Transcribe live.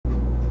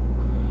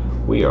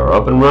We are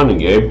up and running,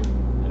 Gabe.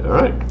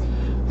 Alright.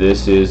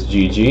 This is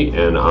GG,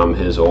 and I'm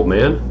his old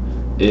man.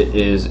 It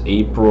is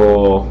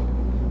April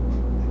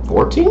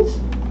 14th?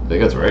 I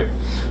think that's right.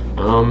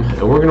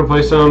 And we're going to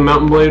play some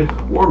Mount and Blade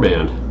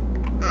Warband.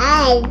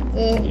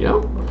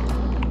 Yep.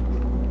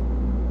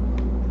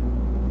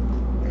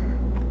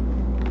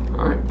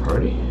 Alright,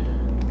 party.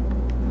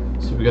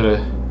 So we got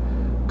a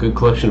good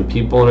collection of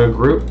people in our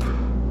group.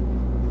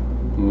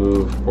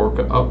 Move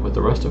Orca up with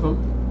the rest of them.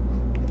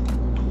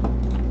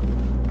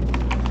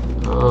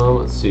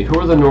 Let's see, who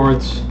are the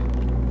Nords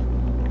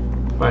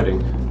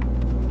fighting?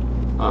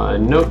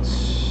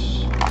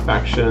 Notes,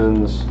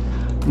 factions,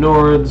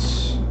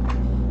 Nords.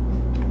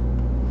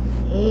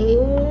 The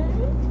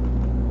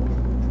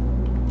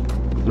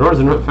Nords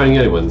are not fighting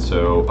anyone,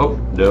 so... Oh,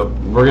 no.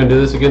 We're gonna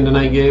do this again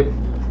tonight, Gabe?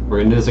 We're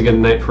gonna do this again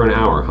tonight for an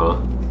hour, huh?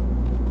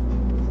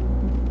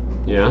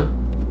 Yeah?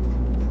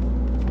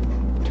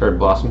 Turd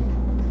Blossom.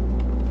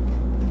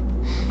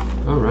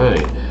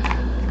 Alright.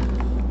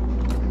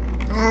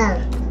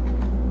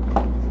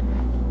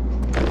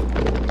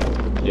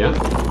 Yeah?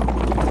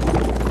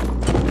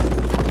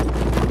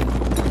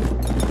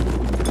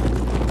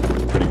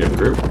 Pretty good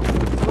group.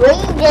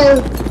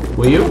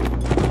 Will you?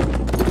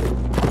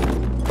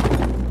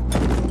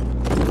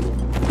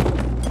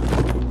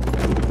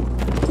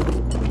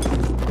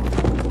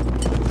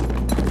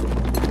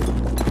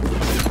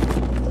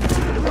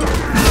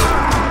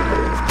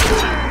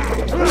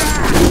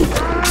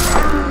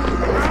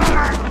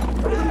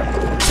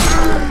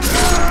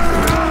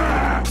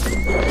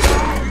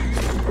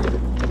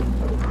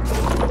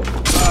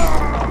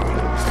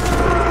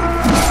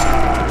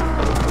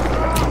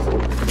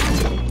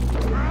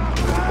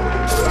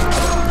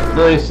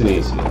 Nice and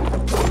easy.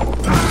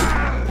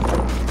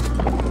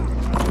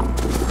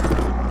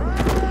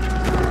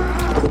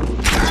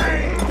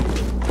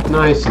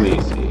 Nice and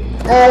easy.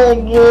 Nice,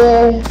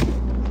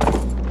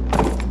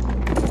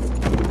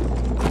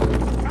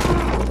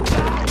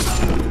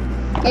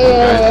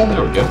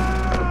 there we go.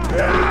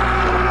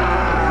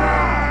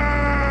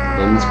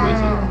 Lemon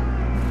squeezy.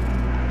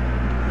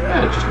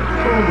 Yeah, just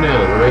calm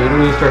down, alright? You don't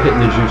need to start hitting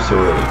the juice so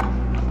early.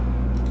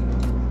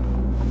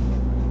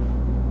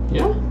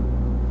 Yeah?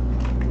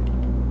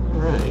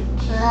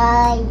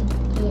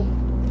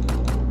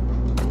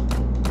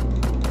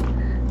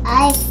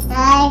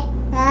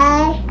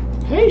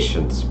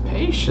 Patience,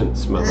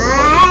 patience, mother.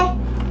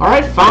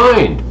 Alright,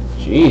 fine.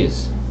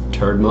 Jeez.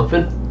 Turd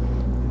muffin.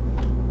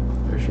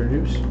 There's your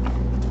juice.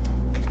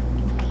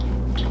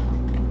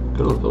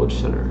 Good old village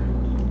center.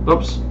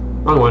 Oops,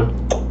 wrong one.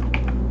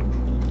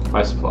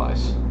 Buy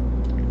supplies.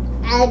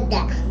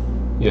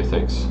 Yeah,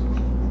 thanks.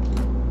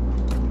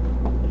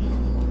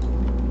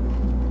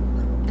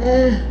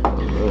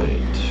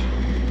 Alright.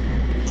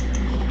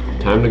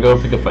 Time to go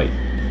pick a fight.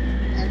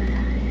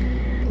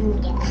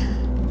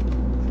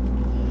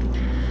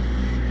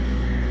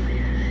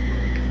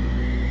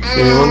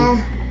 See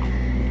anyone?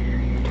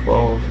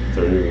 12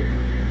 through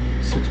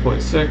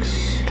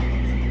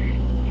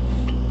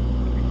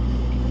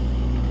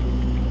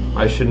 6.6.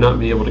 I should not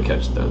be able to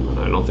catch them, and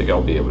I don't think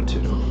I'll be able to.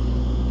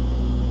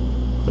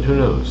 But who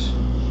knows?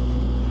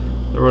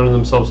 They're running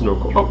themselves into a...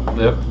 Oh,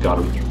 yep, got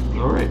them.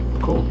 Alright,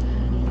 cool.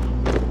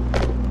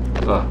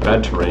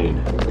 Bad terrain.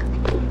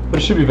 But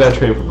it should be bad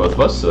terrain for both of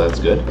us, so that's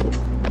good.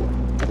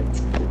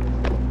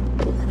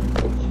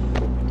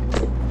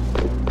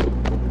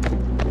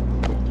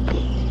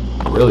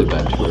 Really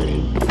bad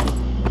terrain.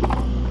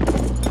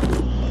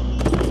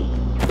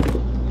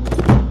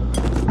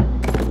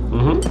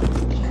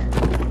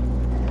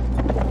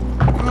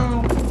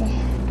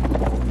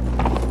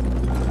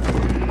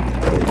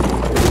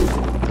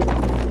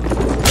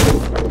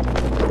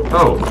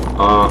 Oh,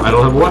 I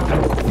don't have a weapon.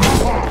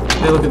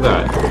 Hey, look at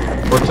that.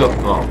 Works out.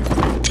 Oh,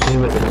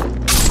 damn it.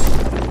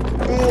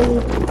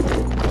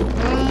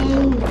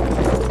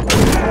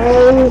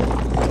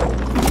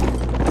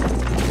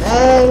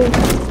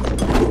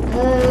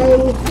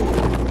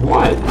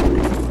 What?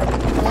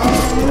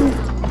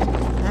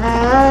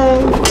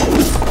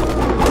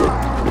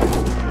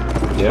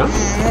 Yeah?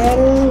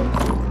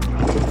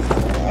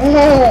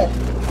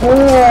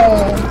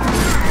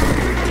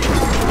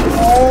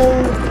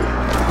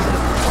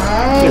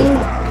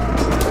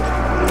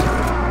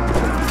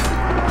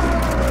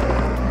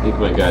 I think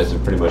my guys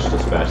have pretty much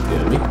dispatched the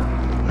enemy.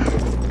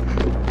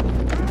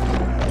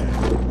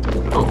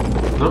 Oh,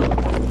 no.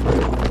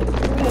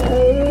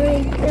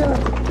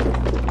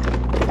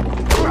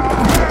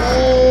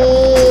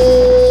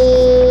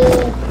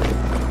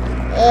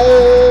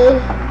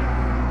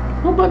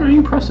 What button are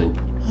you pressing?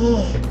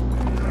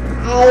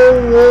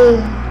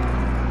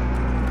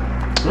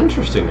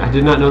 Interesting. I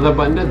did not know that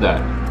button did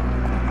that.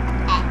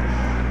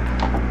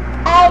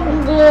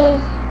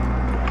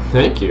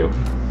 Thank you.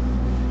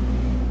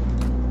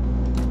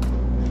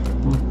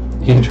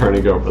 You trying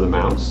to go for the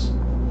mouse?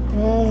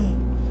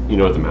 You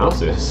know what the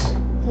mouse is?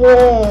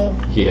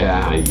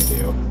 Yeah, you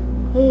do.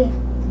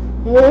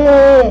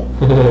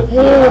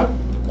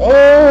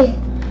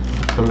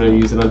 I'm gonna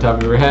use it on top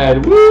of your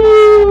head.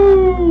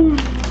 Woo!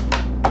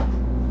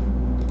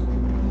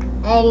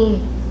 Well,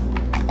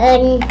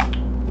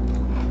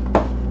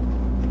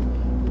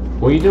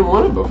 you didn't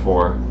want it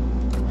before.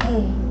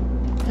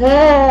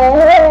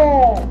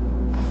 No.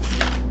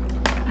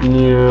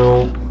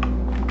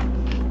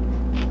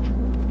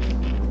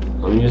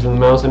 I'm using the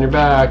mouse on your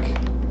back.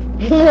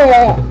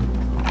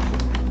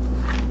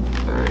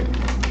 Alright.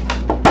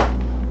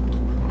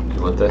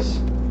 You want this?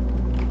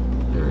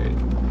 Alright.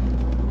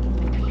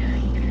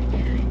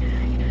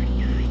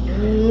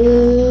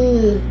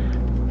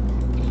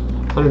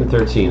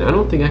 113. I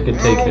don't think I could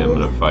take him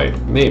in a fight.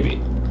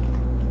 Maybe.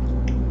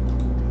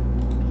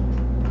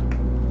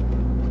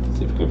 Let's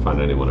see if we can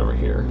find anyone over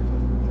here.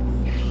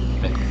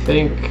 I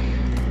think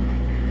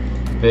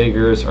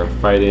Vagers are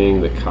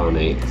fighting the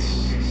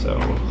Khanates, so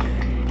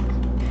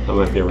that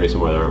might be a reason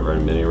why there aren't very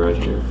many around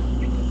here.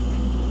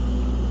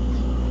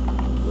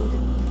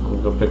 I'll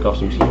go pick off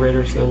some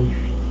T-Raiders then.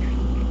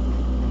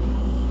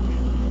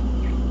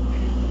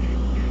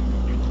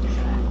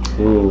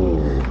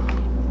 Ooh.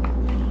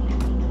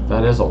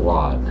 That is a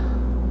lot.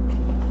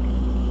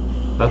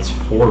 That's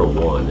 4 to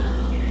 1.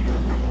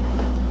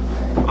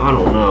 I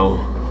don't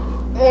know.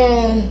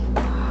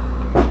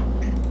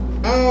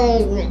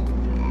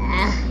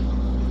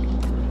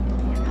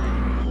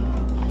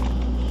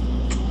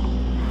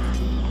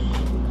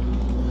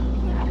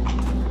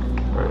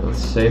 Alright, let's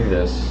save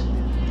this.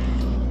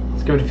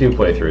 Let's give it a few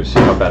playthroughs, see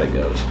how bad it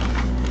goes.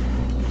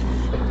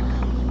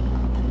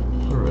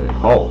 Alright,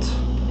 halt.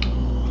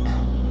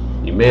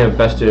 You may have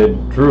bested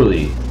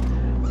Druli.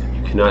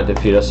 You cannot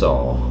defeat us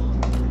all.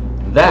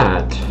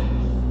 That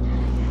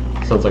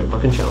sounds like a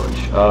fucking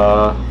challenge.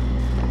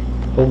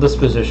 Hold this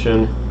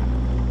position.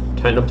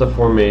 Tighten up the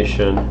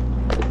formation.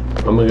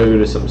 I'm gonna go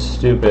do something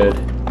stupid.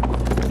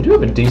 We do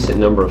have a decent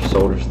number of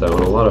soldiers though,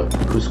 and a lot of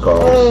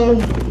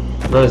Huskarls.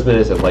 Not as many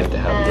as I'd like to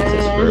have against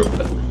this group,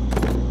 but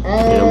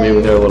you know,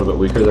 maybe they're a little bit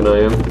weaker than I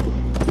am.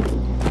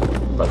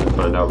 About to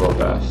find out real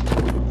fast.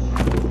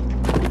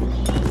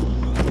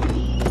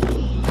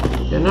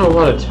 Yeah, not a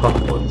lot of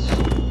tough ones.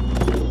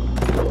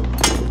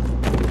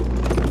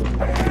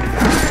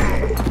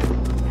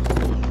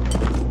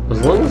 As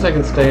long as I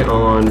can stay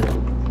on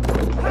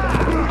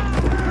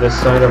this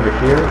side over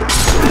here.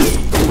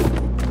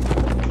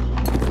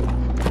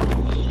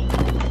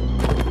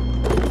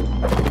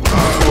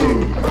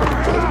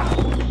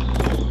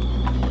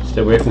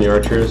 Stay away from the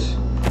archers.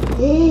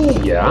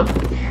 Yeah.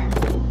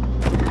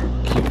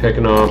 Keep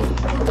picking off.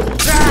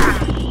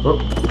 Oh.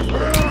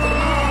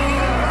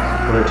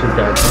 1 or 2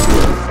 guys.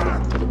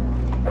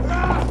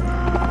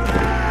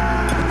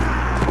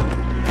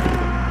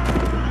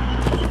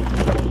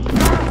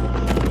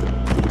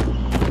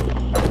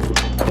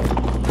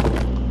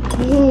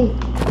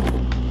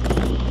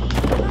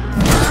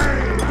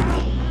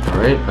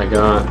 Alright, I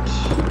got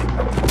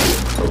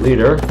a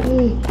leader.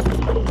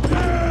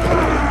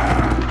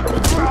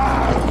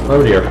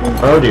 Oh dear.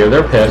 Oh dear,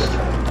 they're pissed.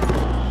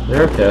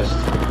 They're pissed.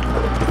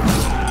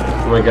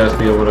 Oh my guys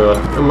be able to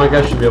oh my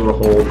guys should be able to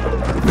hold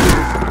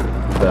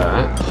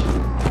that.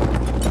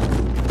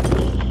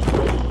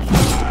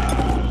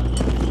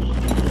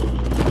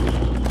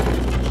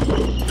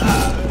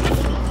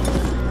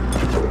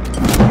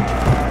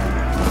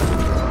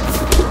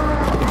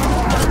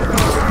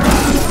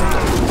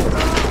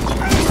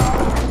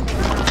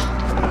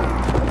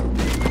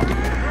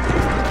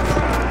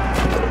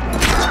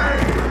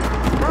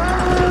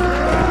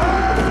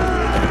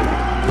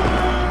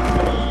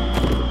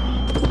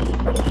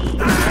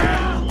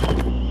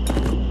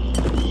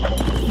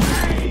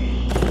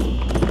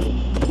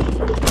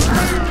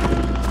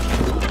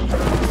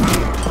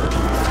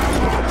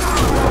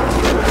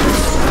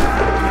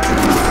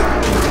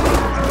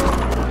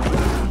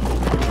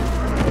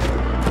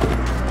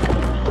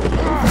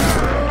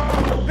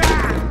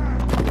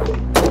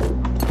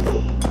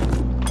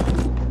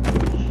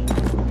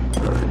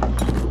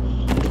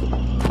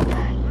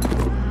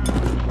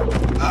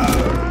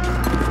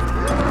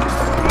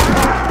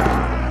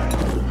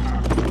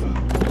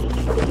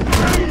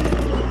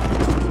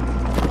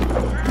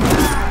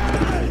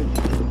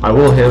 I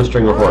will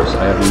hamstring a horse.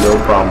 I have no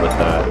problem with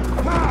that.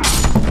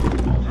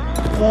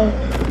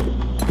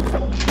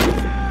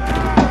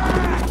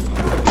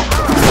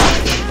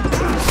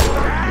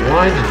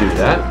 Why'd you do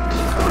that?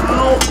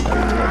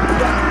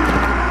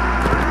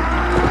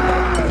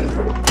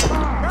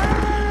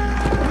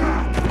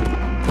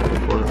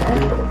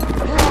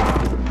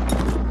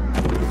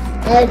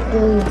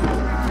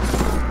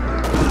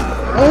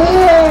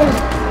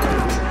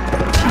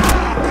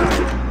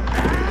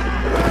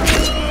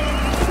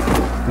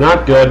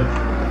 Not good.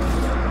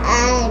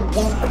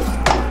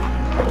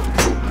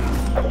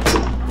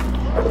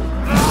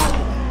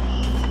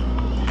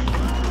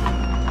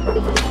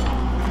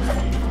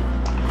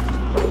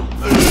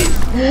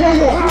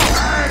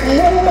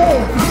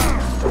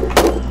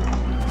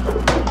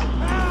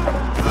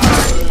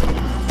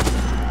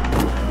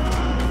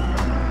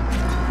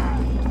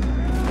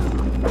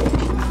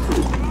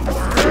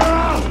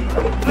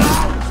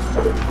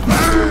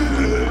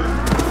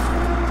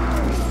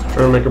 Trying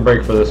to make a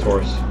break for this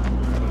horse.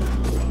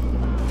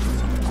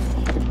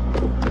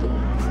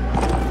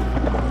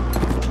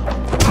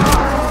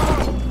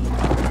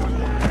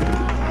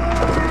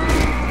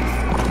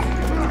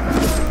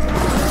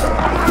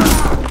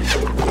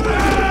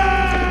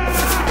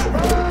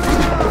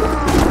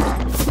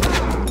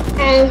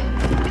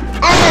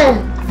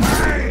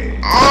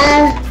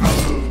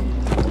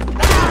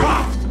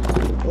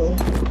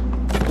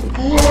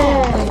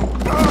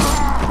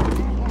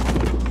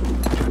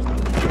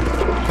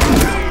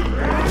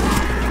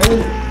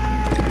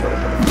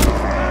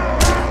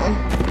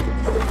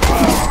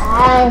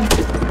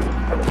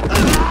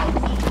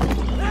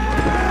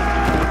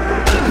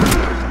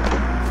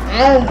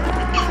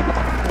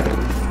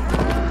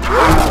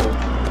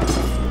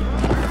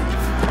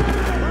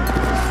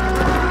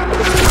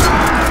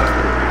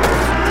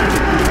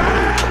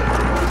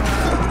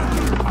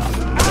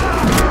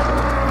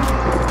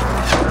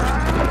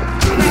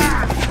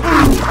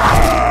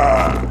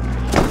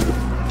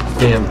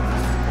 Damn.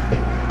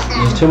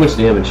 There's too much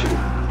damage.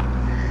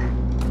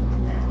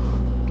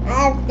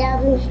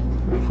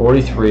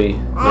 43.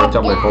 Knocked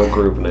out my whole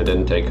group and I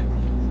didn't take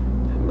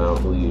him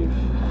out leave.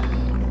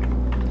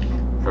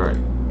 Alright.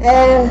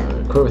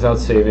 Quit without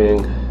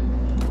saving.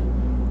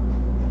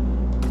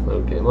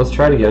 Okay, let's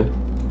try it again.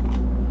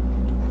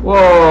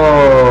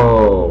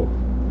 Whoa!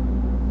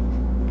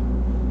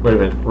 Wait a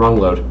minute. Wrong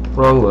load.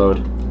 Wrong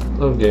load.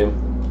 Load game.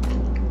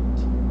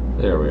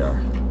 There we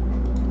are.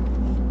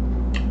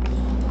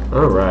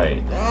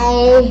 Alright.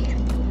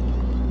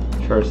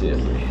 Charge the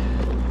enemy.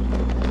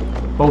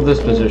 Hold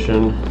this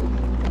position.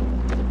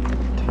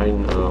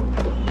 Tighten up.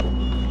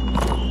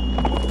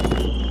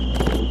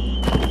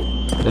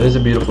 That is a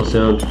beautiful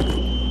sound.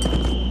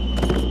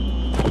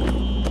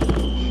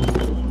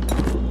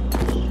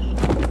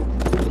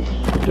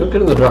 Doing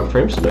good in the drop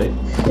frames tonight.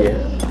 Yeah.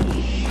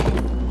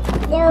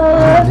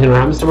 You know what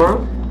happens tomorrow?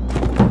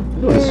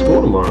 I'm going to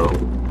school tomorrow.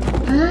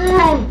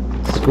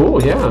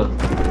 School, yeah.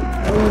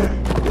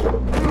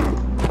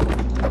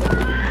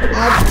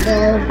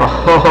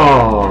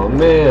 Oh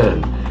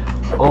man,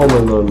 all my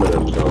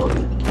momentum's gone.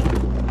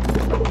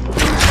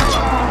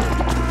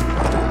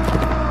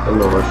 And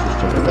the horse just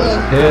took a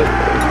nice hit.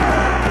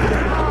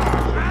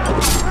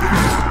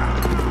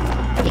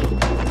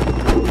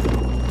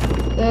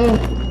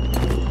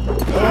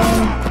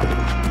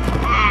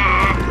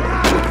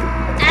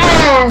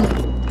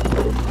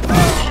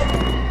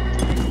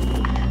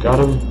 Got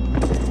him.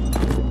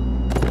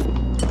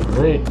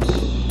 Alright.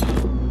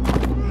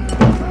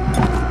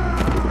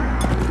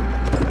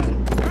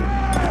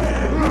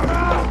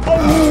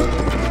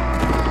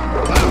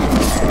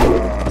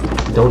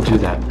 Don't do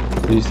that.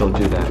 Please don't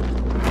do that.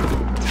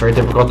 It's very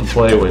difficult to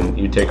play when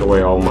you take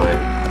away all my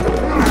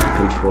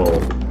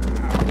control.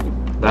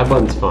 That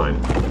button's fine.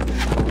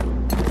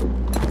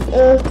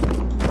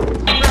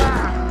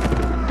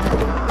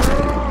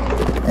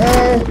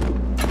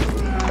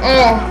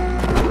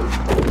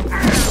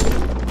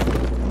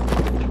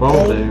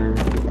 12 there.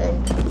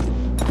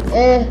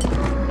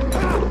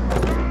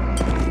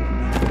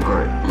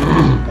 Alright.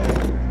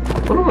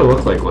 What do I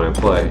look like when I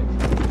play?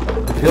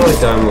 I feel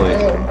like I'm like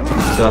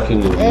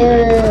ducking and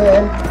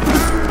weaving.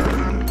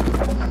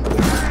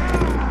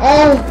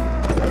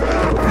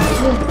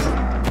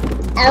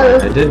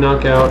 I did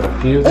knock out a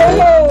few of them.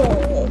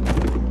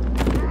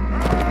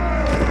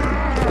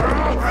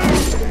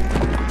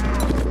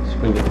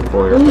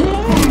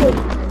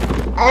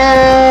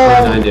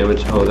 29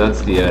 damage. Oh,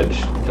 that's the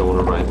edge. Don't want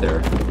to ride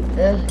there.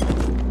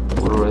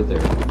 Don't want to ride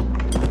there.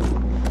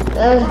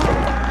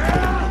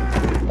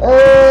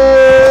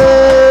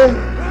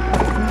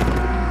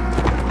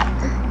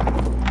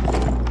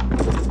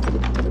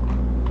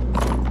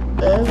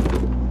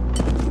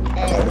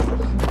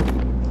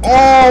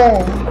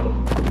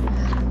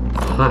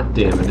 Hot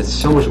damn it. It's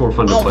so much more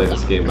fun to play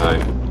this game.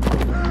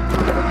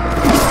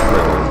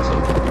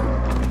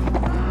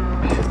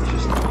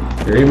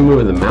 You're even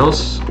moving the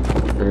mouse.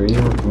 Are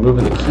you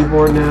moving the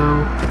keyboard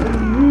now?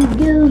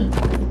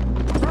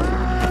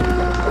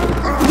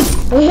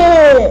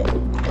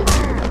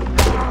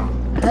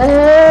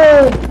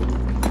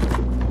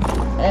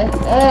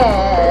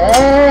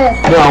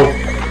 No.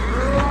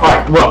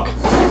 Alright, look.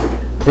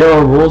 There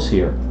are rules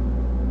here,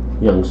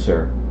 young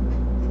sir.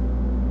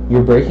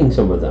 You're breaking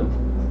some of them.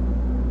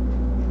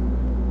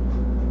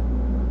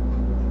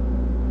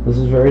 This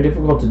is very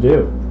difficult to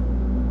do.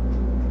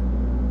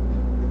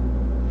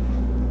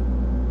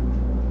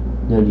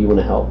 Now, do you want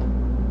to help?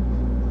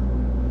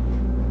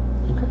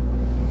 Okay.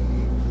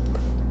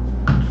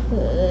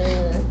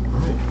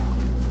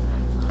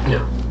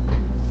 Now,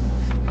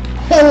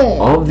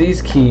 all of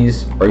these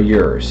keys are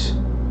yours.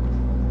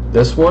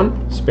 This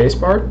one,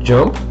 spacebar,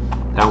 jump,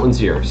 that one's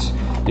yours.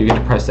 You get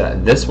to press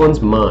that. This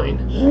one's mine.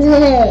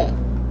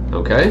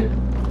 Okay?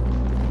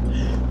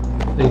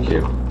 Thank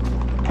you.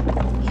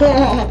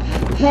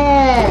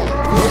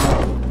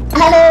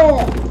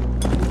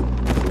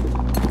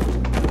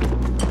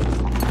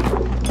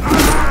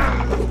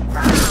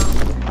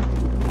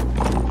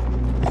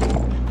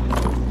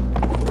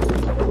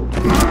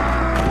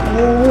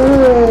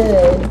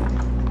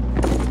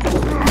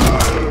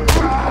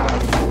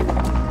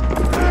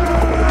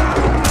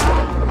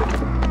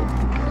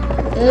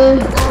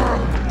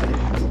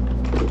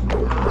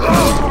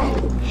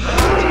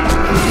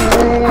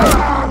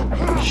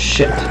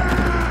 Shit.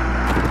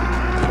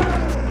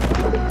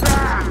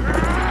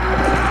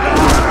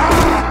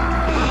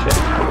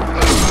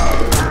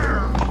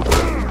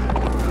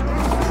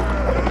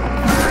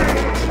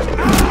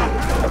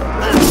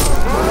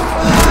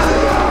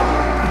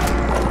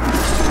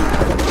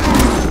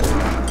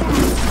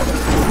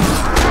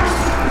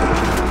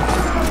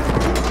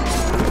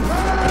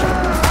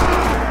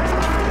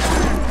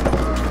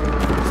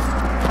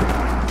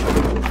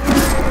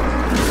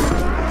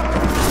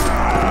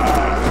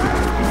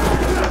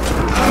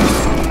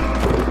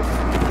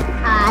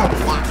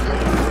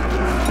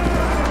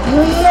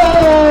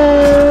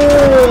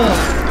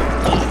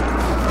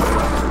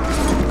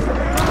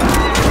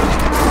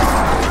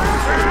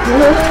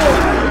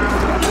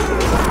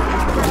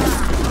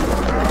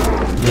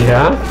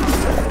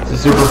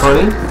 super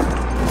funny.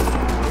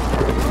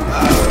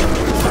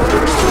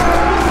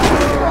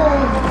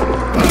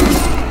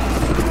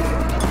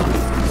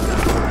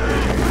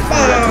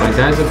 My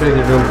guys up there,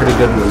 they're doing pretty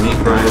good in the meat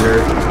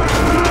grinder.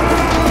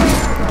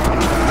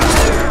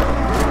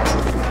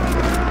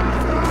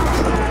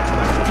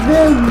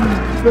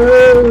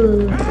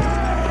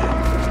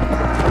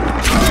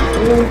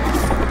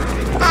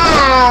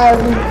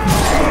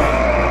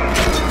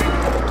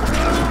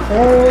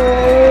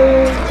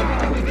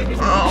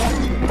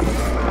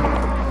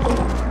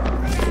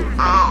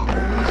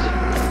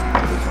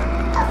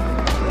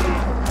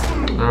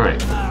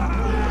 Alright.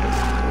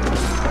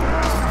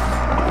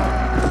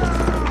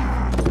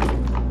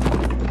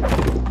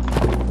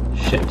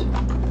 Shit.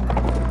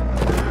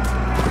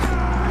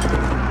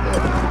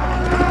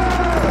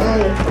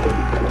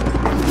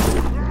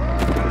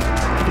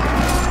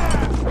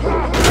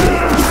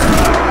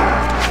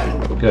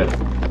 Good.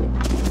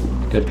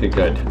 Good, good,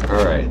 good.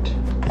 Alright.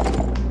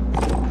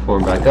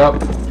 Form back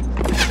up.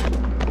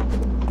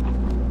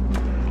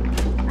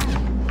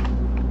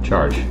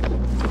 Charge.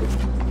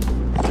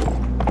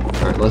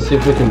 Alright, let's see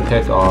if we can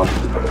pick off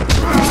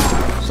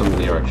some of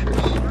the archers.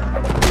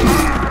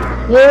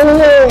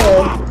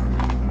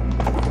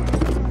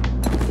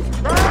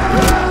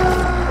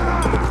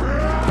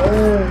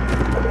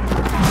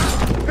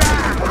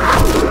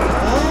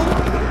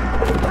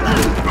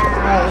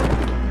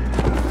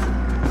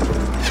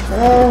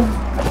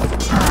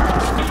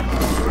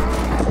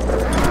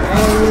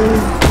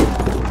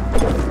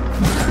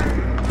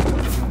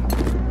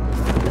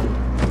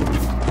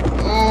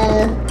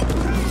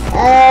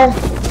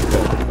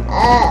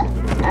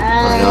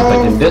 Now if I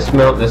can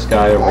dismount this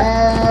guy over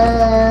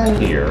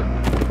here.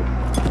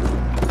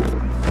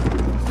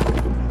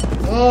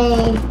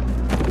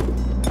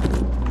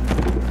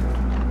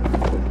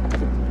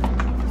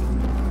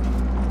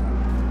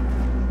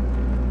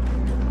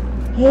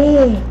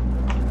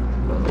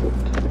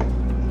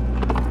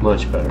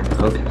 Much better.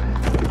 Okay.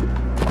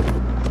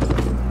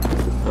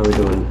 How are we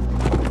doing?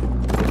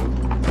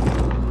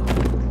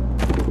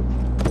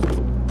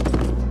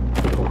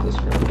 Hold this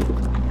ground.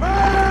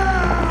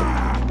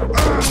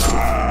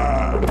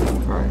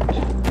 Alright.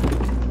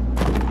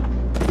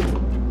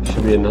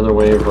 Should be another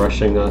wave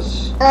rushing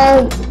us.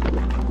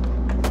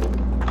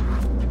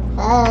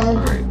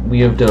 Alright, we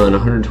have done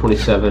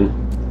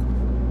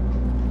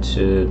 127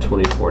 to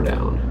 24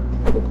 down.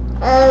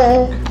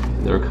 Okay.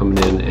 They're coming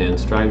in, and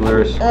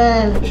stragglers.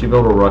 Should be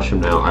able to rush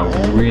them now. I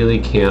really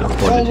can't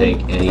afford to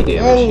take any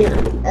damage here.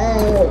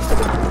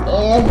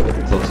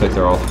 It looks like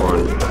they're all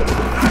throwing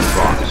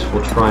rocks.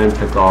 We'll try and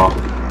pick off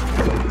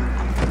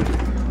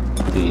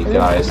the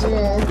guys.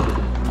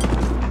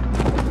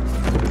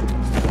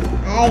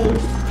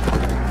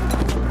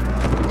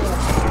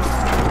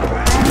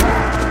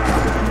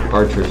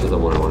 Archers are the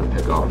one I want to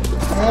pick off.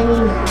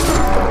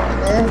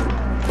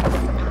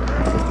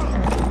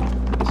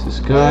 This is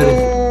good.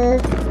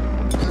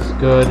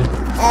 Good.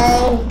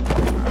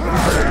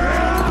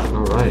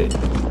 Alright.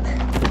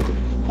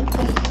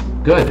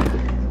 Good.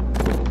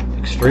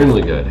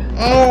 Extremely good.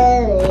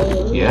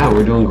 Yeah,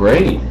 we're doing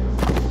great.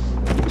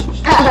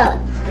 Alright,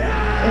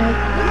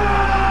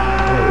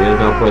 we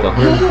ended up with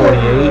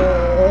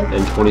 148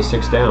 and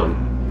 26 down.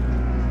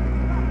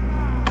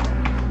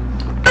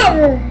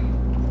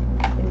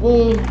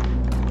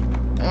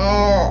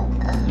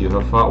 You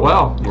have fought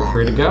well. You're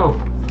free to go.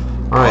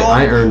 Alright,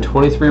 I earned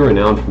 23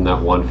 renown from that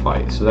one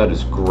fight, so that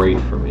is great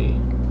for me.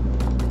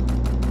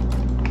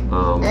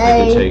 I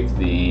can take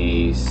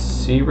the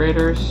Sea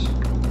Raiders.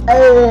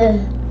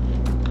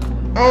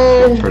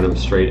 Turn them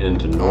straight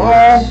into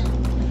Nords.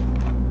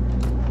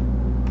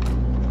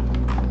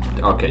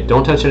 Okay,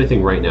 don't touch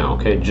anything right now,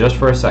 okay? Just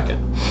for a second.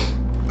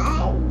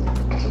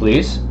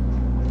 Please?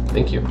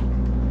 Thank you.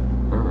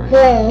 Alright,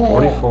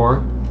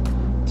 44.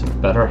 It's a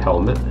better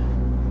helmet.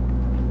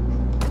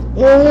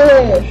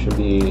 Should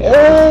be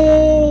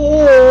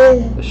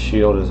the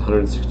shield is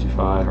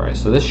 165. Alright,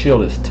 so this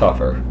shield is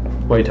tougher,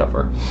 way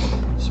tougher.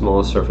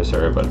 Smallest surface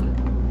area, but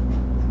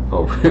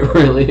oh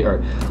really?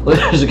 Alright,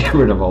 let's just get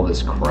rid of all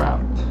this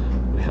crap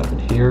we have in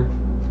here.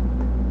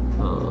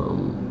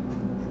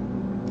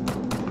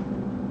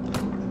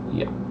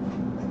 Yeah.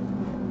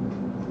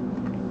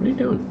 What are you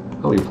doing?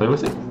 Oh, you playing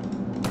with it?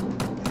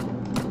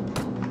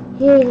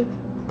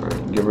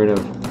 Alright, get rid of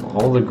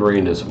all the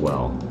grain as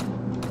well.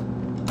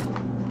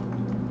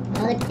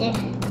 Okay.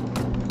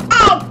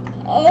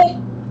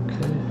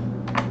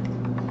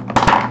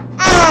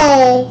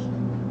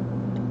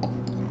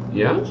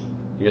 Yeah?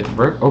 You get the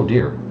brick? Oh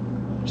dear.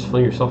 Just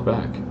fling yourself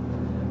back.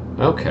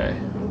 Okay.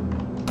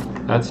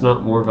 That's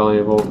not more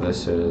valuable.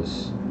 This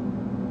is...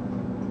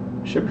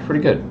 should be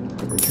pretty good.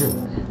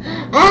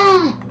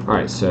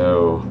 Alright,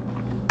 so...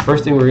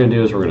 first thing we're going to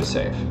do is we're going to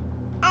save.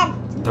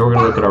 Then we're going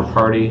to look at our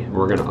party.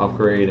 We're going to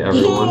upgrade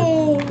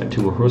everyone. Got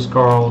 2 more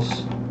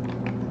Huskarls.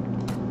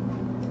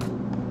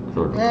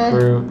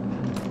 Recruit.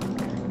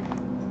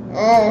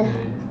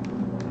 Okay.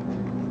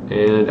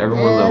 And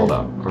everyone leveled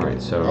up.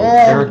 Alright, so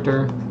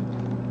character,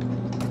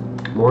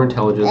 more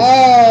intelligence,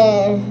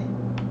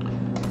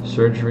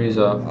 Surgery's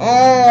up.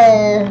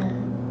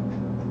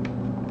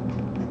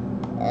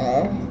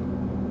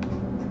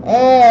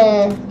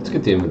 Let's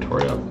get the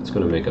inventory up. It's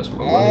going to make us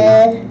more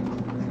money.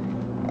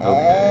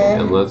 Okay,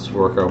 and let's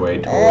work our way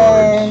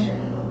towards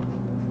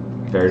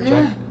fair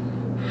check.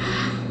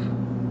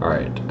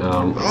 Alright,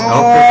 let's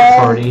outfit the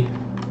party.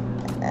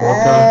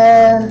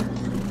 Orca.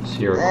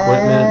 See your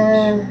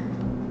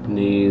equipment.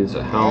 Needs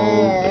a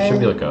helm. There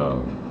should be like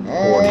a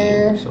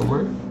 40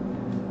 somewhere.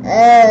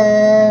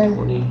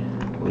 20,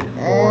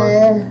 24.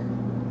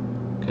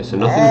 Okay, so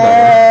nothing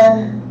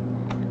better.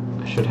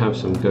 I should have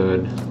some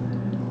good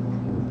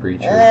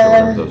breachers or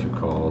whatever those are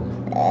called.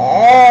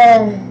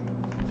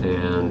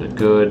 And a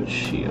good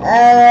shield.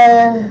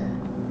 Actually,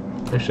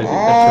 I think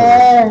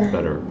that's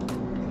better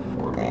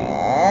for me.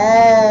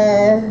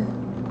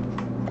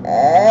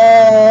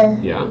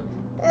 Yeah?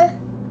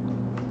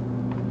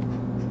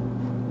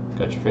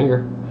 Got your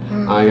finger.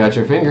 I got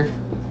your finger.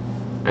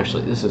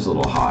 Actually, this is a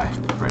little high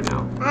right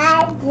now.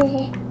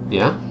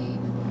 Yeah?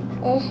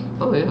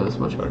 Oh yeah, that's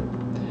much better.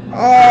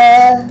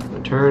 My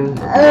turn,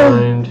 my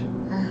mind.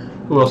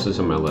 Who else is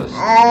on my list?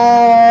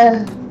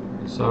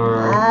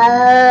 Sorry.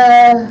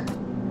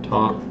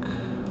 Talk.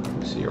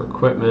 Let's see your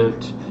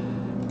equipment.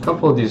 A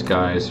couple of these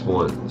guys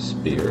want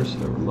spears.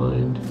 Never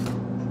mind.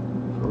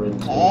 For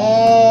instance.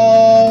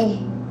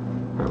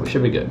 Alright, we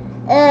should be good.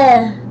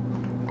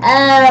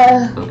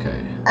 Okay.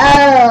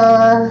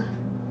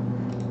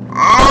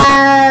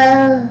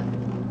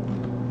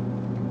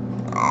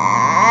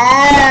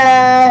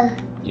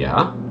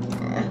 Yeah?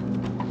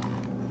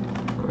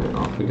 Alright,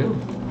 off we go.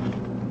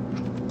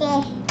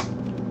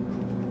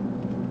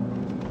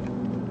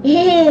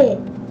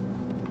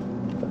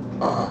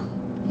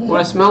 What do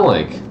I smell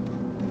like?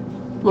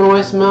 What do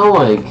I smell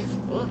like?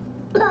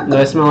 Do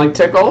I smell like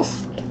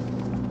tickles?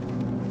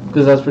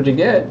 Because that's what you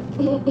get.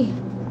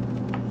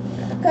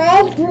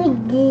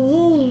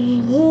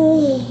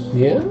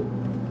 Yeah?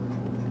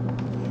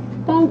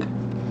 Bonk.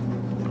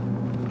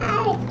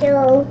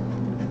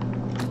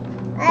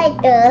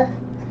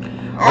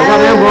 I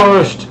got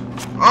ambushed!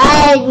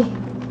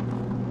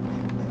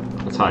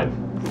 Let's hide.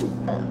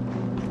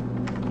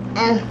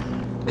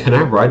 Can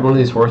I ride one of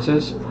these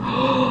horses?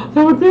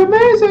 That would be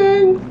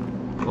amazing!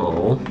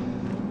 Oh.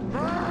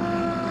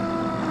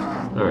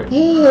 Alright.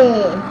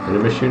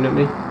 Anybody shooting at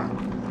me?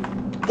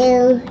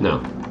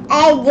 No.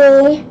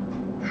 Oh.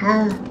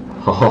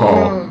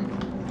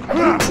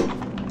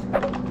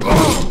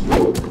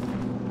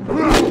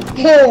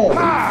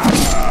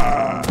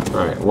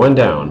 Alright, one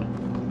down.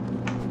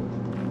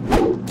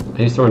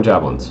 He's throwing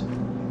javelins.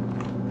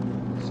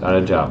 He's out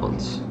of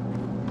javelins.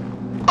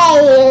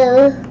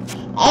 I'm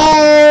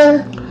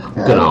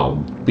gonna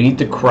beat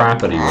the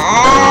crap out of you.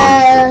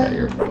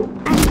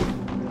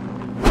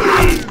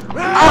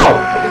 Ow!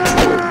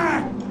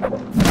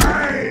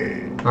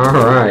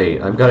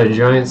 Alright, I've got a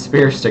giant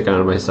spear sticking out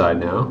of my side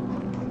now.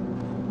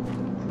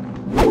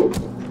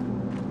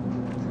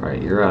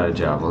 Alright, you're out of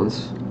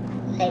javelins.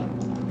 He's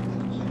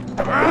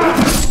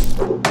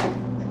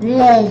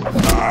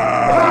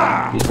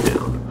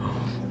down.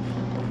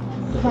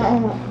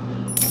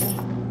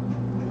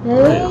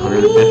 Alright,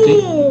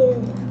 150.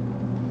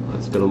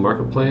 Let's go to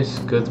marketplace,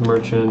 goods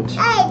merchant.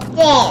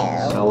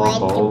 Sell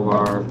off all of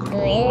our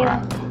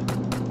crap.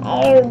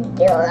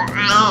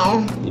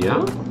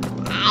 Yeah?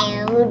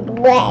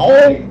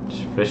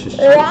 Fish is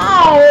cheap.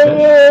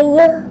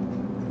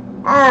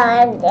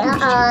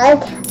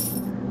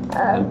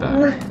 Head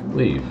back.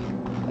 Leave.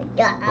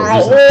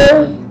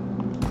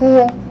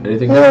 Oh,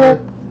 anything there?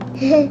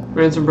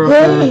 Ransom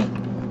broker.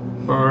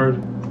 Bard.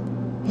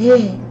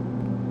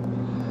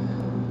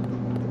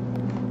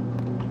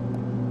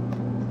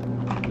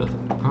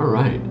 Nothing.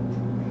 Alright.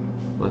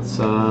 Let's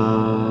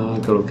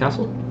go to the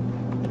castle.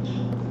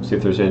 See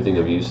if there's anything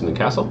of use in the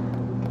castle.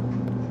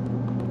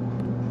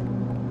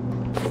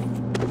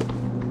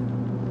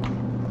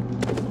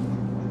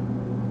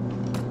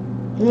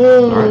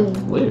 Alright,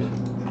 leave.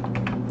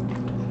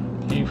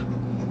 Leave.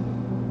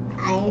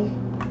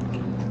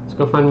 Let's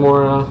go find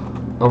more,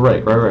 oh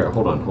right,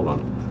 hold on.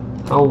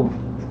 How,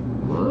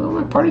 well,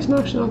 my party's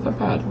actually not that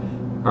bad.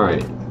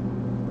 Alright.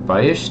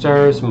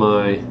 Beheshtar is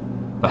my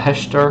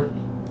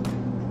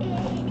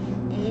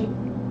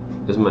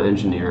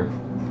engineer.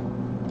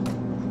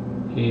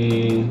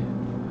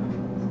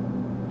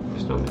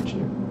 He's not an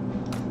engineer.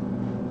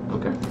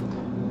 Okay.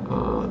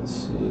 Let's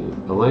see.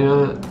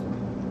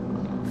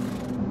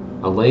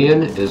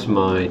 Alayan is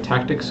my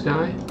tactics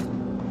guy,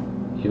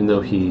 even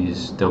though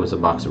he's dumb as a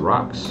box of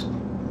rocks.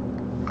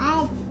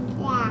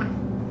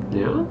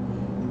 Yeah?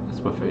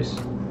 That's my face.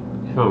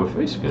 You found my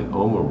face again.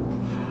 Oh, I'm gonna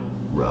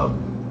rub.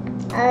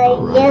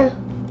 Right.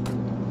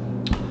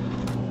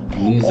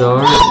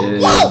 Nizar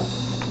is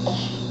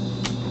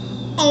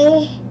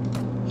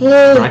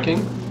tracking.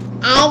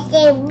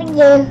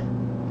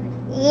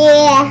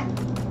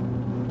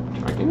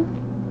 Tracking.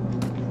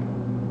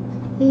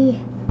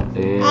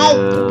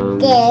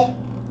 And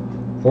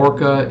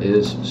Orca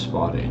is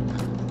spotting.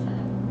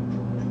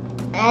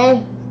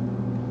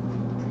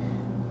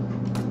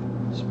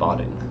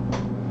 Spotting.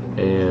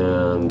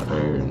 And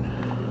iron.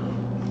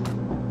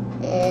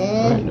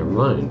 Alright, never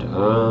mind.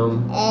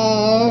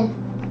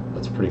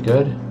 That's pretty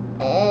good.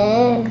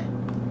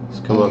 Let's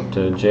come up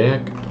to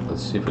Jack.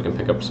 Let's see if we can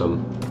pick up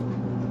some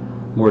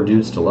more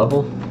dudes to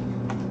level.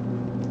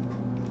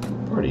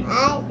 Party. If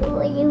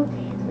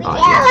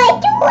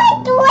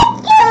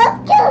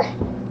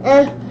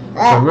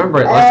I remember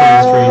right,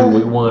 last time on the stream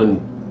we won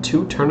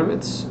 2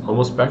 tournaments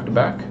almost back to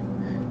back.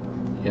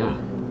 Yeah.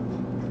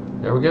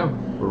 There we go.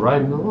 We're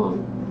riding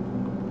along.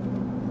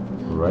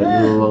 Riding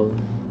along.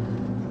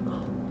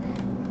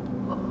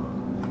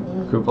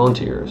 Group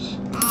volunteers.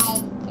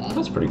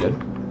 That's pretty good.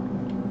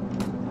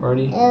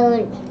 Party.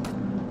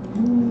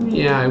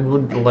 Yeah, I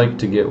would like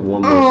to get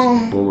one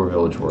more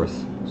village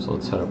worth. So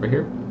let's head over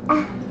here.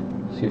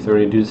 See if there are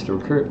any dudes to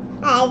recruit.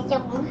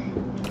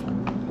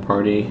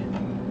 Party.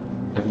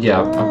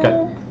 Yeah, I've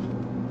got.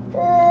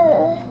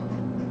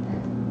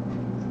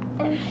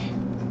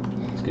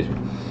 Excuse me.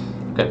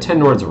 I've got 10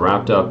 Nords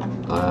wrapped up.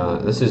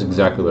 This is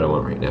exactly what I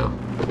want right now.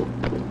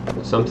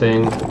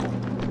 Something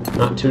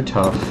not too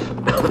tough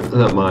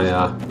that my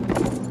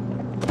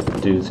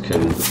dudes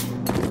can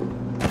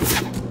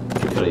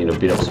kind of,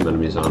 beat up some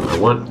enemies on. I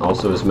want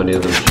also as many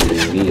of them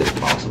shooting me as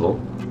possible.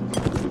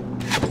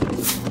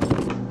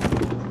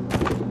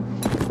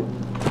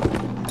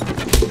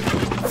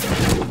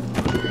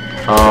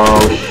 Oh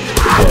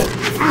shit!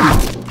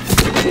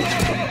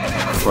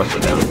 Flush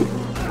it down.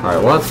 All right,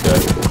 well that's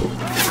good.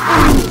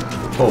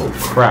 Holy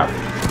crap!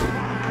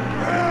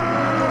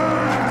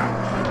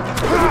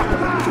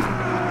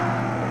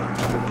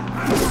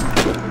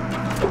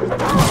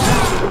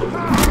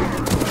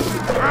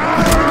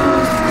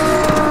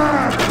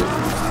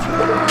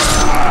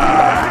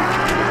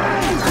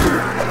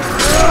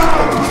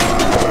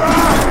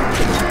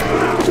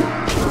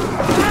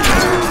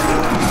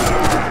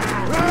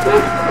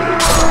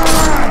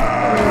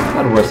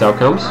 Worst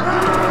outcomes.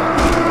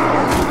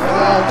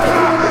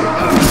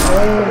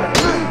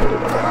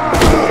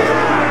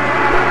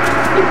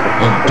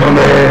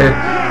 Dummy!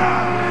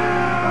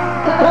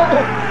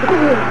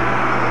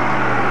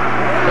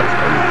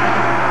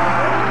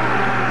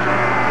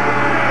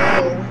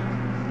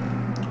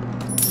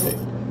 Okay.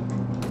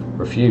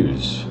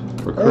 Refuse.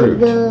 Recruit.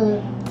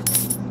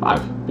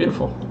 5.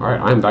 Beautiful. Alright,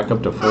 I'm back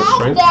up to full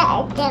strength.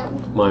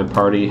 My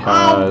party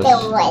has a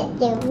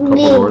couple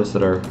lords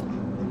that are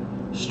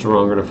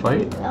stronger to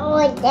fight.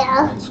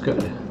 That's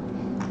good.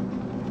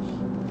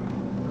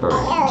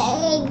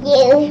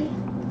 Alright.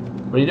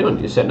 What are you doing?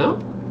 You sitting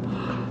out?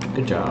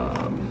 Good job.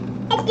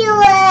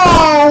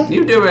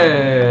 You do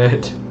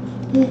it!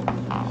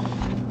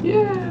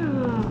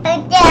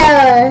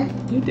 Yeah!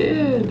 You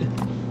did!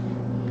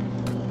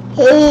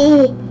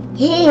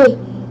 You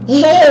did a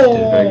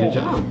very good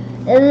job.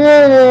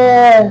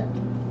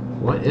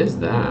 What is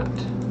that?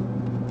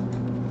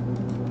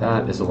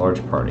 That is a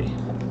large party.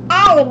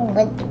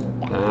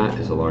 That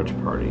is a large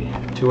party.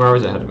 2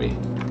 hours ahead of me.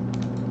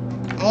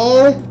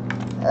 There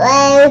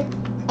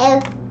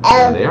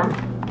they are.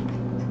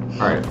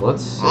 Alright,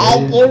 let's see. I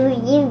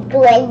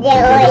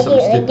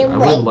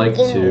would like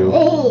to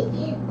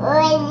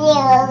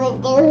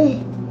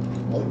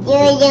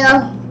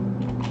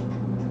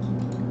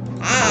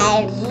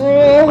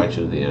fight you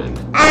to the end.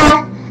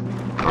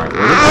 Alright,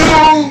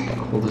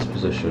 we'll hold this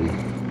position.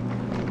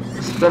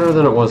 It's better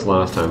than it was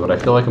last time, but I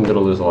feel like I'm going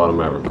to lose a lot of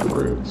my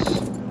recruits.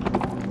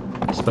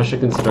 Especially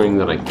considering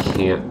that I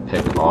can't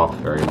pick off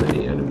very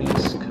many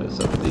enemies because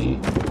of the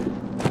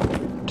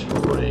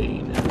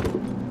terrain.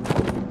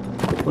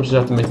 We'll just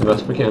have to make the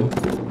best we can.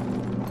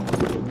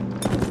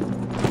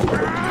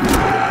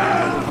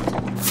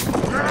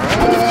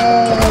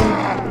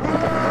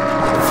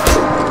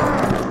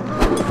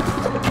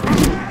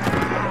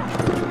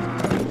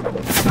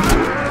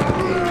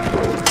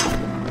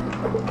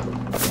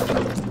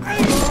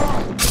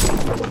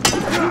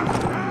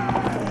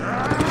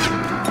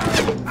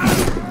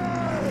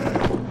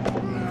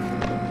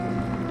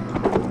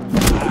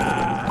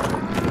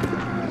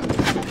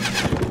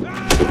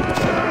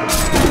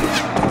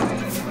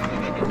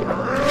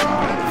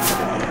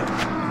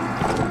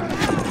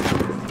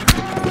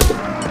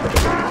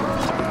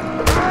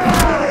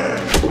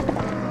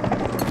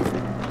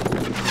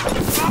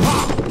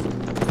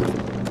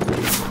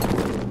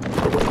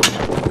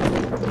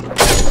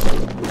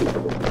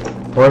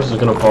 Horse is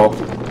gonna fall.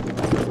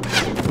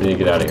 We need to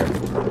get out of here.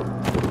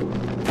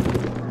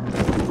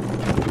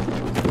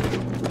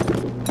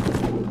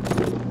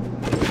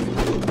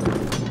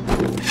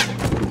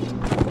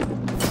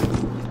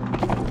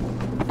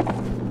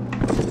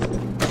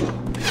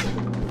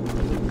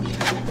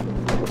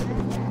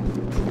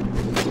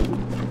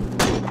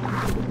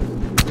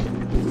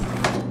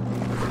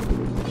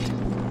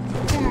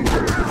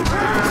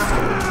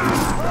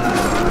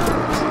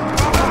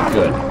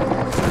 Good.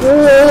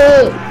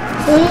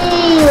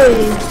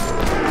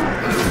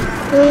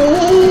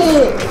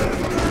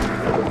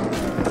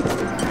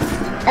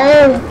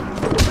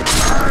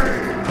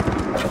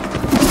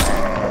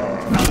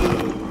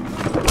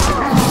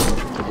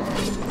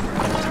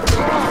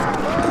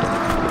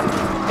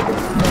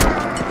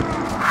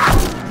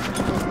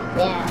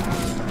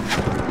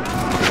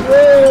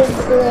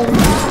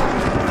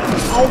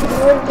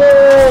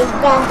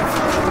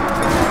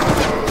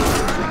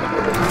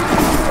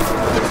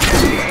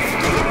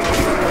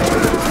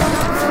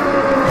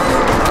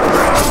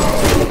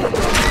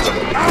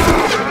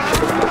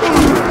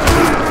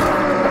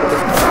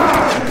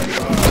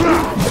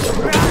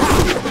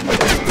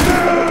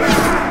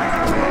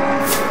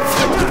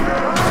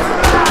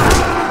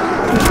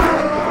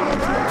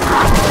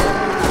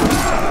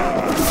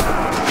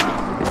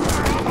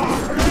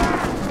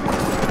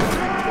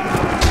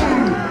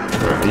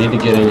 need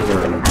to get in here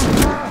and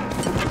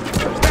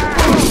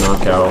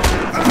knock out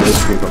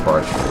this group of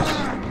archers.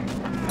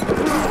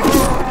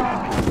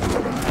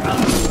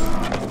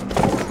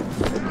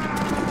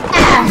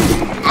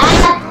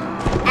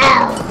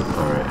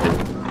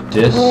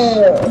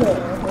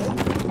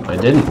 I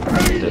didn't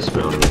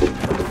dismount it.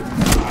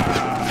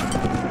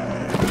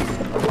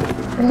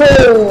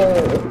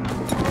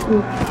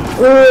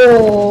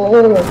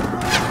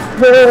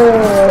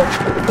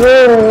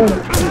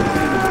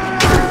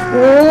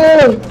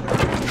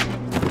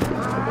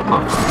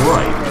 Oh,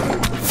 right.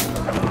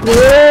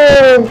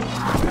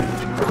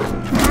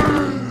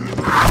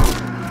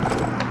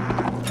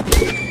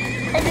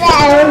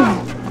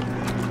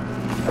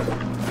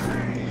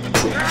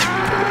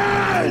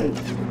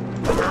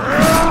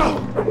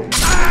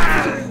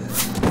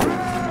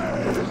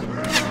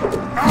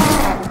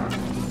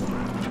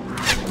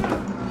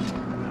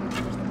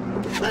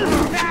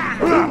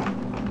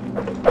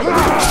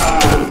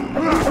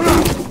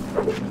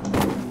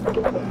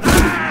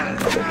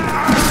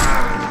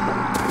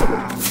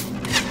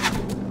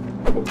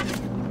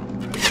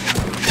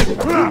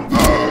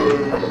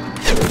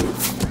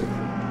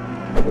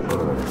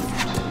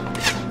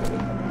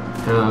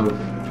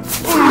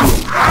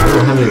 I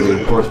don't have any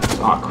reinforcements.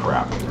 Oh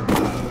crap.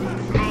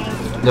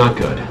 Not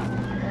good.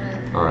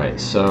 Alright,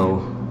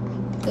 so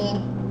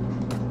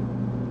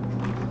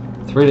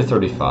 3 to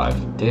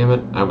 35. Damn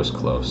it, I was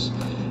close.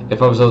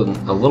 If I was a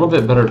little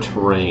bit better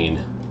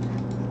terrain.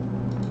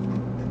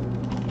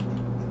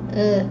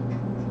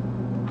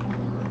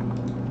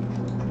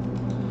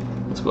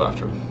 Let's go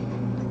after him.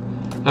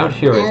 Out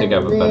here I think I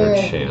have a better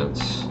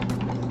chance.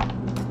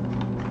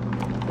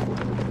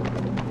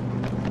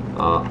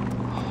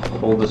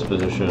 Hold this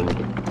position.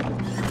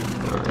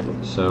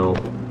 Alright, so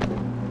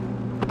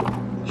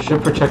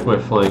should protect my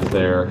flank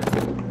there.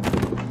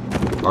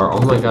 Are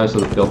all my guys on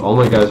the field? All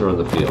my guys are on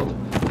the field.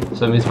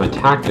 So that means my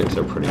tactics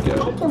are pretty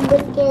good.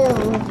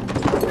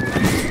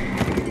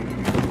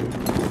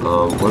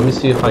 Let me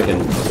see if I can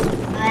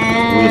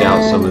weed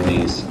out some of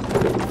these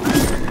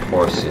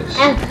horses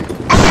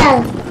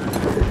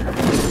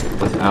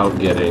without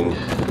getting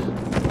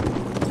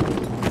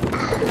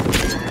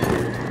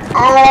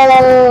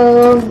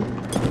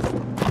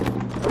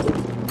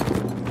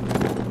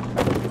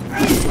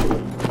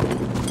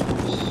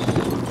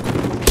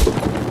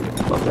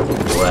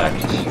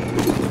wrecked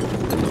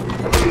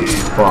in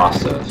the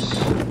process.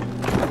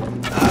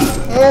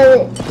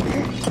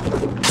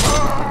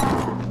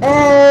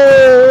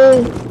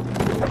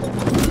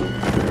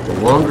 The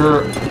longer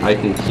I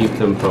can keep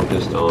them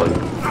focused on me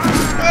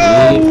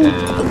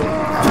and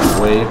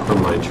away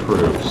from my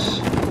troops,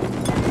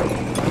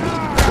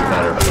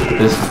 better.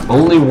 This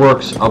only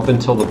works up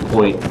until the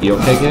point. You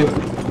okay, Gabe?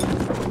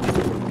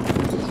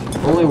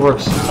 Only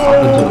works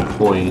up until the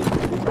point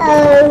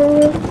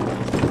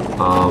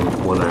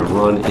when I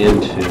run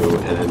into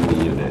an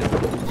enemy unit.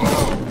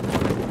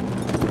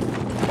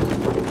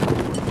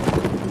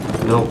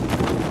 Nope.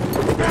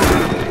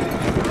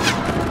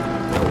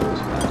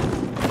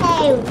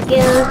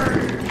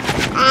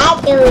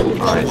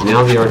 Alright,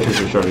 now the archers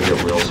are starting to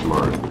get real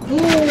smart.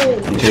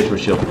 You changed my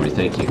shield for me,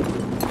 thank you.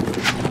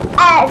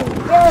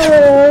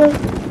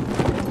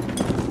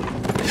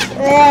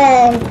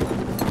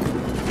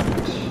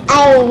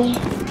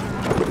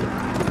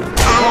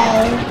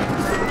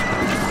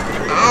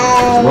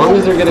 As long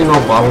as they're getting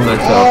all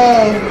bottlenecked up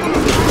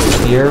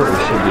here, we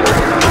should be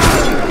okay.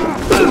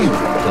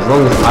 As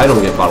long as I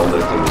don't get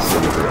bottlenecked in the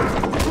center.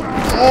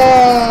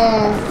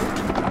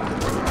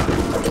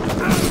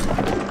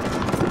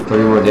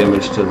 30 more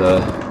damage to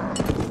the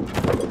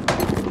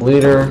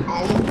leader.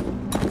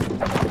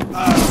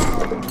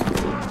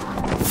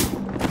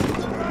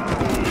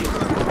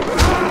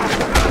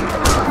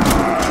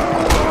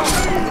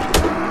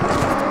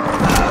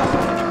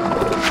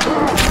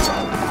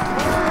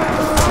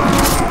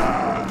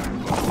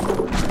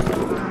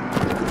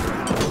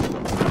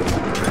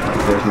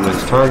 There's the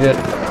next target.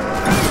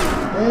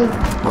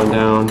 One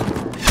down.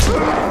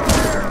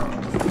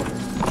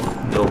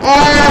 Nope.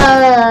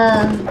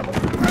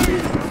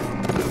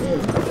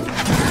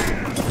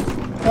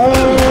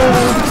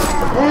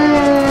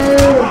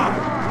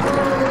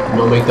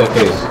 Don't make that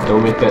face.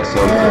 Don't make that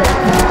sound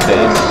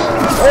face.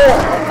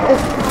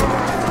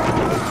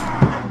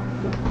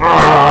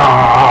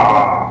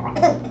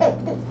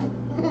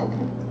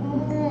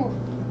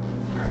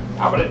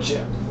 How about a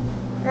chip?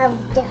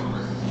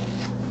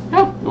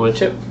 Oh, you want a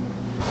chip?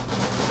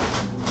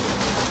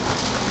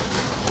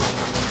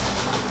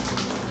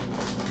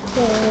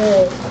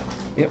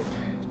 Yep,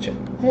 chip.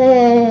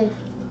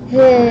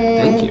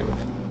 Thank you.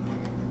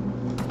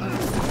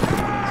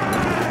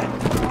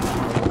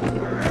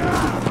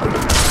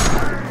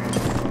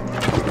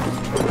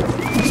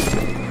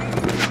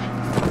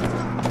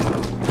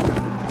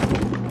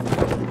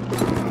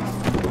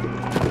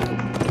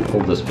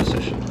 Hold this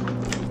position.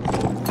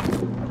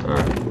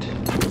 Alright.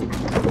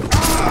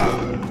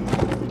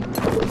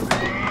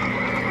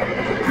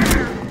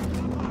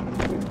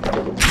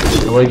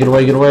 Get away, get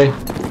away, get away.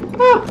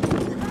 Ah!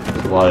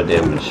 That's a lot of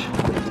damage.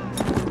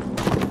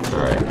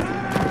 Alright.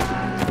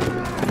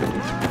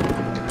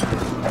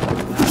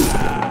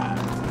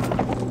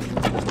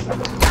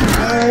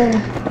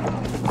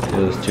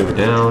 Those two are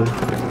down.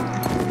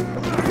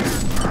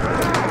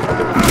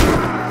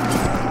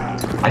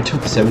 I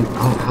took 7. Oh,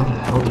 how the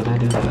hell did I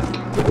do that?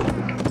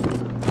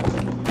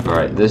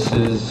 Alright, this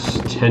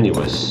is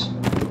tenuous.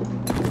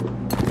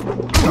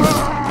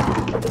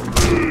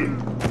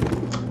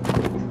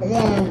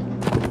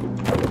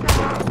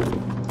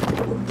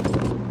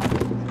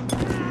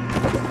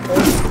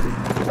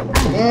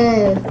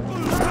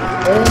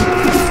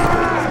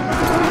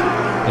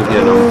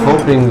 Again, I'm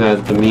hoping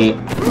that the meat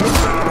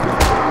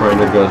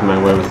grinder goes my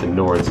way with the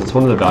Nords. It's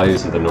one of the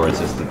values of the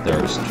Nords is that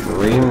they're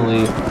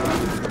extremely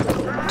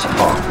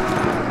tough.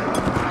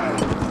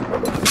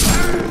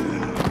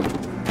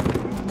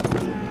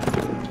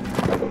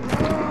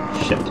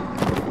 Shit.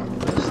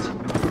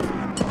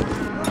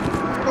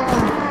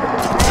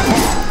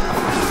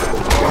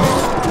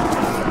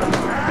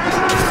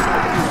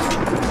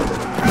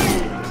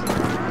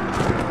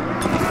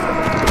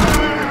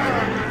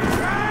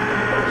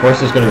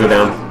 Horse is gonna go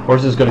down.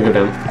 Horse is gonna go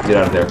down. Get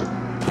out of there.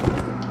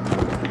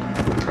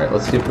 Alright,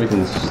 let's see if we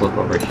can slip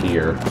over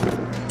here.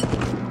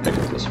 Pick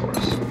up this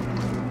horse.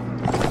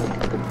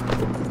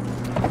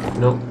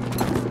 Nope.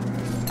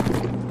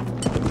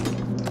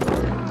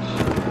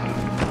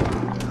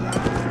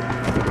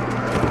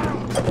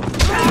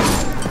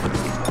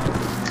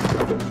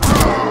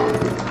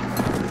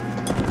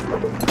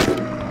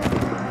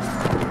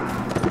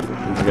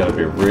 You gotta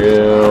be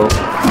real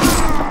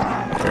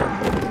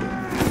careful.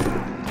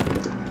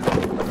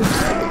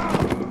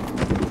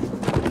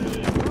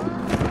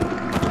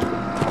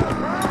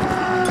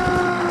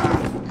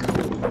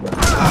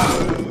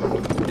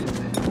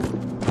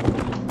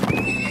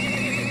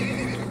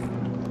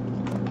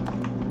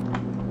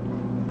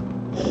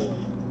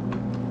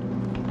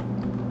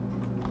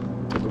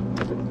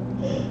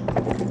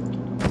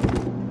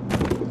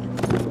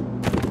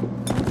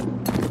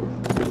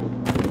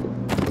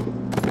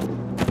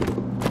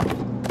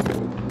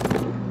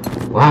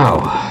 Wow,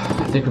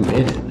 I think we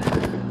made it.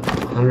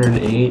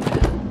 108.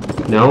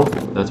 No,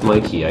 that's my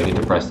key. I get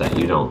to press that.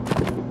 You don't.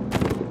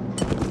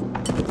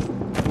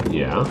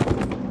 Yeah.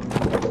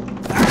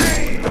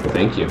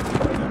 Thank you.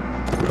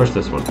 Push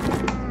this one.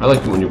 I like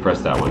it when you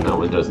press that one. That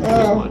one doesn't do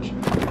as much.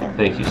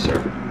 Thank you,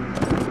 sir.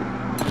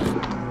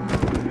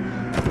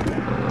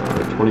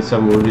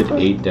 27 wounded,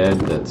 8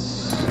 dead.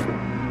 That's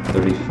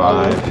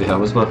 35. Yeah, that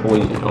was my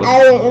whole.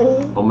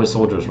 All my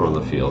soldiers were on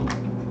the field.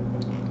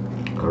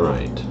 All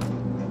right.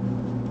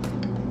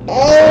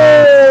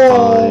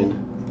 Fine.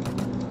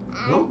 I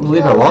don't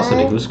believe I lost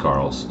any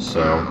Huskarls,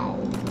 so...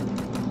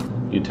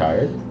 You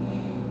tired?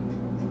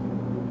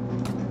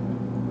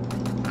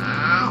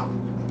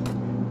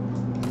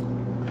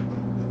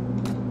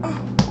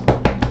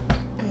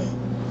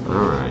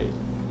 Alright.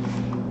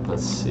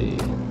 Let's see.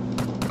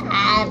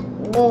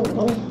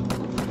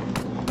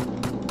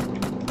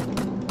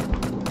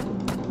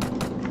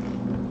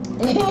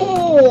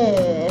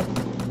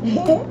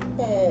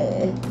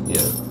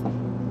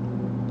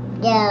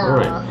 Yeah.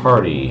 Alright,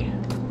 party.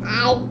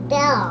 I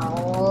don't.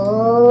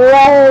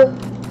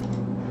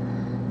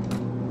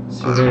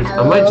 Sea Raiders.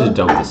 I might just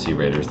dump the Sea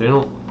Raiders. They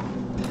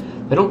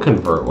don't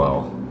convert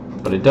well,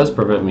 but it does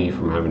prevent me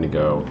from having to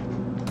go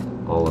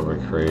all over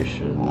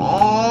creation.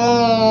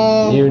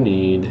 You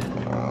need.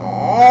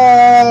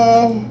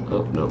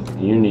 Oh no,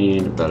 you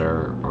need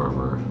better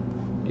armor.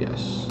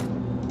 Yes,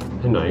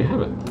 and now you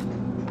have it.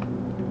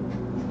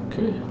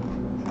 Okay.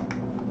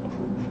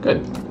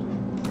 Good.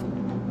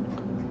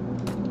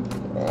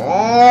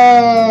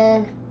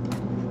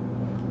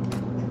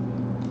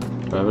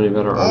 Do I have any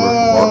better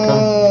armor for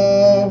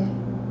Orca?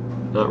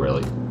 Not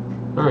really.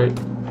 Alright.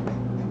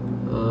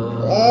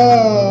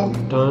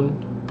 Done.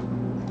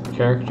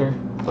 Character.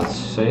 Let's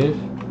save.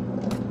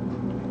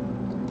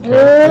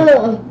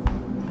 Character.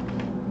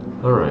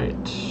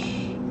 Alright.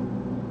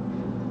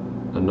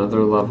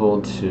 Another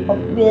level to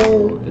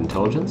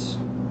intelligence.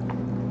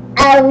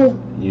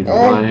 You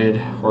ride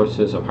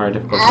horses of higher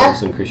difficulty levels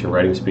to increase your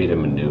riding speed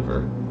and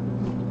maneuver.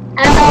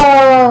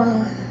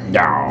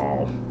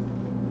 No.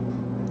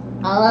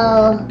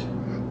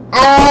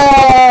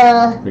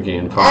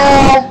 Regain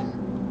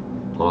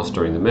 5. Lost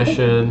during the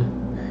mission.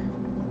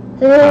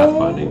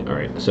 Pathfinding.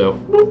 Alright, so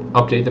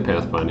update the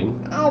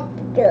pathfinding.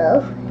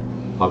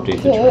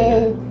 Update the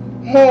trainer.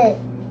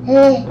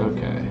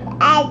 Okay.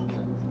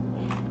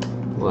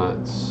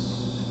 Let's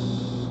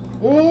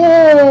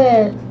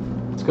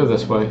go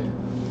this way.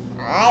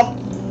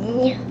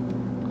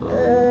 We'll go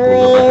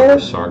back over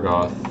to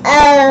Sargoth.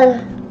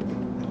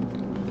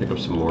 Pick up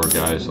some more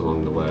guys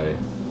along the way.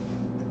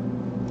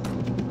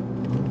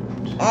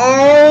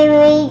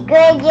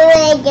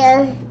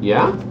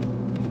 Yeah?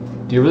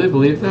 Do you really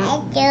believe that?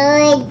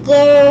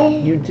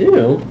 You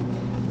do?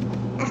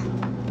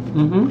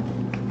 Mm-hmm.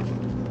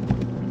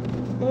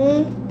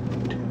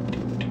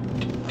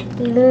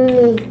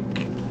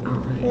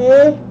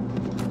 Alright.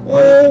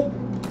 What?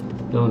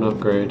 No, an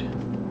upgrade.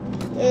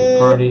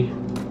 Party.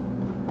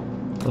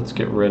 Let's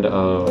get rid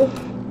of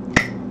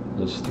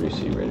those 3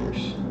 Sea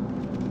Raiders.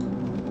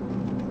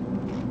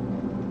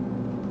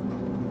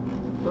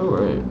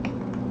 Alright.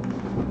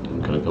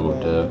 I'm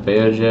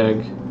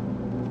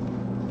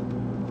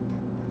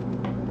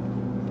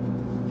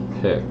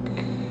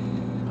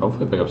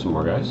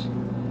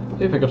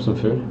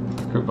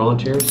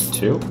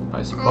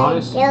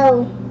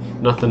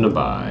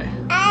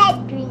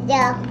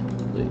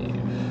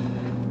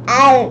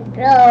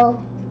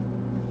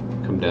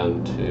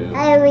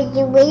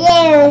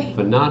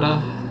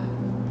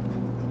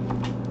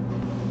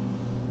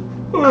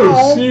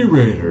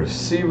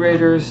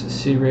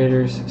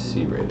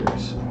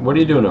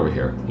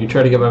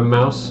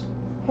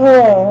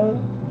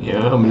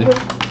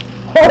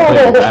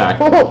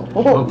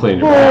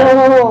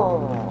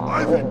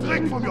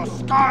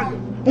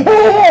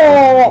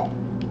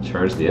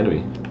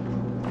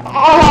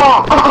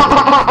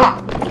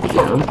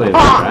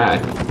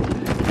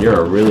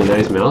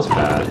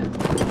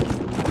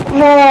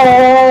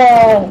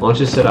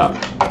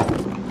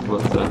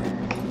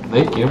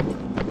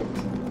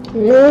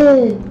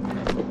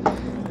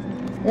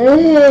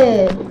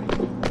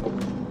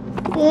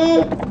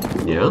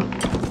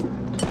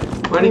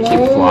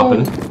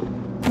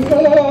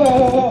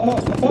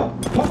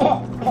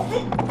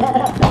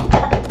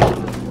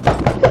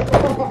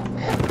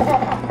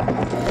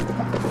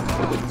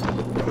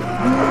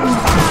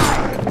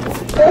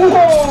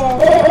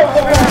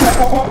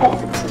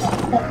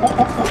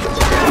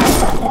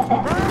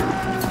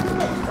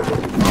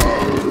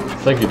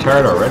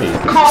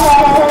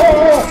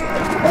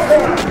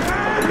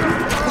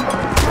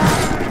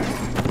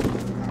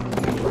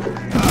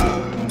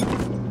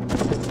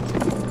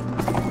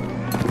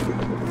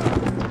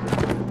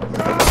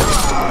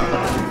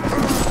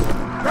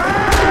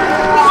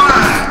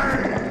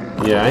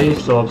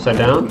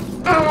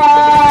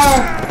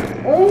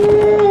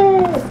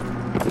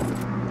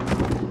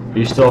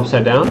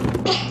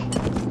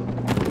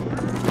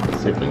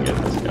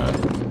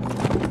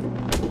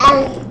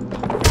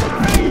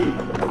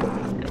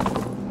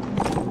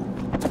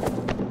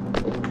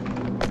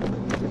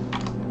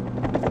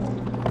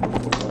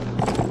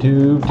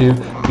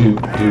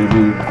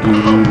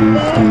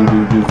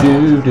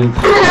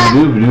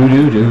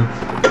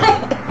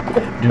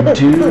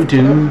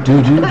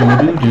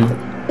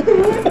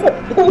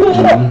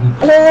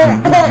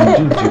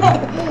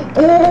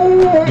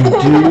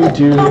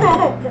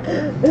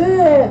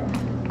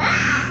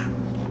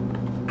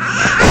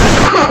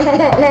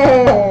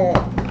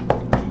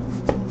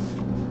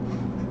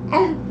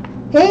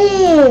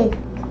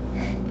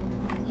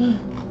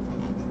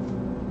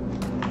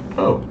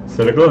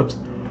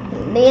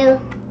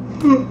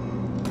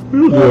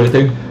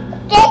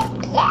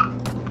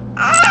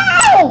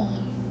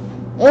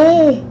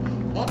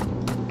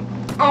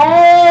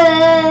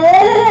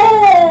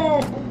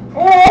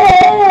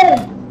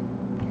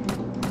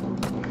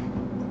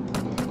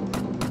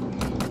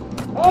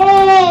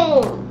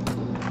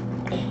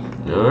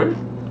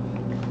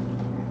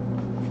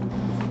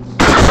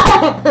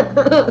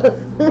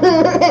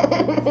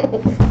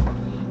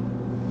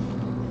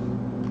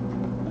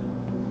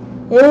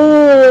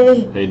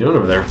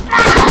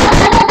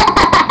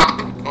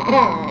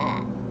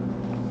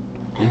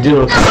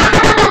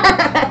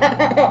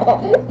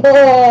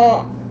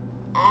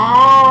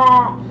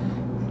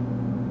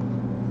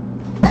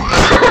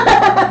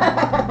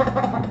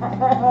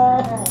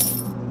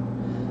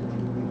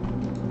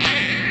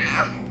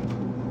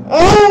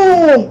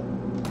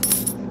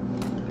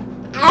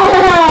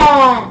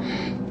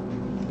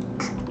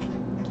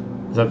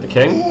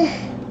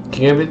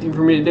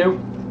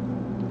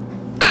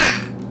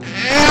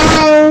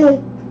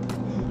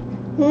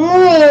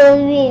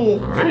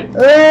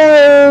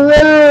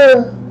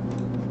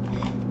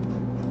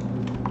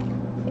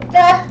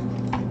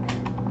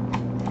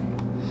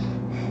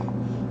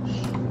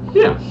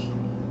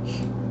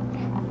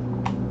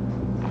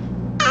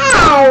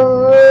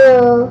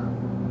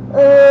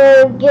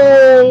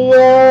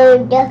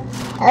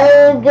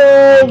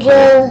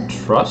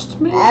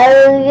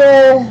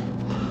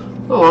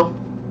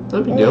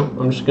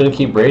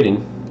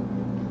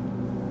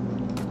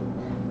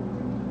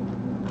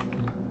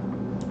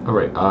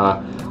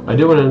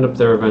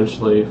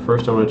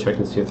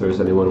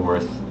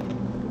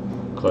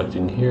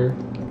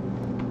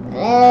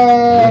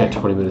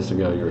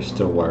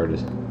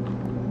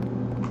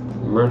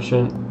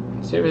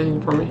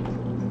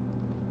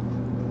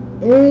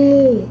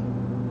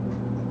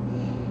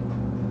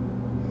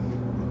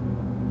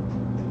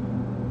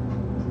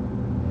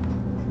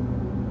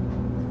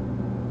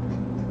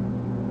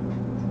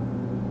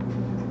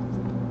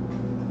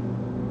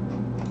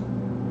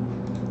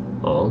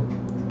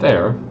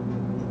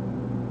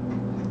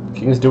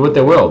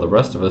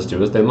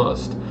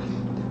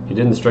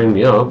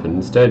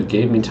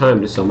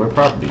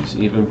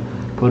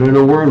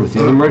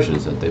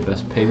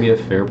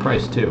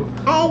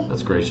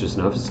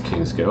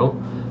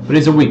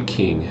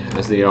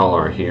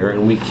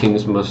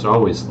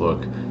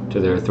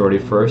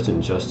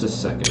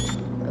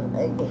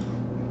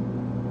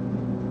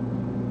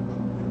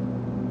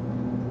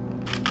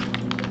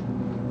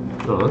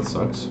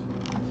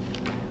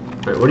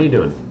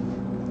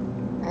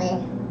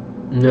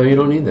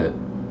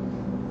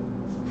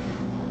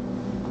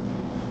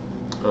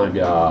I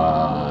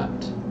got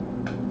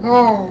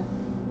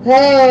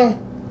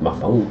my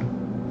phone.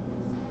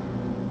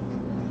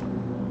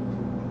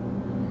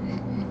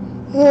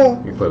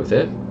 You play with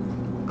it?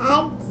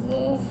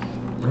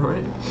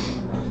 Alright.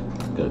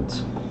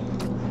 Goods.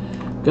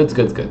 Goods. Goods,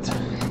 good.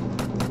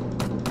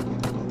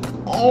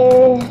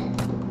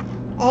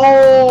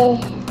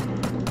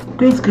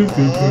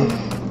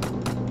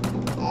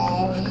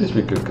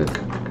 Good.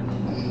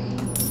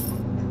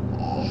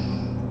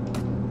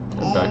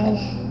 I'm back.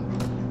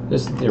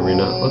 This is the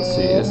arena. Let's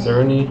see, is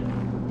there any...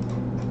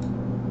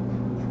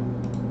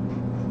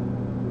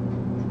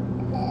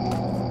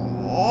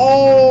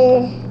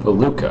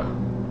 Veluca.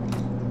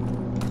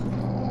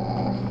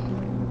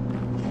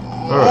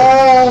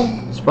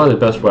 Alright. It's probably the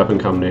best weapon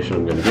combination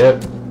I'm gonna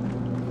get.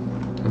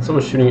 And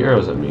someone's shooting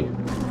arrows at me.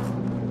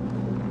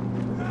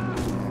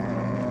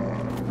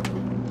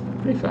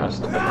 Pretty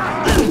fast.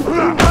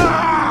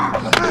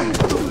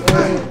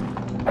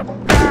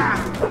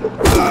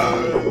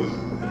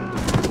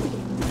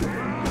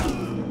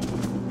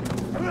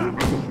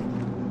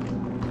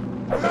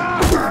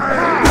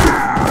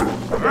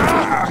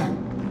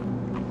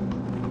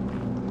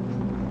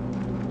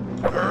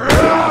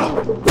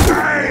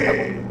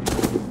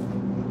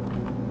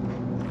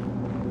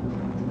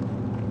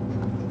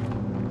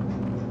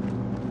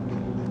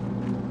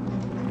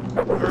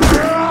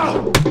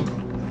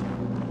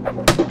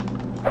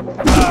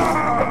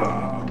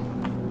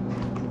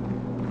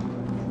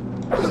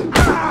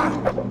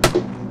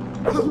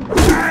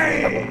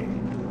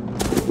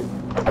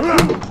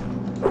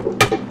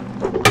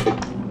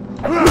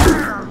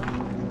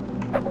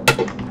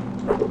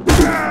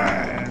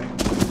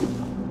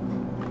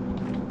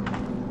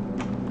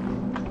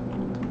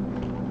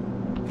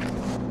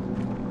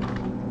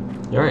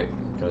 Alright,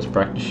 got his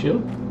practice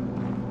shield.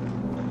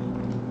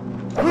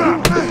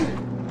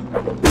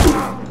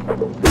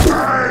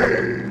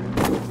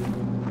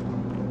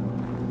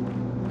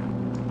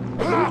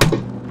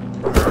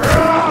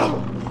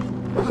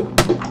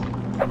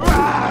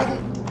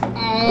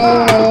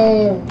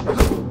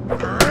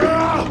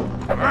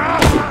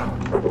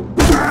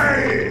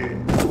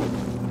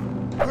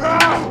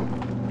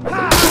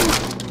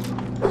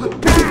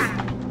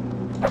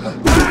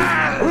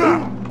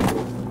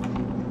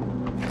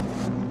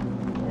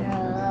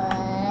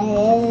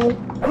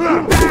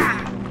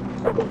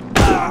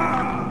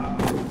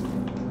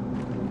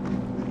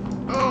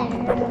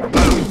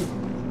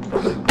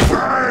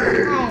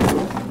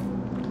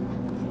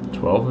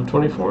 Twelve of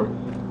 24.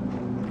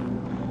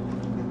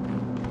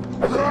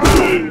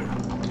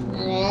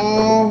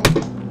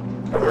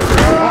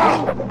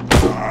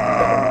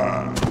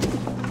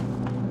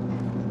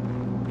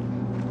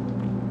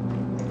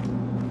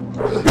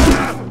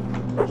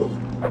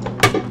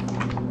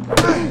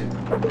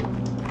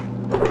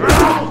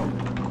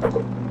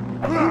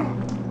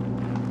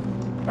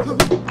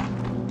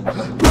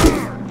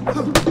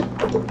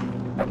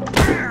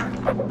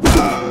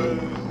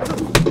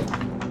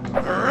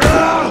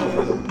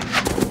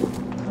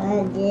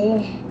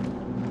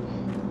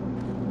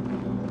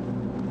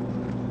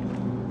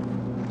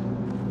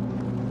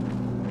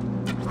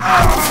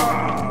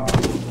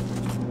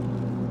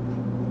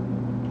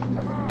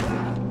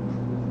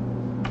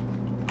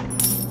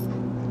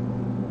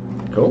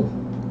 Cool.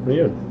 What are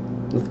you doing?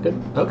 That's good.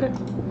 Okay.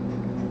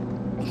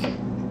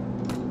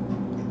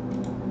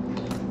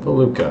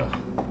 Veluca.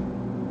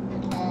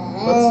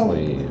 Let's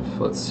leave.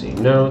 Let's see.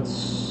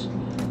 Notes.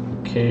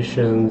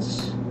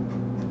 Locations.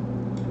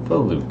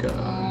 Veluca.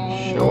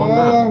 Show on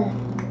map.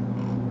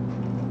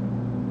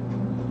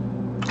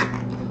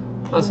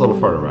 That's a little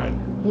far to ride.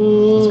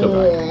 Let's go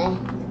back.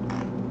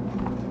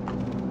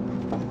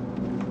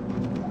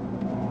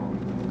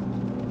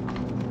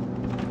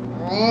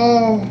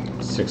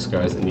 6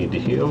 guys that need to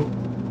heal.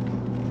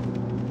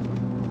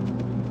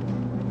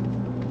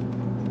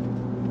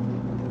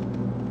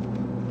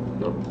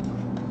 Nope.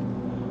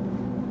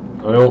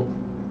 I don't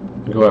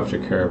go after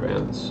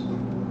caravans.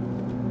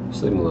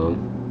 Just leave them alone.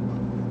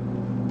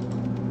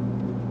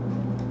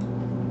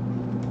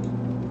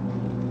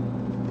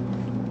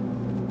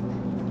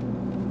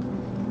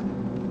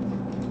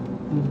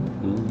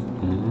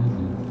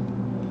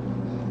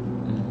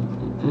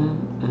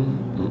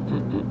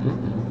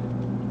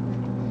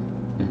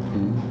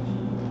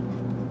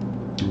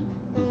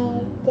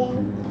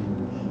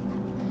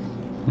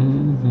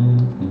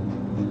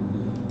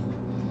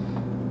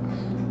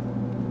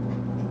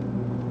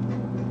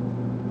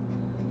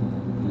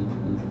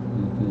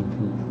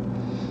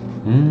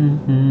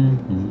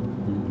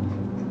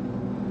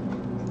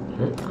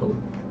 Alright, cool.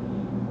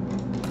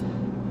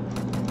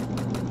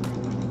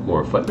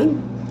 More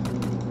footmen?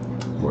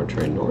 More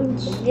trained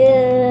Nords?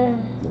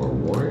 More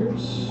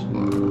warriors?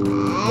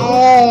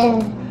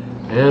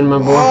 And my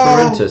boy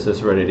Ferentis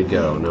is ready to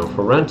go. Now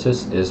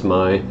Ferentis is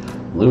my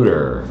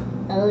looter.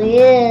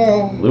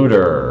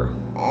 Looter.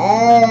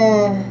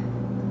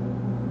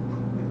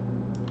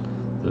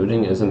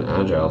 Looting is an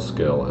agile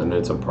skill, and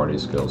it's a party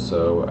skill,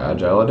 so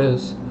agile it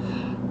is.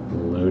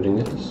 Looting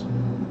is.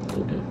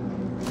 Okay.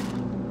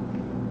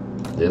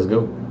 Let's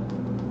go.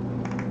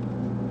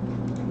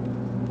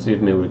 See if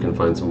maybe we can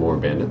find some more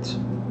bandits.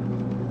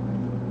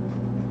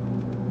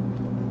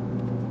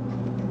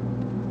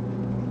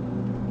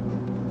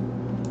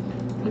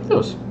 Like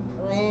those.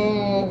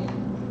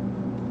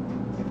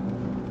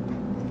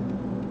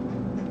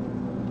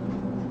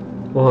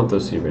 We'll hunt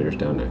those sea raiders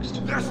down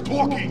next. Less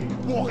talking,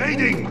 more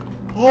raiding.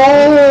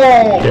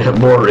 Yeah,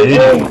 more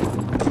raiding.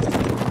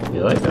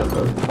 You like that,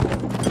 huh?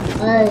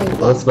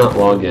 Let's not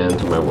log in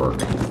to my work.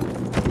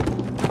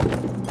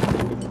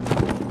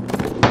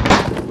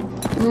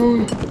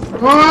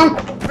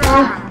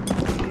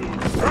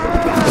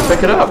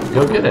 Pick it up.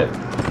 Go get it.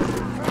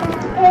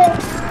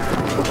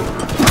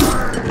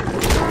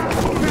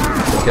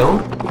 Kill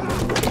him?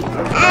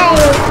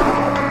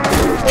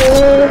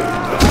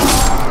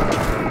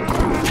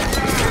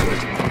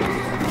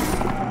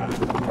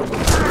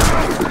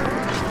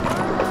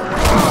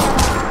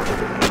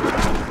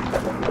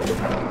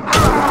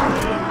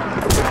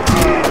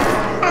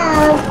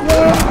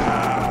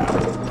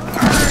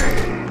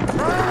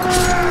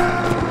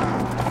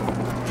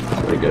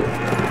 Pretty good.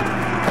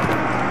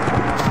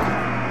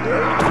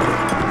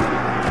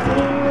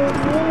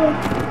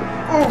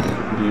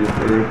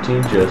 U13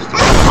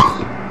 Justice.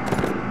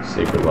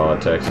 Secret Law of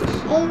Texas.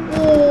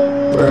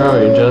 Where are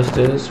you,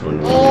 Justice? When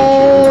we need you.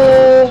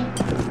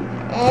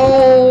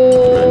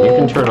 Man, you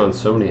can turn on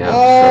so many apps so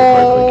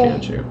quickly,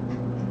 can't you?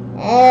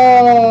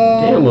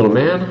 Damn, little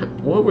man.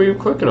 What were you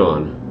clicking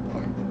on?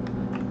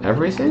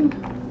 Everything?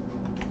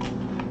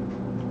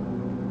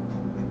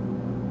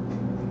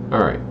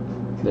 Alright.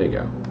 There you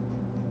go.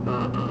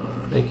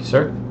 Thank you,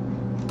 sir.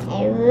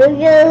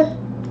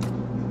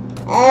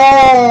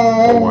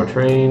 One more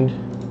trained.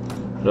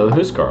 Another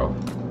Huskarl.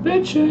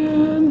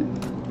 Bitchin'!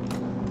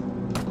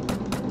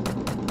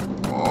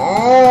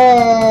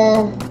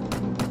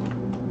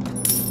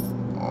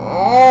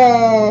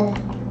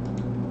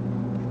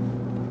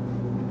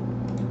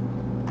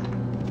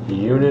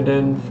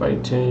 Uniden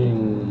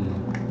fighting.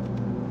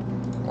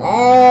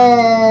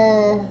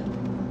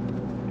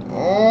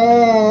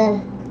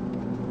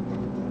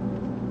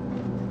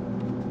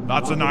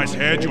 That's a nice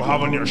head you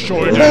have on your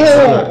shoulders.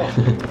 Yeah.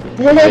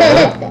 Is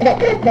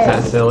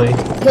that silly?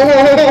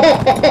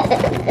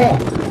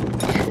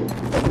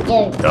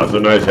 That's a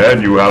nice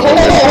head you have on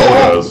your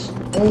shoulders.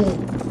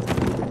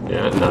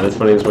 Yeah, not as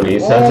funny as when he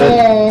says it.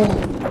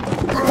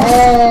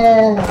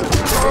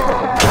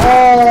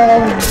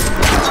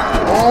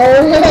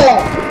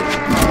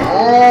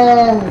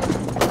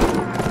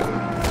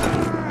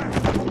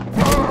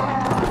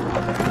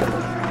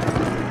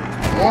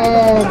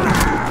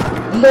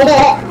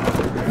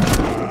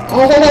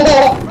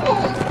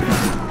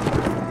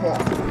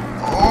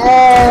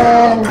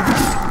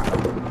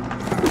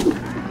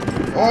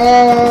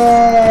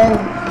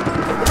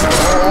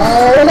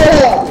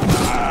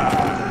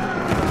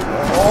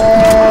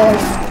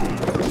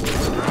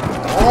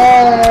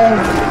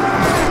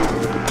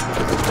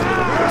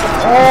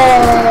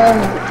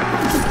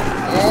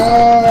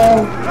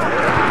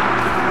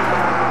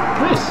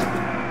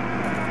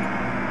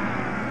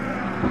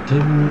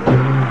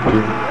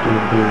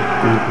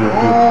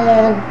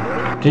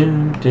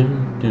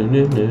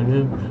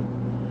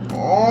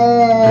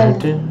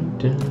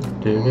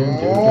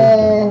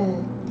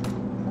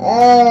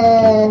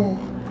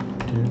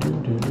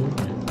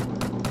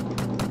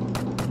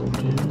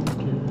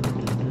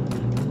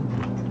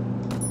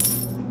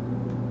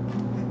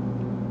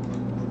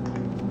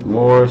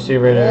 More sea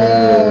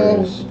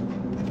raiders.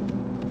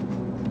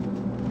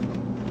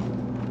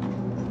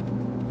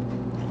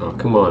 Oh,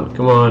 come on,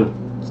 come on.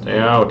 Stay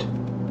out.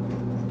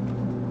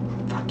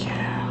 Fuck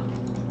yeah.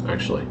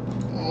 Actually.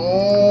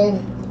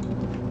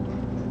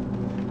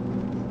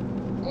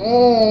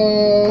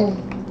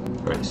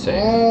 Alright,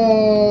 save.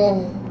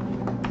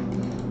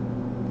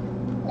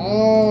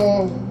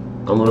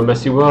 I'm gonna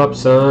mess you up,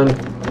 son.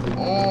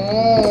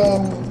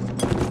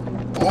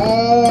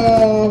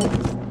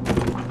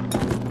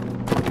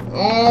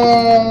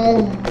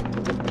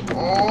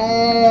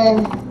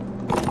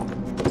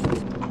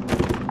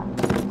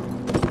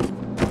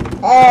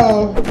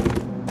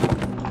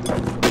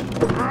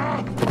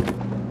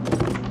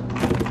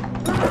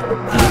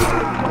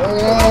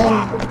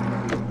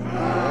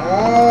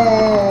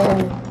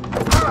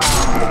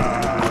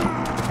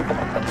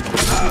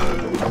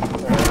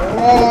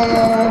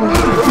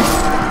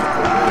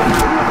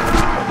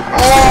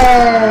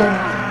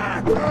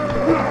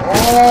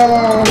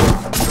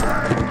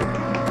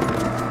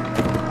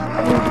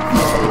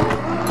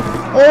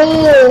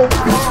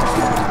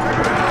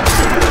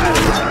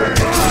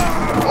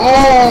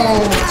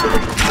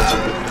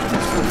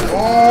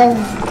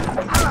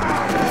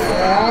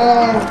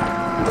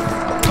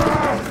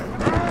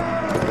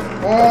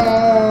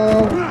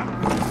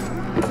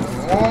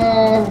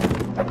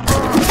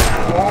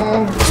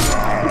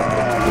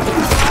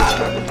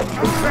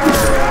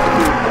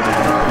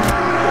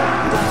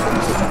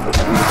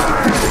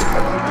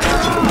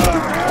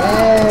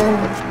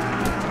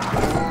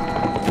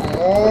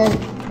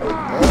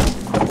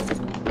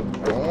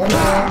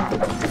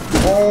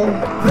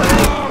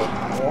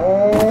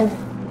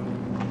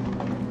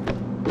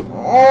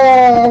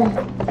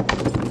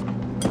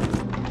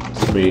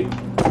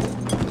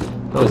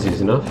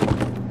 easy enough.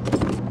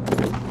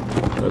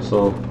 Nice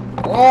little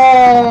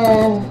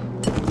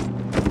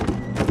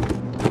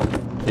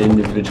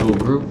individual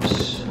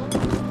groups.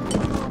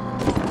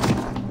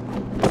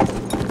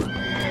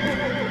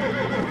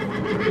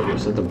 Oh,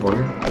 is that the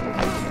border?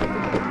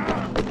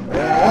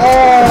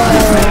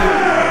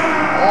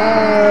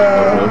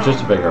 Oh, no, it's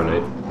just a big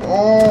grenade.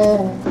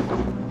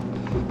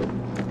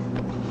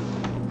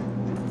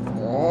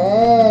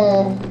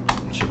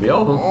 Should be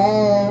all of them.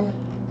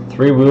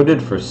 3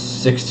 wounded for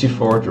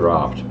 64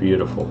 dropped.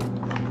 Beautiful.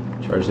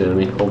 Charge the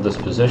enemy. Hold this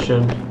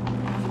position.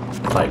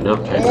 Tighten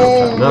up, tighten up,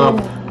 tighten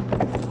up.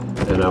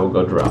 And I will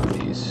go drop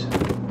these.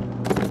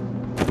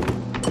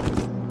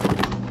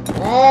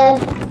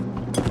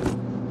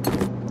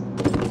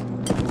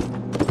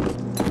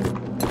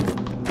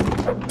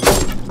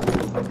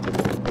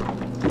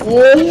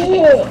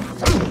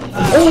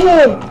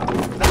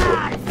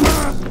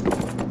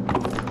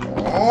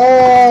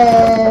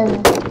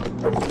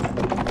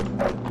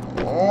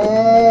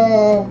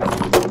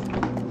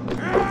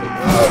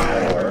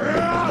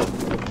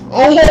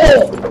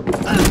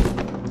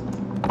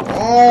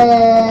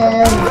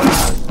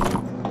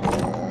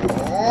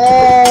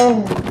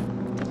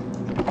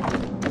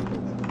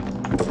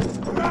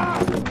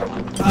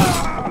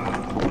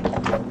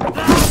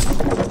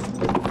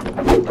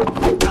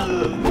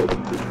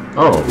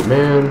 Oh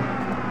man.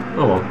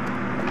 Oh well.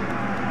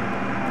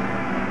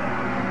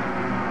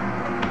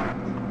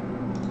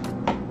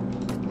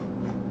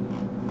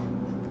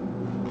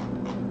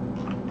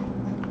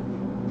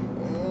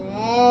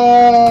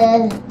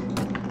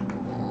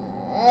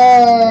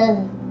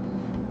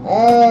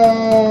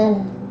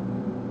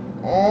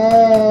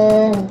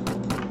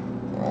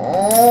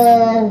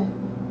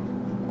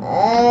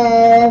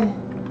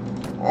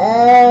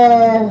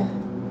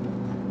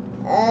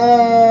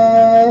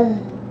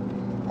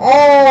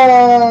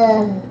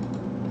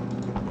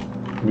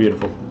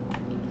 Beautiful.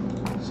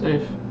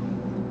 Safe.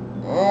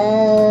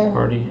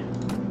 Party.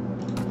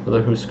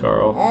 Another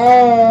Huscarl.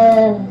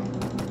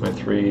 My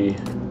 3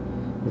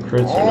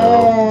 recruits are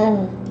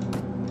now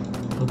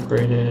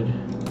upgraded.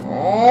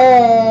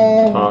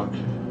 Talk.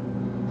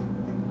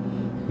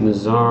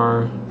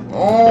 Nazar.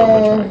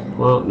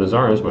 Well,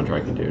 Nazar is my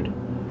tracking dude.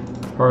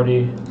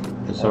 Party.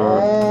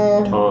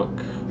 Nazar. Talk.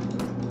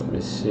 Let me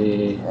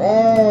see.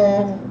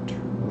 Tracking.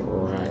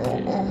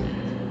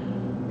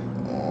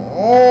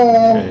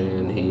 Okay,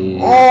 and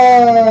he's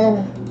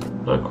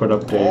not quite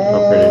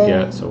upgraded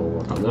yet, so we'll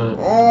work on that.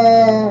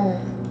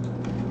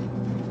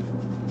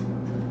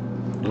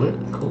 Alright,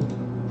 cool.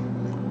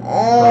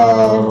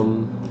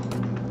 I'm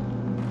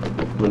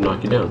gonna knock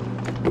you down.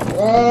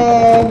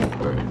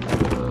 Alright,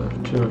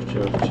 2 of 2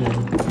 of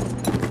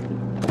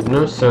 2.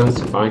 No sense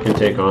if I can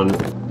take on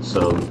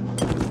some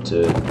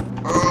to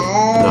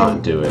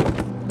not do it.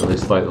 At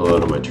least lighten the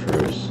load on my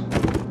troops,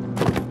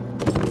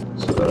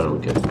 so that I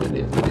don't get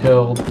any of them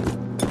killed.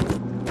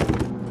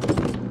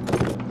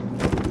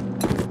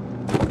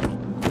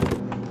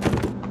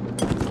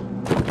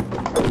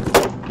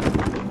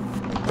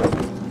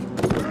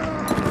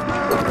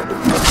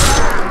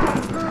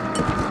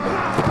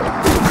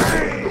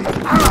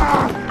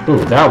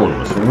 Ooh, that one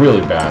was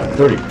really bad.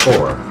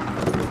 34.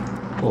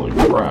 Holy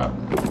crap.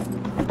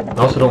 I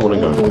also don't want to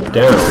go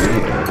down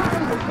either.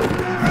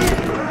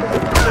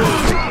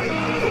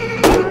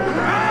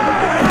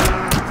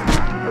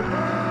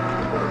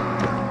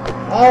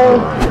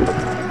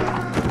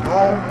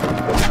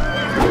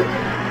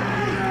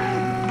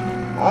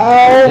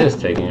 He is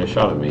taking a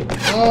shot at me.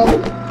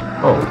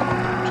 Oh,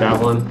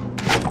 javelin.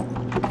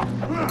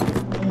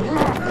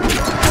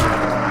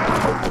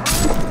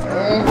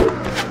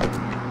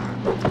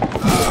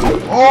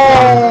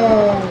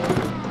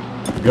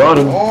 Got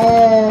him.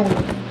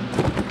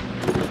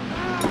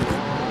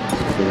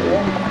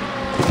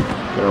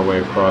 Get our way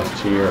across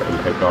here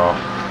and pick off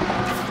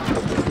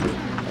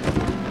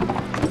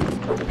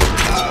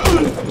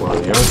one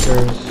of the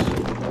archers.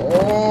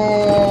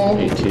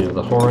 18 of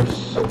the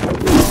horse.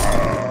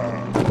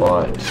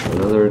 But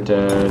another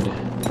dead.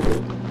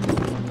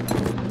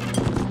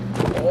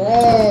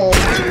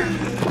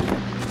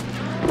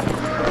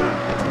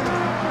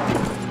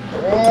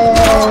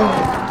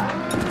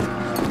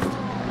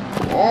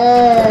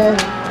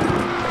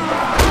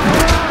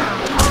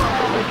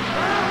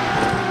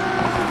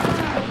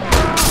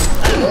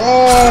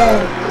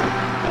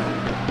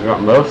 You got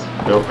them both?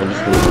 Nope, I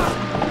just moved.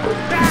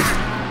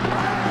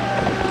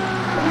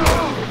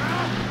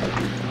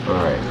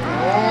 Alright.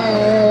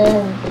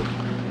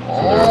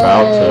 So they're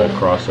about to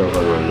cross over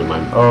and run into my...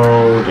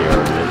 Oh dear,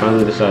 and they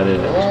finally decided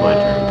it was my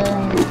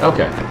turn.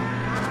 Okay.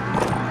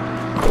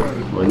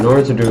 My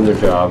Nords are doing their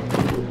job.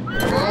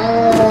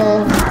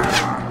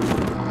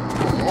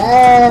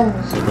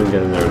 See if we can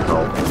get in there and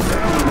help.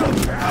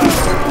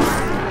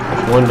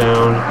 There's one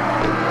down.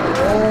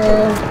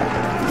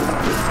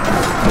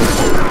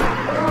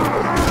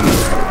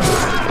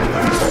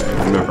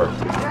 Remember,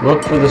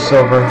 look for the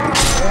silver.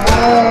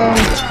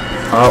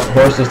 Oh,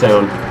 horse is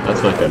down.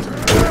 That's not good.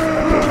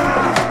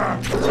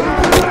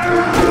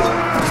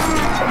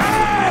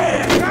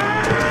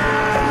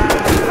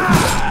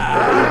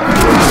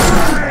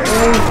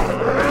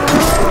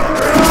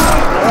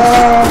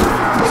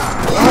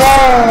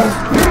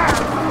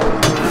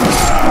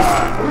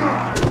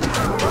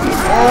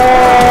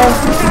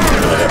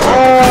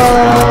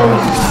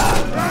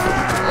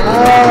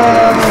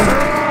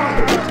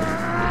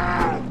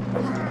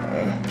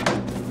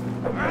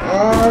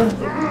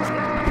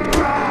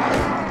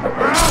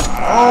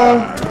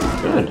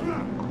 Good.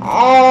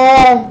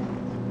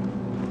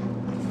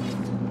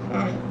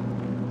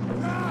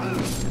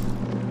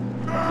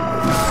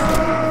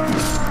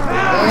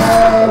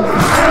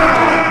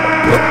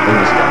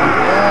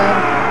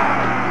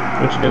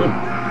 What you doing?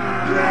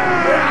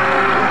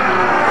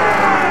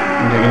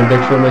 You taking a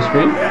picture of my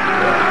screen?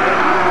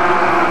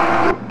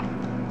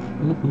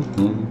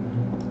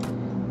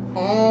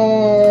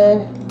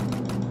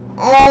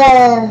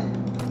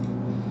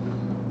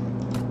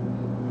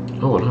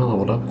 Oh, and I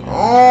leveled up.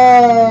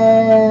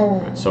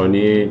 Right, so I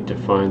need to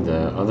find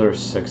the other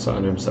 6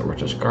 items that were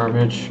just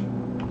garbage.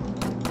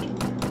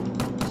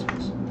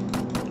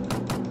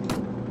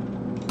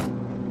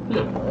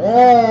 Yeah.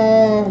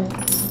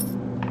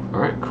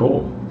 Alright,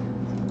 cool.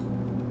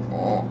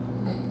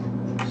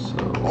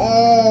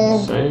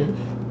 So, save.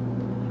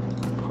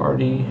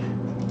 Party.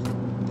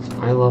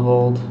 I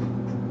leveled.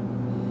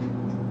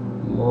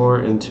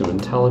 More into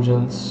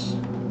intelligence.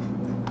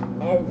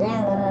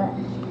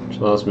 Which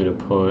allows me to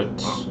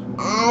put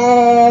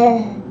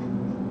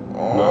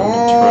not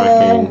into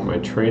tracking. My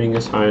training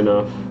is high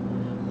enough.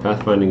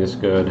 Pathfinding is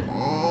good.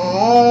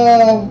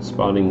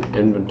 Spotting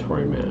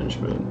inventory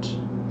management.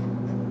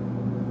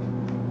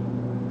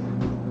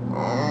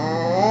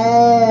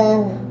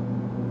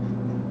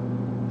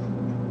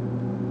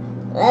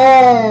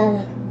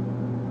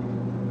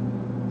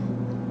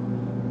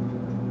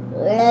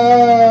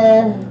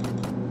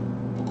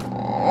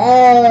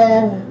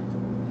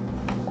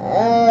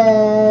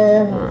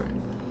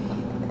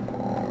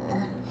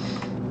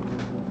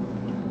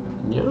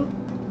 Yeah.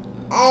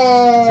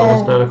 It's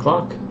almost 9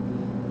 o'clock.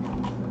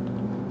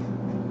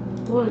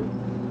 What?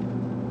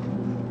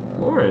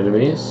 More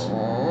enemies.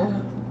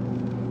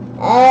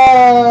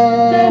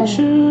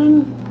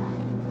 Action!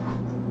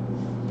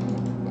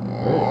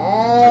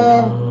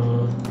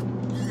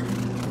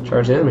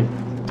 Charge the enemy.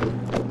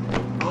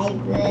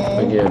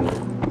 Again.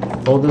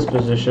 Hold this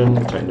position,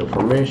 tighten the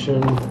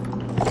formation.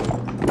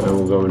 I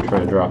will go and try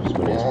and drop as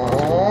many as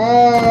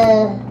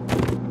possible.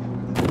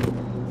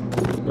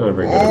 Not a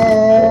very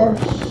good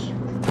force.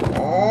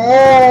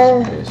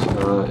 Okay,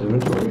 so,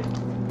 inventory.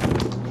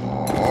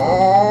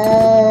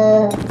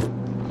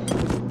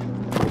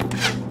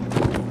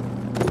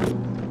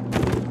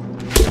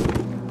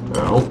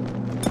 Ow.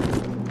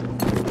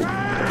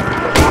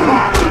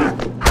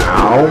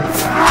 Ow.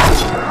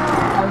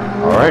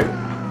 Alright.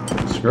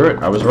 Screw it,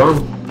 I was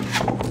wrong.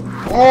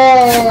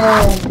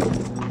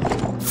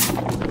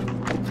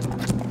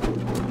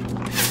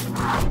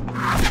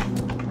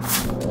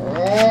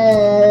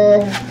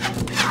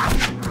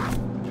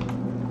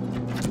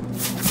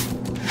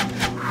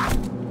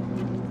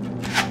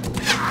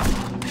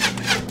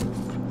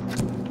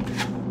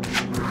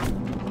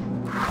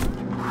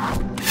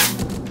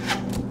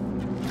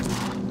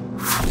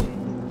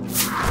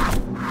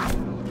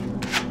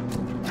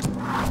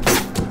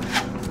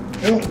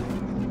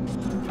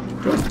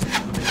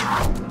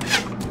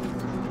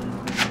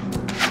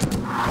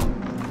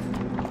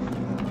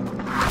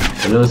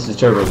 I know this is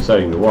terribly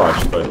exciting to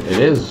watch, but it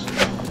is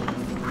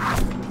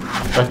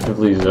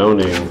effectively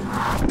zoning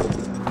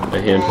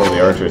a handful of the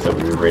archers that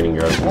would be raining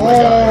yards from my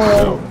guys,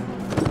 so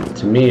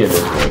to me it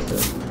is worth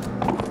it.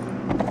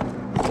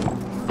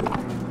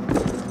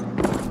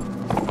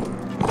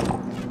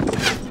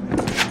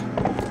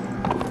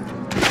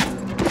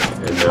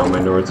 And now my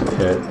Nords have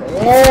hit.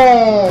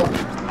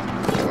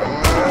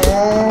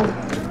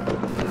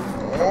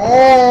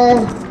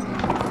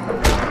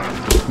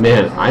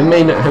 Man, I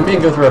may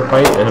go through a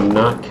fight and have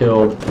not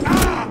killed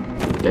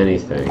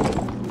anything.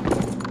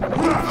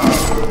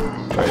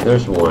 Alright,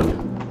 there's one.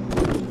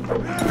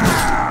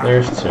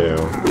 There's two.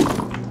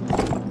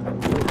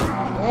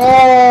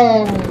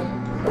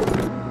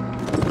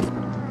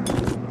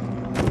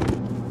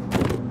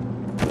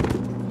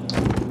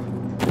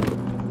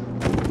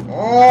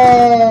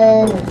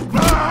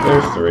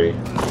 There's three.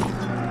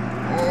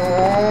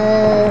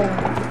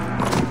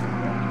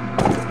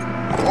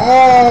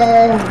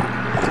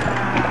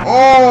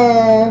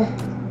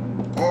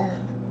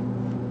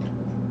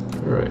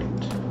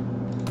 Alright.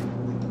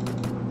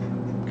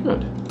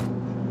 Good.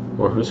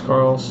 More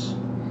Huskarls.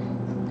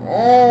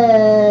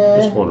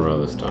 Just one row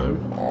this time.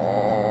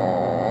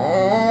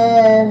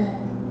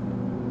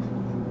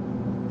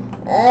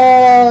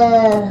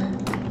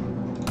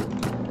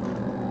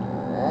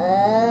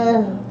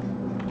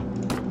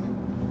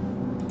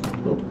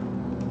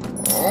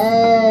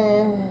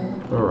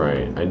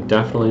 Alright, I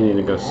definitely need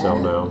to go sell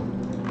now.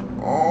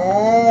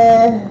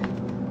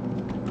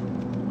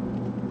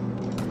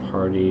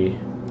 Party.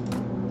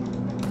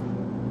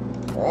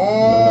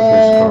 Another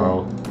Huskarl.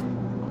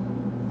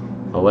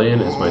 Elaine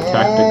is my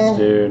tactics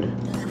dude.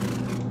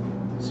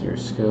 See your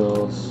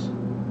skills.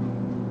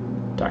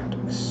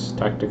 Tactics.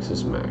 Tactics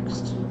is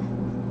maxed.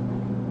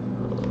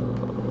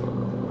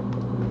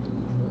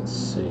 Let's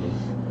see.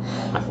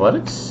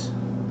 Athletics?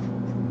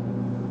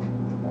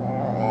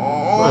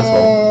 Might as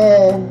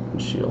well.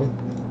 And shield.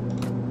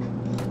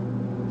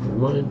 Never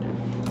mind.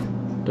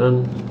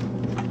 Done.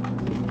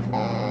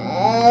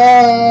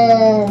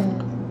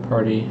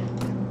 Party.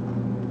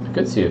 I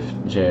could see if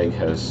Jag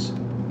has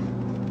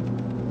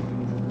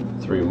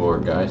 3 more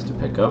guys to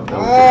pick up.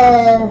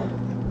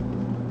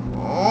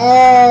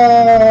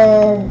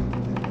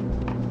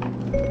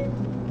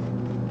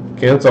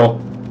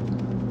 Cancel.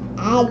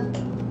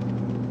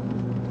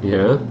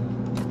 Yeah.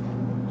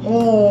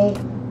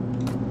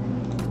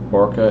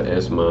 Orca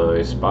is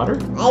my spotter.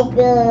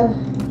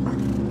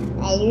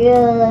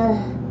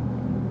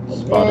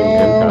 Spotting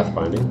and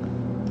pathfinding.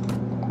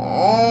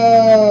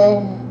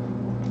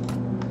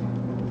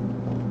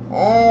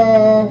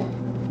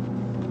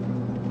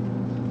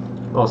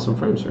 Lost some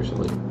frames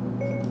recently.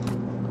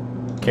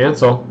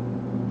 Cancel.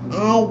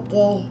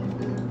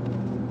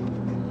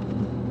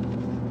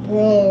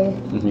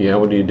 Yeah,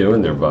 what are you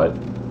doing there, bud?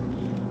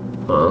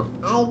 Huh?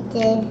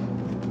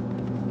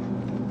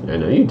 I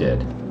know you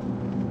did.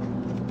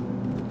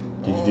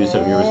 Did you do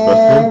something you were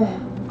supposed to do?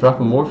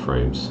 Dropping more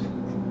frames.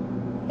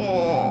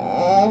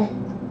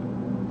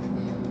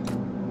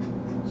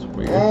 It's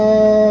weird.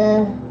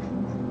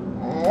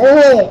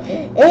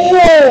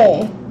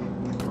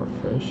 Poor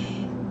fish.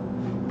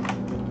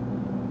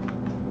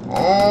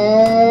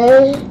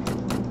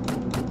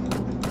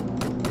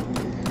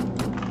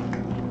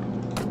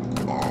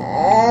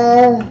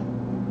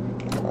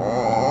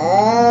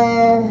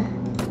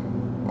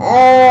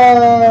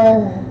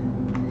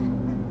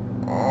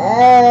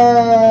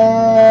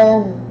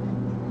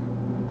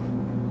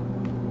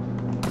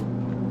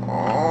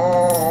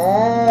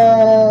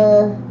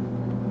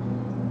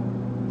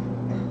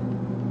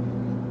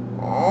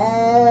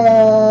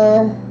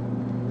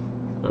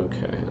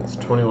 Okay, that's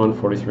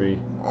 21:43.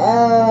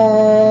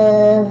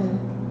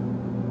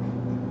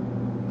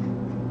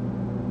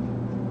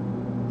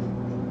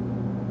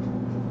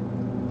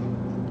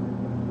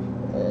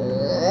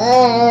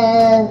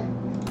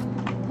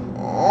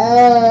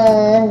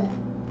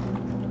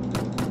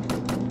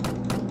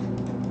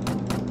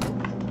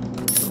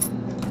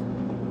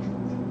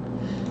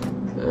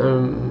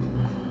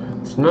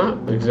 It's not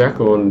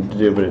exactly what I wanted to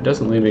do, but it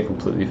doesn't leave me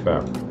completely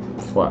flat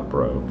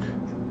broke.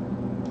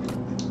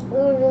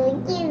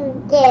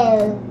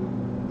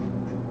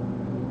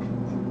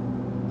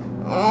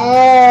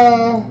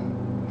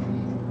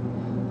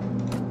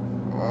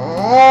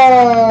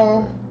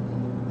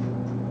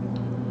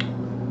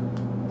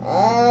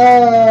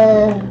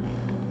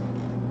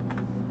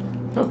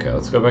 Okay,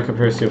 let's go back up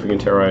here and see if we can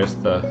terrorize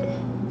the...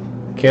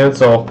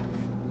 Cancel.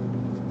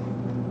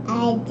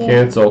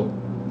 Cancel.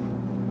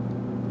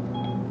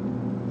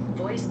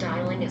 Voice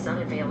dialing is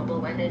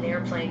unavailable when in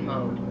airplane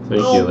mode.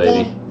 Thank you,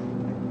 lady.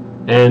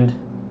 End.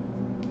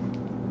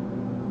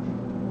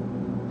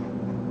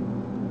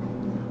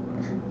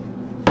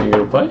 Are you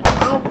gonna play?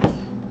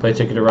 Play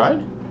Ticket to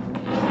Ride?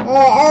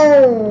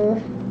 Oh,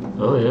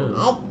 yeah.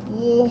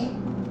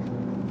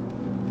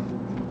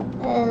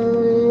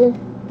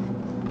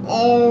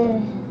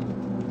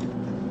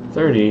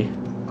 30.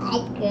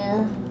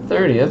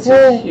 30, that's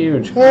a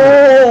huge clip.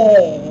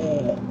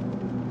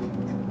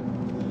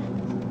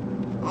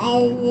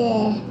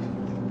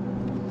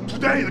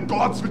 Today the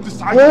gods will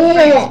decide your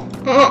fate.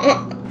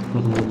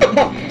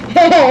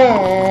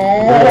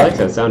 Really likes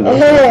that sound, don't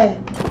you?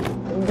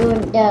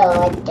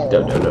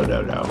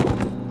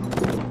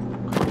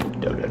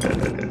 Do.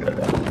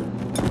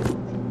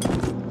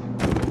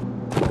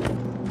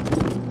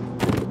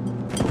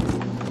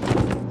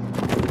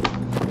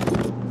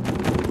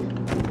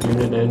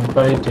 Unit and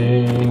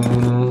fighting.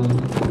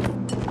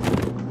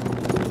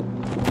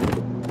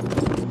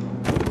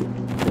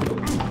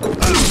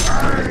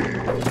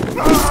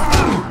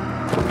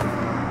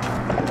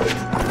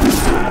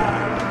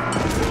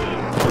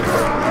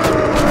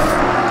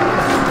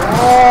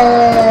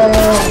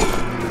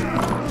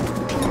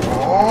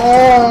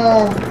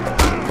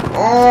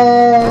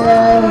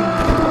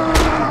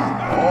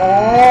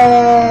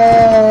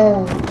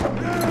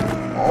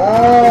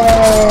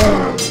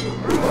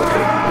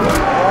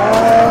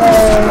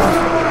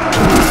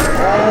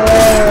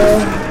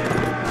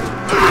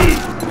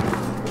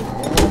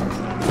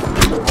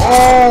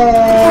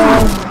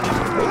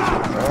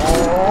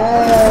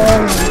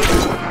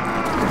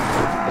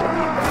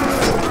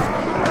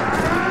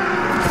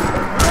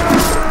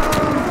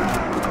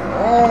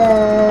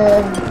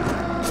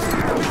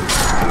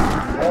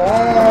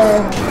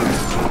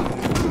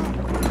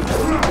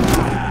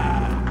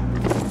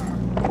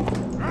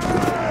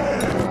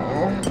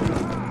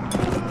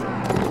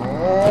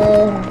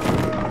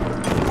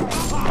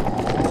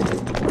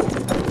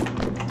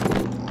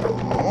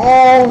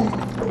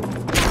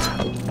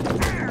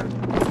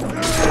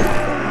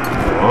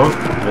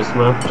 Missed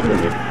my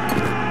opportunity.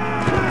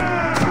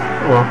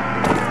 Oh well.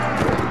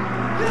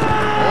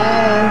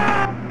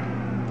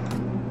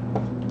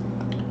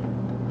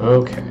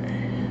 Okay.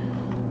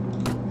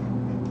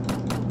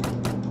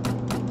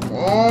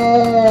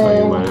 So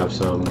you might have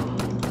some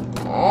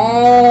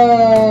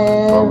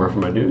armor for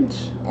my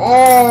dudes.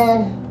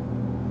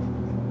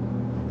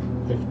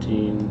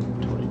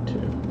 15, 22.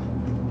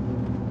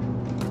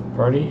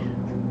 Party.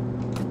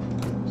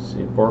 Let's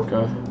see,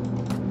 Borka.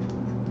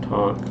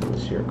 Talk.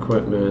 Let's see your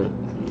equipment.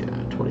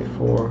 Yeah,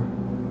 24.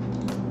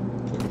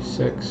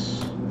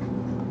 36.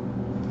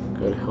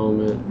 Good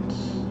helmet.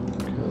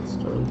 Okay. that's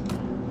done.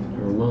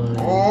 Never mind.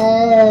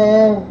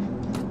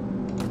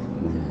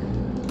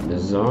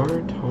 Nizar,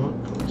 talk.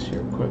 What's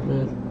your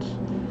equipment?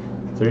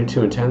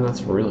 32 and 10,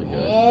 that's really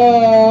good.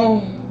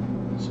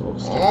 So we'll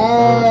stick with that.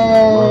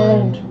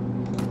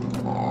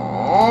 Never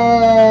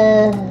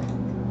mind.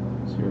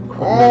 So your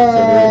equipment,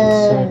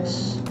 38 and 6.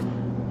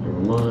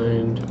 Never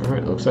mind.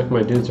 Alright, looks like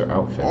my dudes are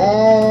outfitted.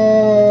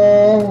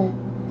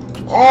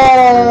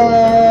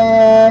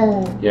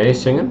 Yeah, you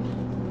singing?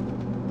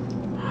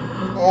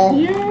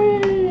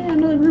 Yay!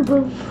 Another group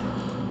of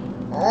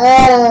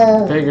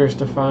beggars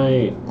to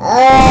fight.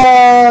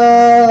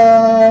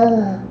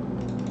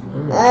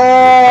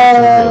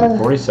 Alright,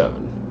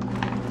 47.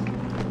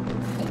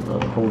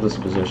 Hold this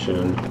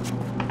position.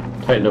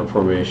 Tighten up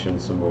formation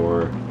some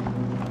more.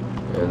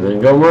 And then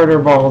go murder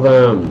ball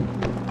them!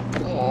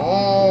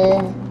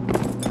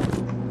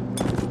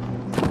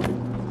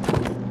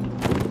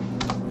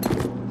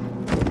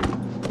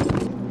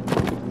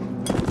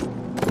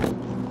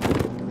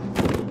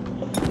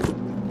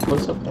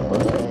 What's up, bud?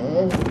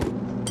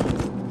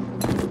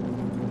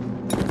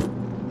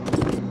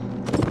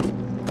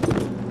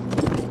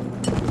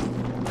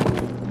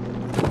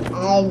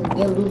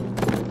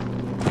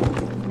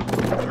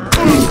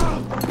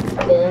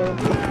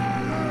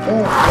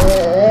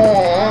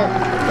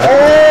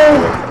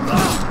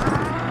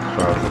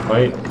 Start off the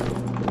fight.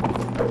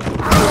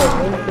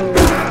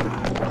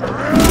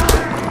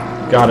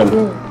 Got him.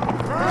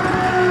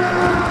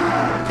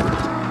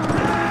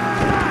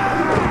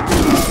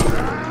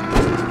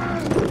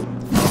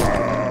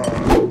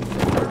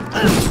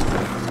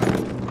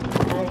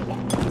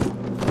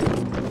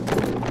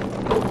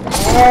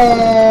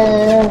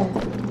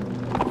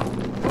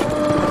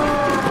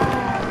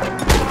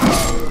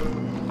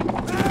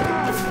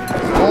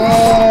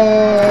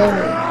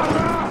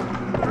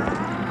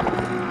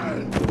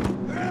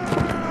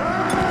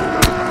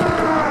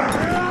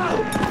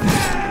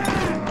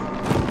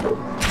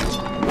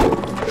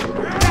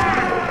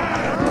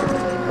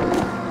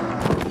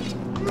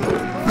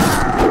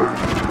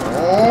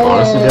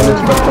 Honestly, didn't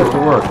expect that to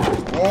work.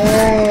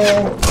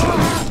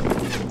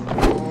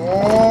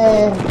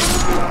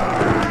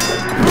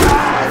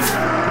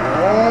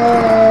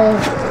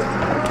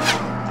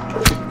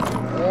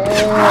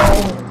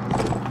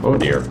 Oh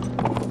dear.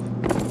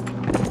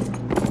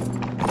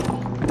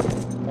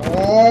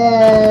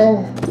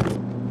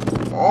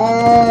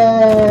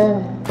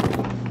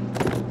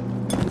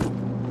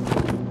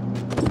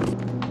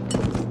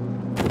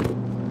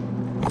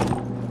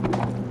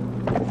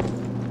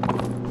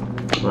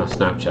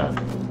 Snapchat.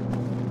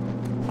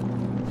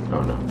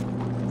 Oh no.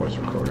 Voice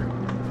recorder.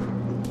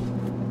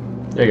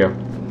 There you go.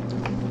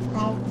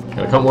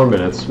 Got a couple more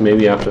minutes,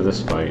 maybe after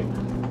this fight.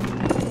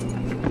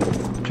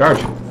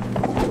 Charge!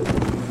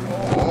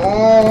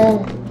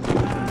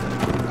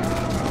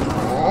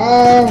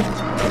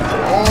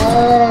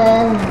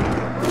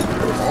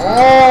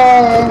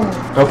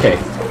 Okay,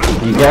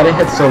 you gotta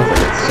hit something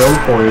at some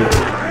point.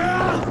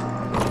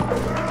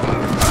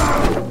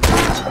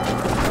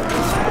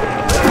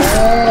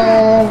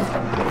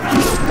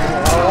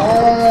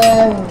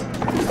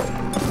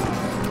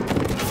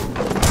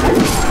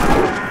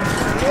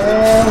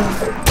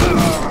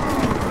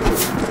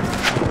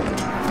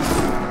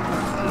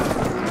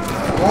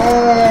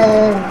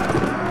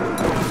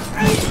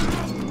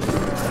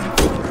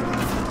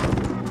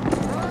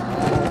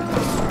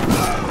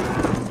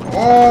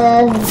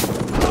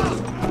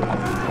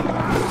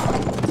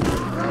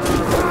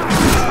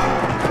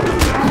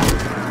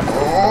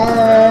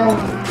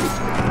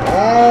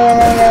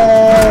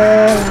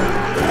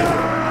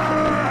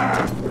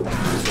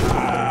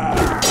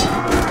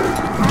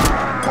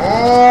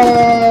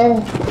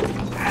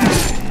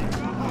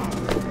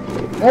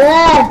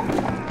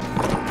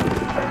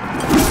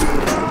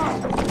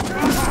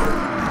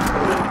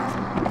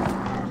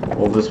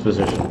 Hold this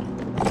position.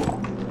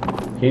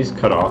 He's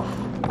cut off.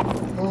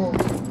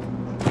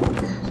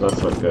 So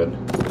that's not good.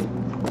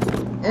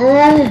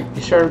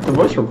 You started the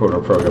voice recorder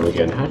program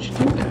again. How'd you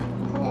do that?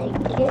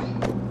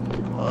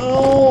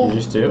 You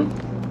just do?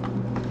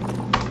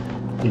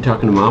 You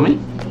talking to mommy?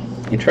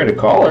 You tried to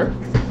call her.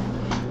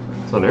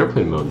 It's on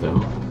airplane mode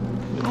though.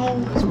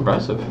 That's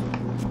impressive.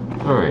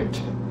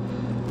 Alright.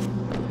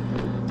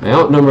 I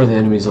outnumber the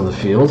enemies on the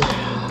field.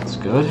 That's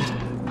good.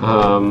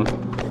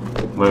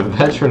 My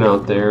veteran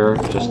out there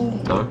just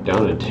knocked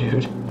down a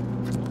dude.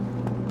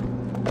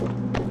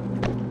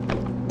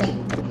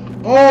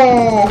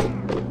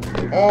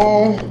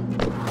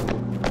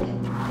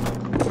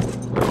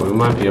 Right, we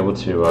might be able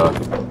to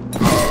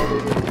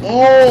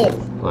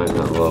line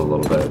that low a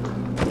little bit.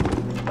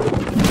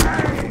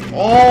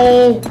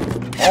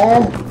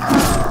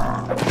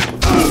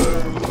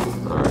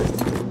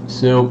 Alright.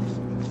 Snoop.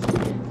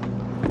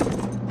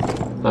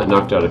 That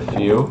knocked out a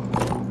few.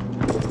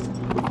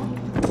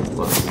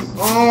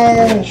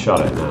 Let's shut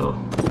it now.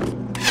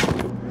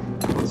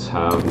 Let's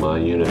have my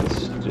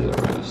units do the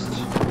rest.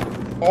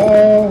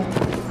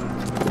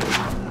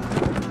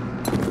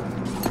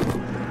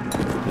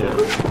 Yeah.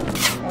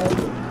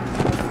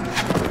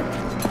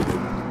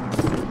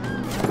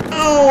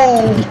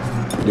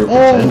 You're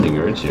pretending,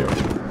 aren't you? You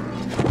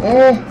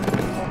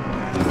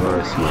are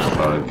a smart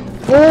bug.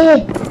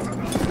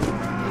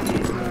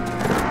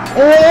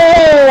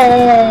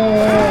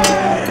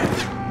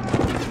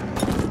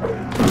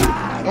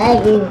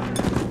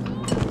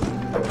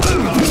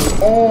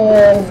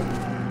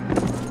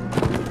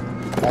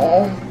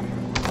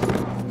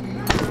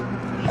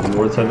 One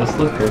more inside this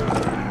liquor.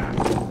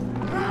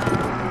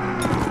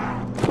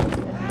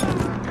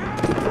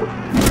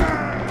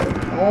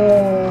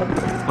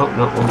 Oh,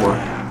 no, one more.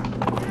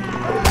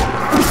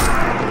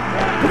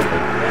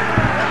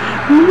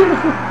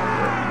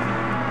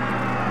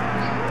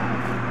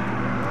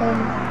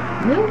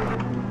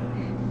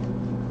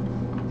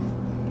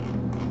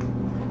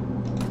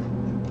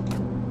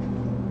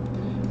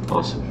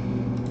 Awesome.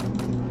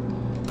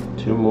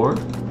 Two more.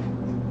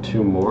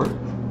 Two more.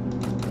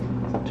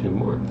 Two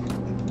more.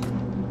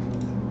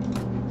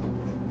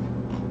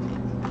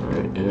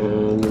 Alright,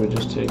 and we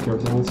just take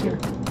everything that's here.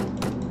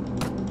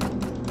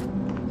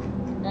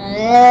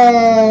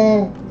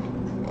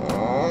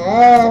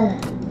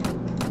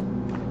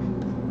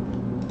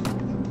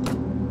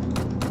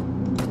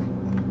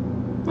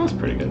 That's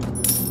pretty good.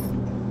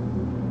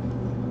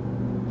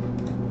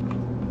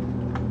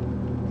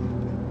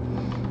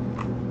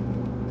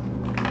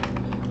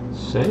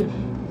 Save.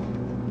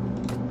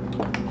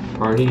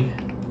 Party.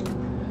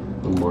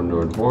 One more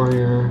Nord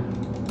Warrior.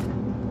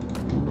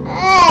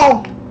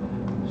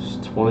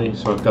 It's 20,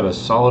 so I've got a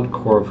solid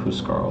core of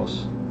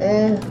Huskarls.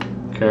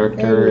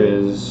 Character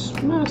is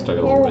still got a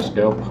little ways to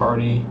go.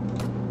 Party.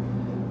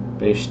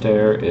 Base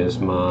stair is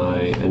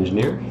my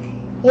engineer.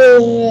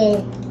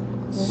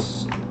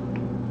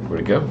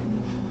 Where'd it go?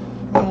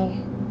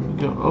 Where'd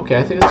it go? Okay,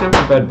 I think it's time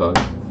for bed bug.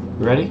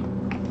 You ready?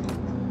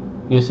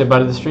 You gonna say bye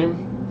to the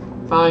stream?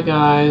 Bye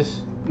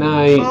guys.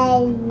 Night.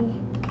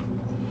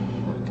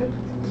 Okay.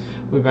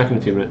 We'll be back in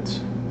a few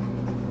minutes.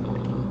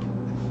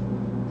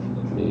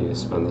 Let me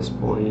spend this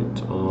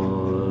point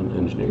on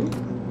engineering.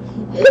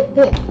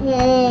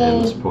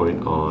 And this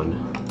point on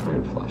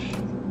Iron Flesh.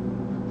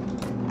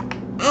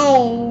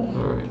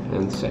 Alright,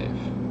 and save.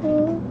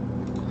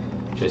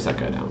 Chase that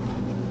guy down.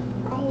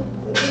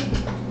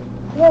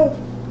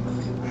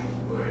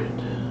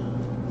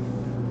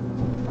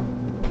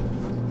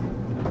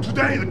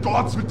 Today the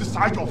gods will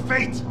decide your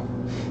fate.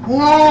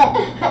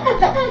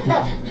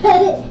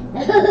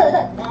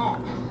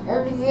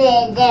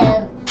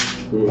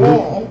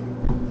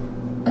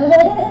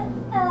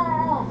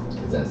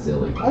 Is that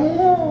silly?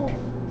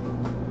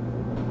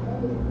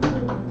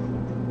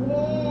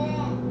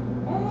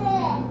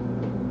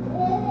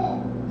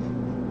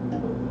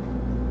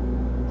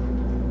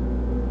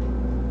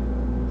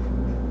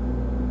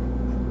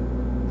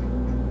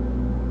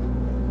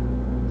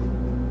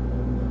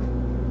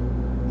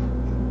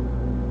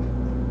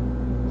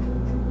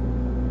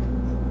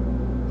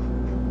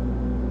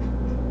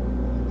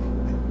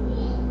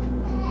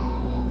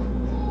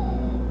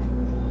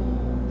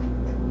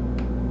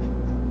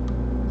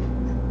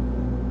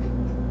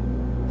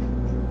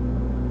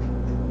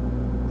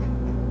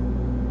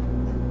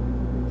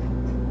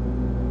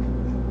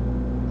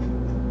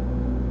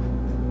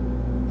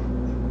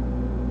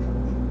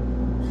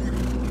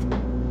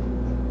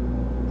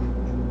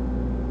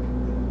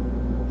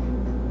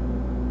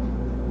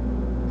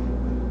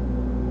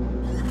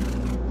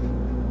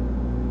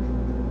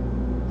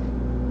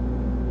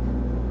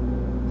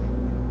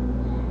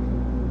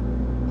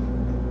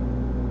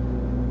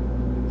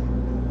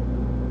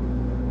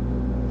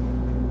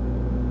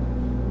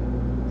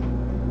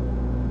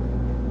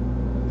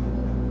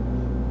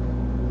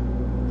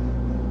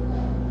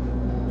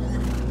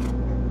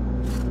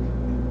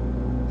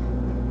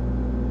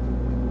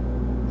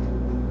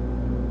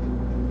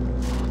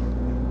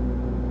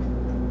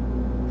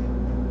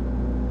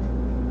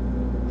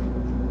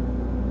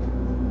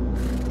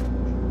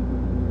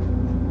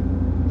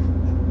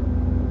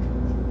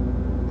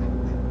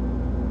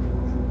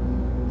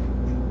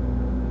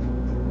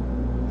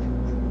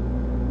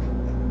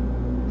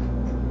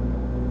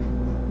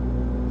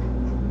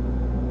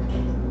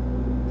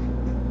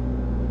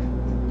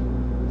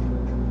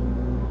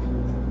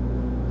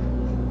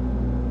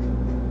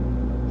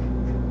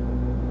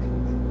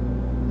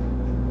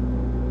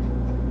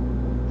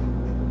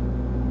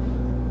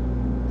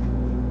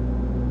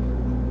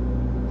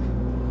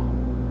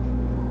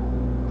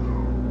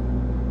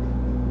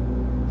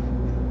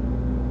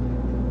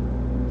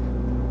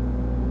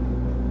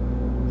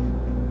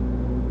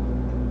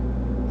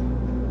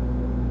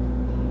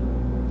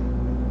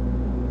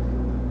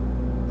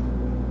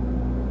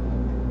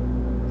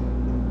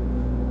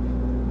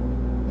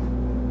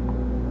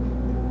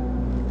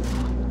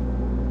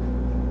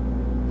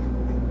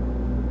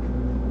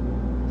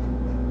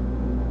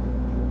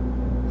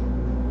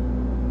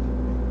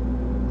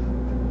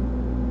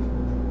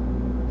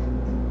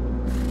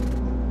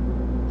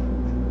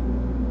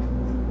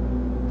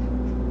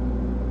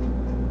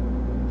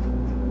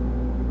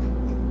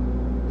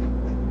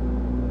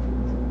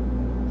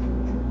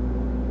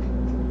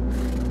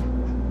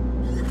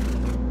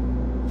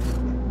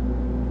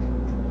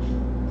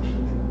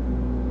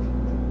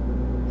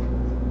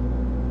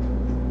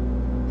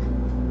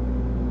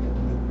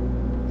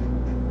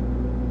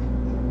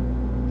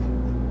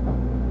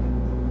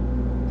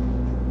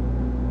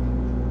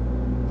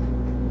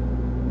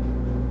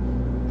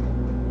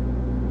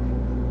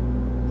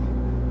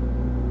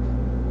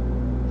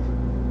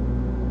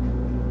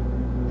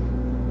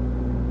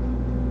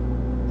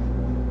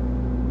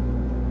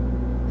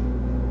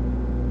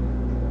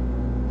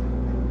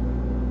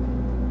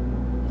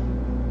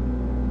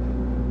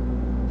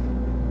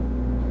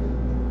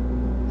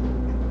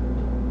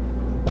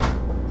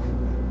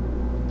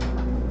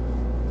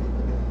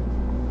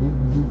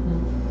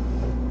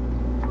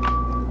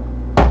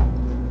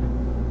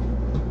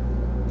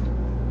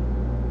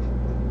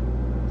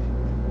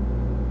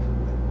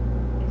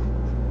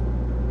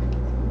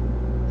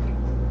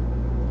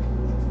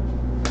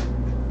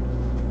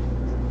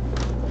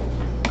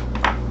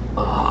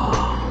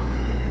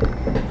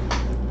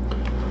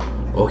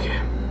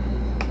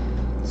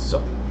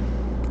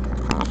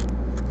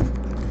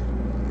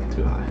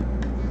 Too high.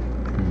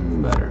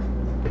 Better.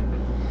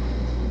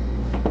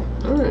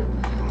 Alright.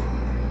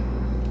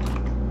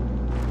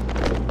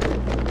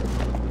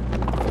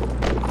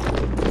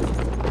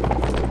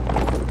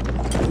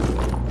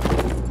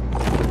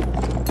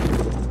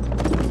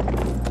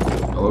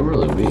 Oh, I'm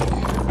really weak.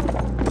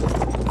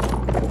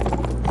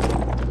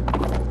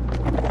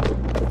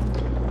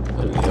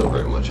 I didn't heal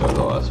very much out of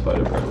the last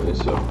fight apparently,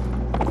 so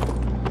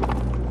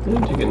yeah,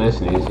 take it nice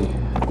and easy.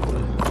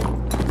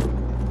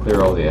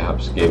 Clear all the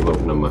apps, game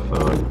open on my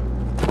phone.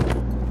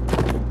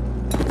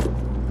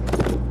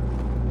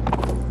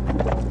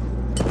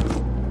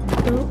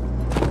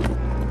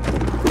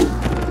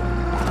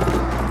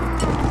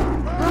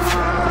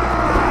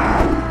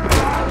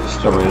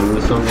 Just ran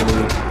into somebody.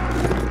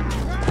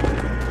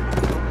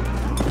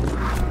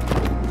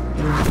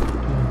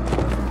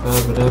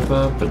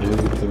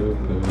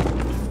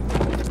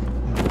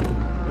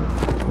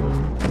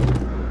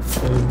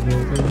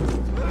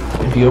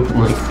 If you open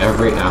like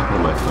every app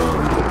on my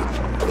phone.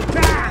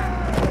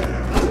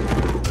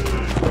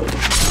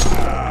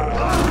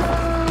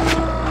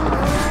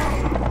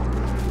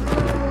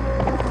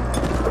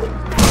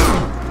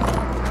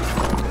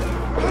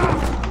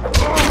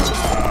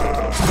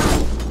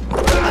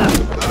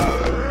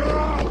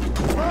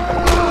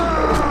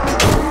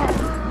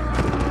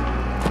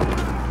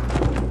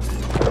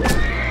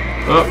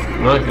 Oh,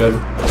 not good.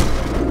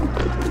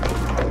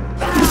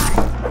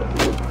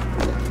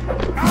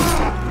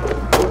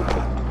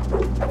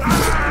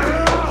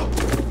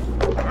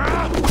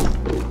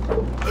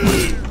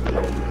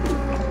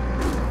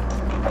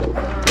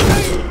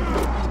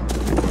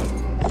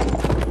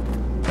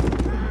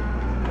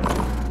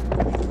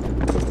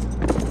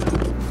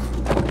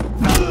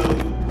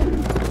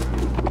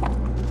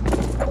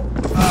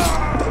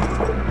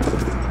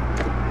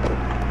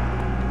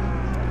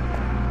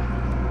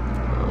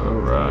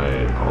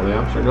 All the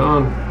apps are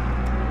gone.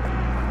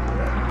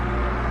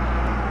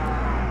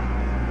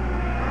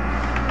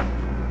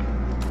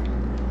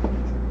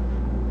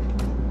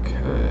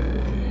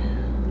 Okay.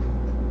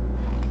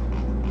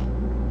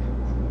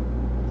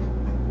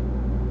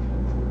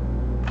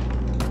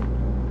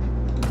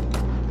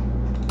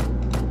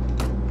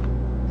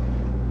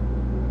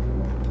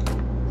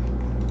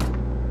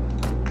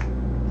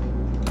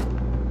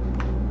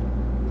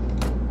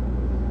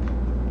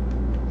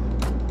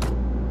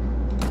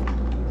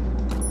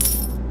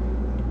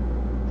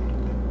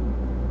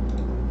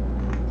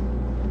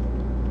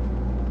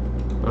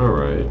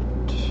 Alright,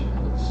 let's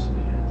see.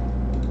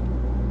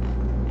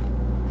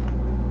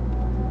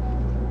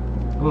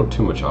 I don't have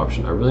too much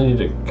option. I really need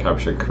to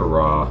capture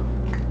Kara,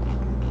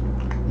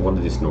 one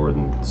of these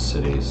northern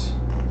cities.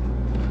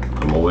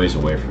 I'm a ways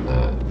away from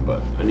that,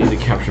 but I need to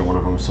capture one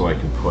of them so I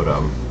can put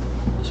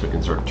so I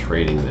can start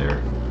trading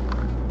there.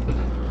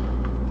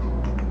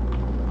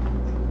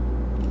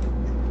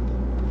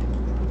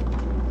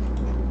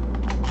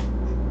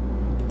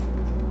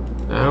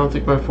 I don't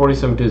think my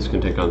 47 dudes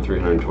can take on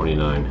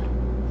 329.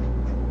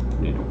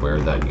 Need to wear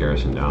that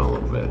garrison down a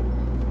little bit.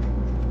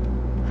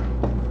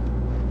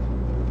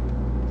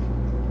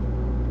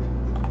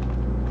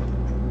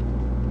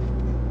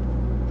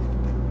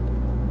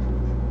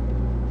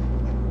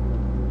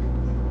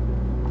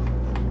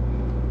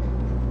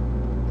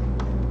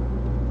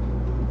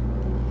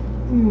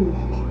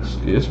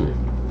 Excuse me.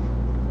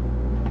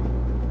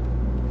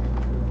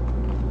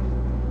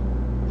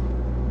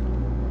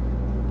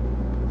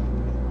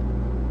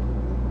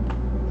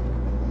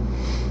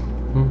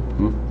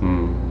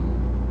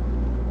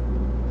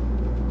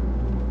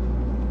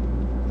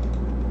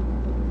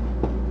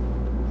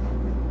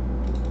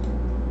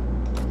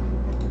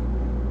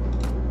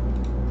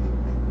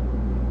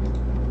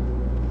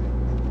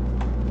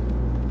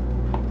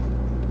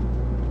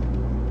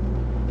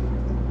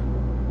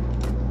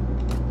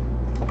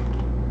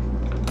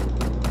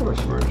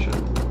 Horse merchant.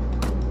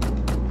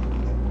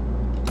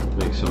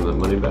 Make some of that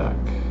money back.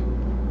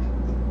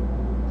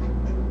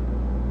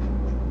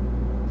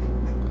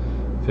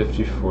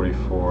 50,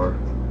 44,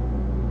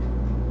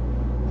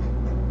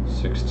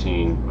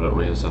 16, but it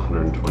only has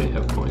 120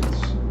 hit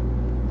points.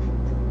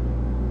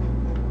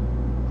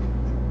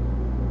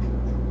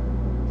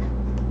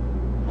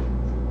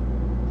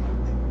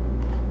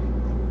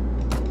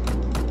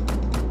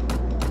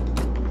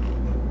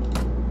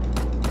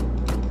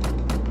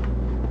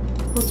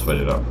 Let's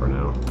wait it out for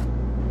now.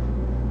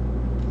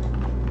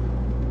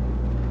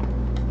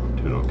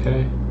 Doing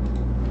okay.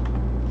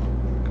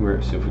 Come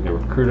here, see if we can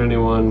recruit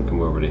anyone.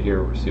 Come over to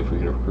here, see if we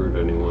can recruit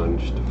anyone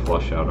just to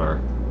flush out our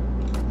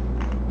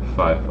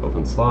 5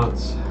 open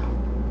slots.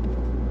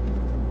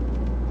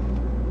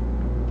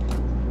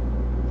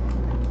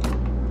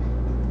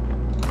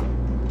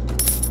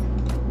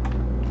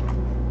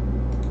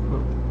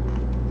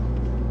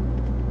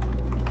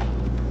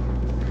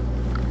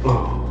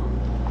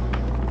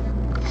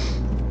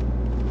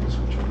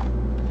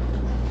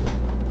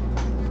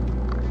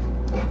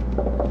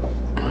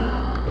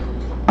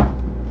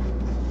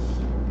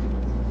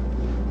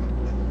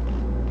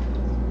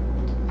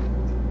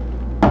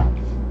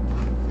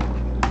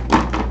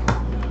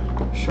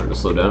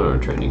 slow down our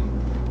training,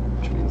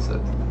 which means that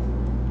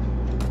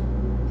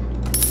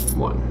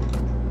 1.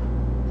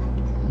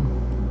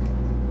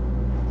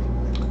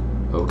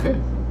 Okay.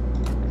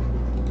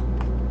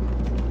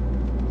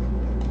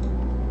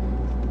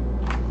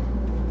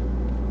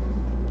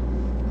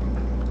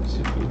 See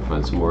if we can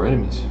find some more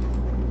enemies.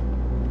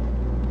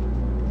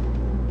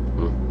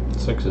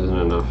 6 isn't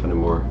enough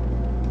anymore.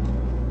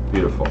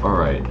 Beautiful.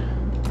 Alright.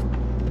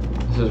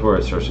 This is where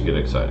it starts to get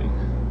exciting.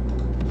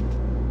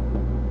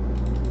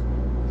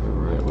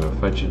 Alright, we'll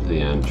fight you to the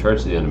end.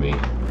 Charge the enemy.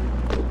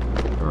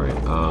 Alright,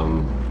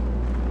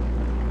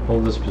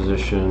 hold this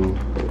position.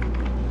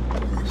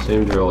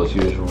 Same drill as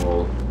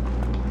usual.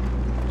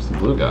 It's the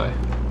blue guy.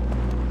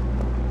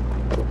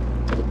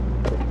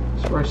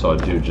 I swear I saw a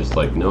dude just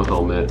like no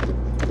helmet.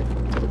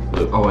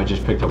 Oh, I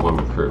just picked up one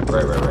recruit.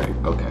 Right.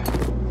 Okay.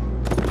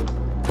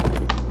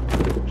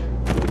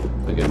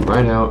 Again,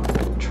 right out.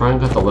 Try and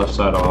cut the left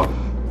side off.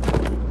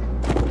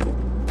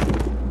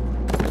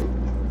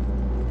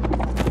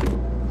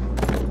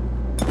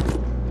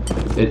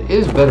 It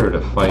is better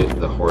to fight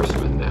the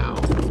horsemen now.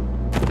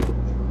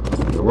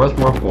 They're worth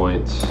more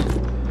points.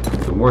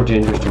 They're more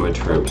dangerous to my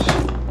troops.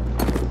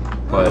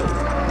 But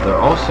they're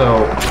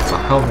also a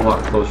hell of a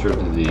lot closer to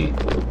the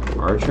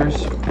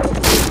archers.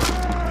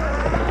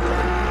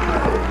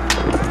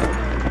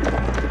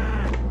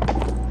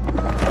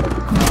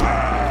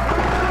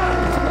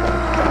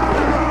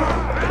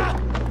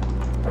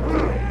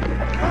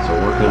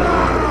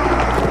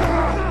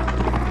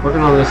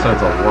 Working on this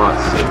side's a lot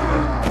safer.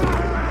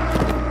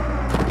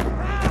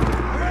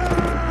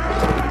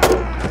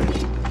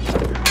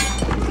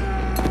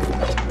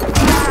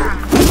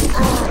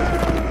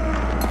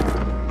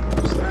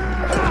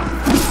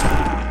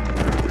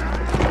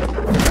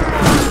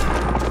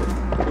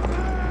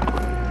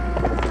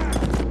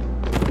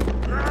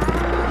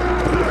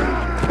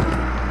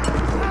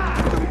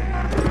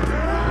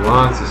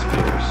 Lots of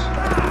spears.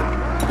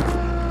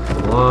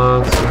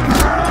 Lots of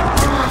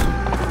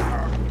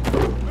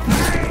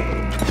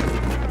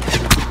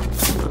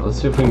Let's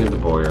see if we can get the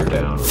boiler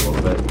down a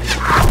little bit.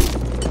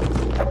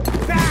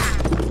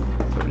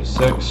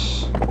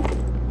 36.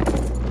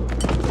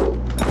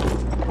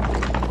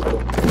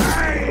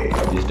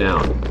 He's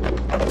down.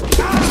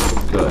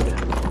 Good.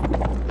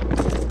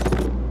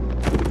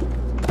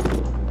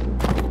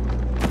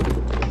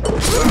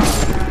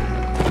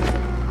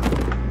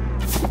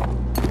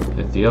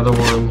 Hit the other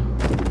one.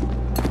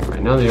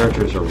 Right now the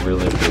archers are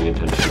really paying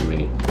attention to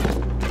me.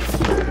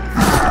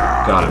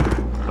 Got him.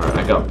 Alright,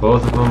 I got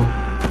both of them.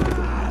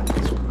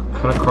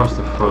 Cut across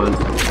the front.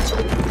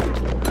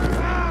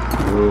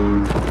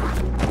 Wound.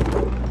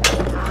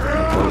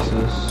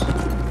 Places.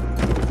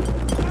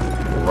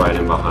 Right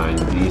in behind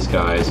these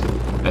guys.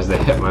 As they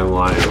hit my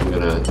line, I'm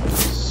gonna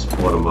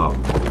split them up.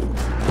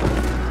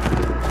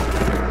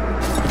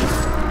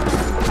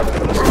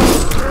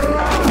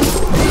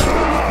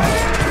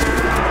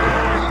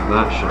 So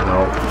that should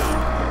help.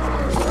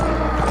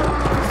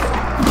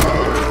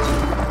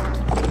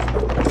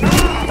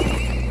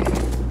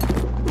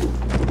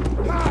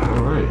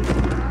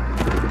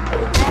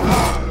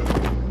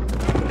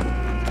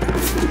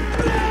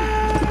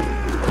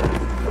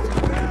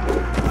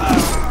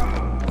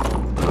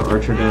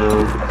 Archer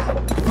down.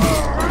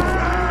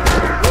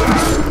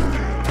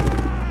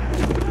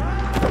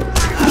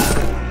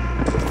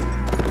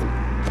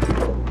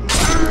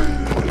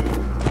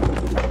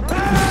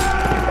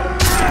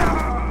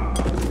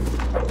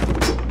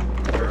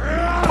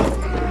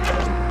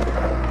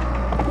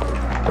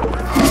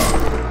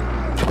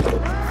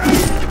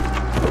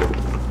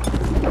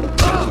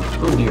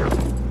 Oh dear.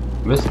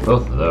 Missed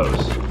both of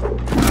those.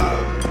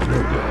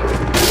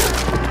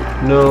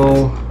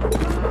 No.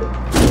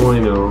 Oh, I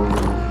know.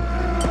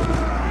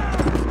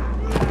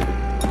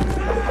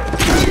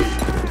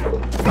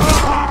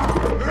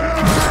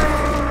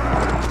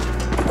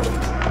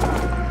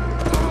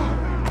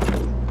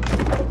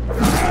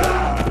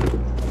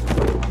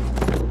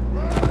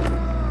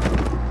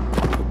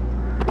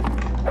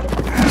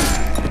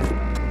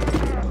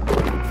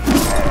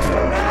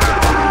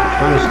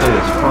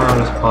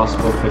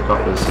 Possible, pick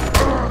up as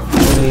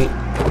many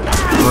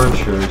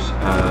archers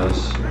as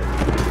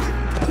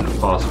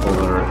possible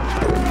that are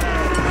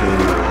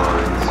doing their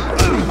lines.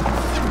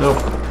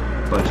 Nope,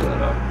 bunch of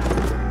that up.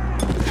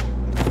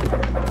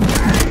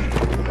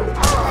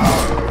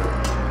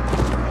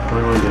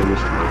 $21 damage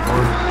to my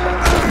horse.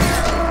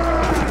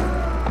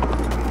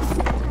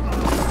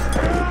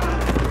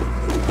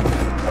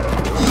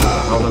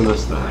 How did I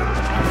miss that?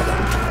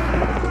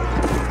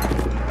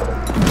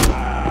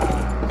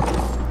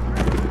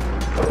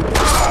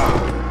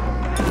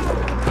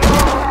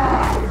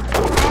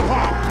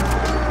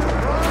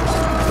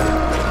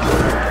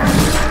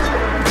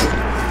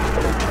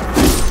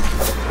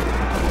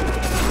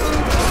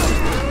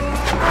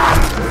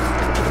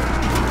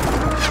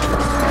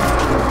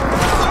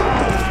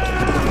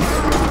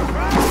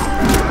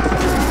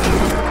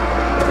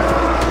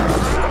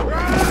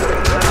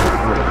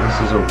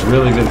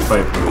 Really good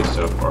fight for me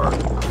so far.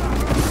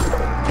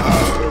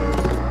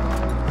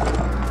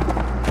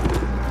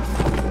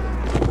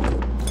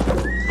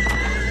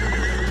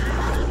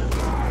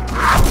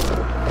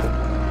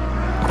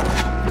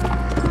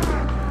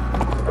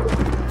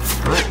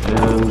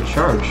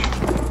 charge.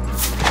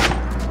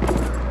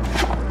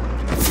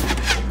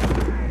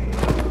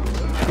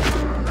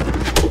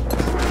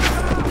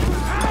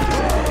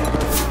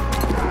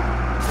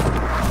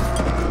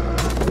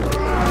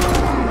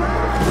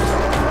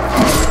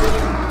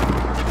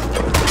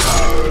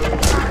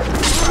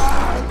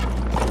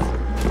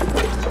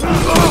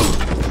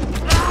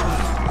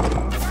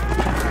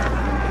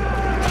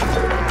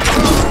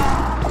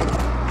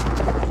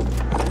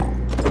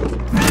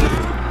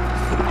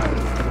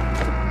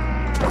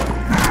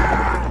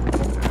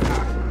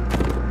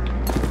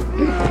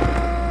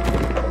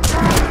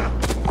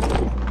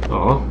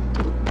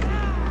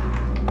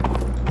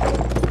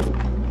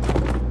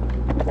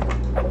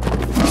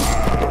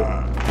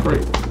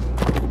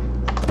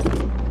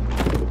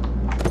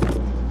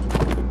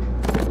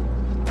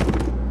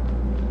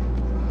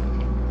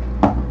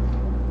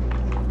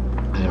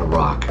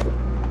 Rock.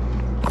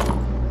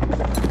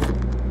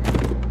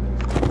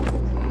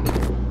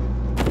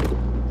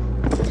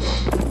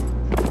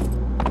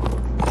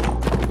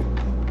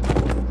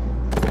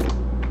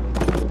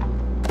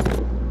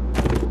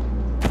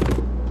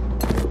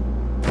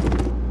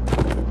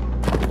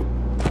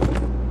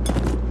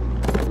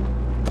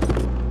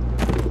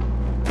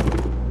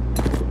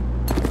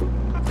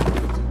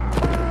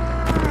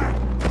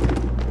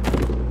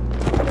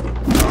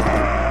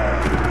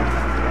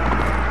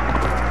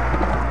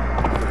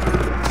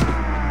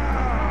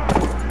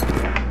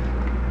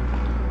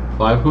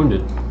 Five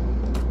wounded.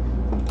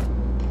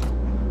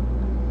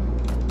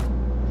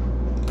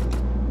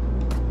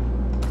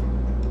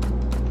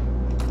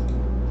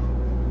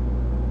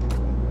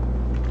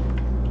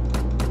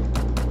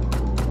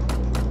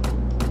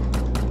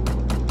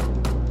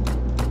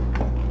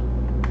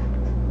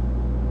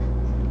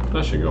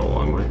 That should go a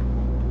long way.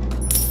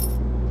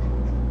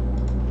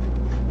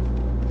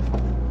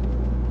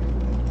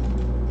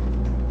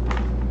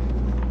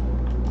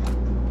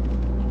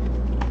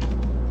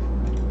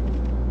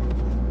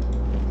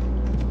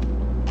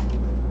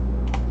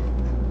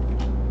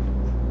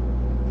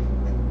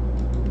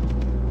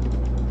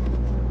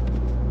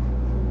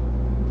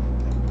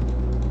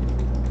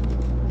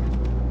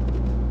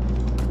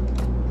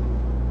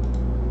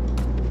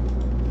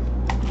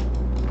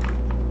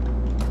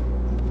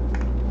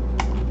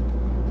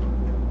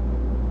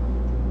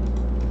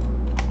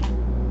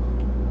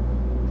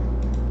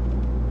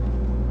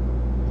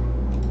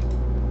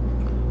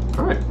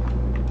 Alright.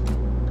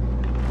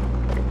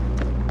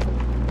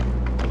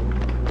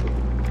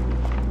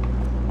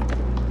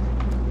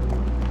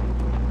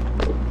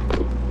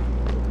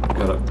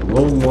 Got a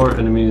little more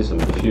enemies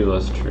and a few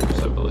less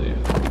troops, I believe.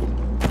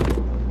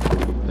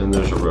 And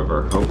there's a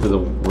river. Hopefully the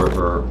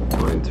river will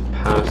going to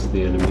pass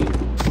the enemy.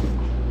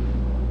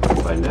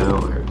 By now,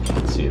 I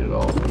can't see it at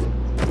all.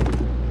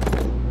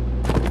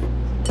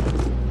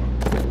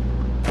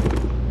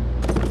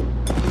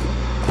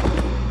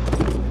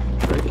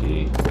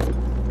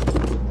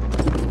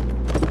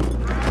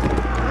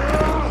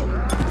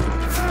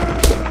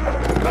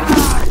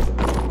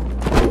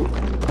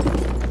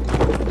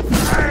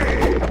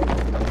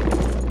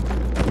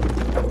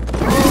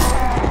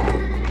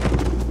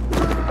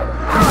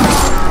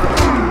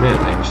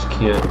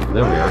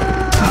 There we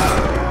are.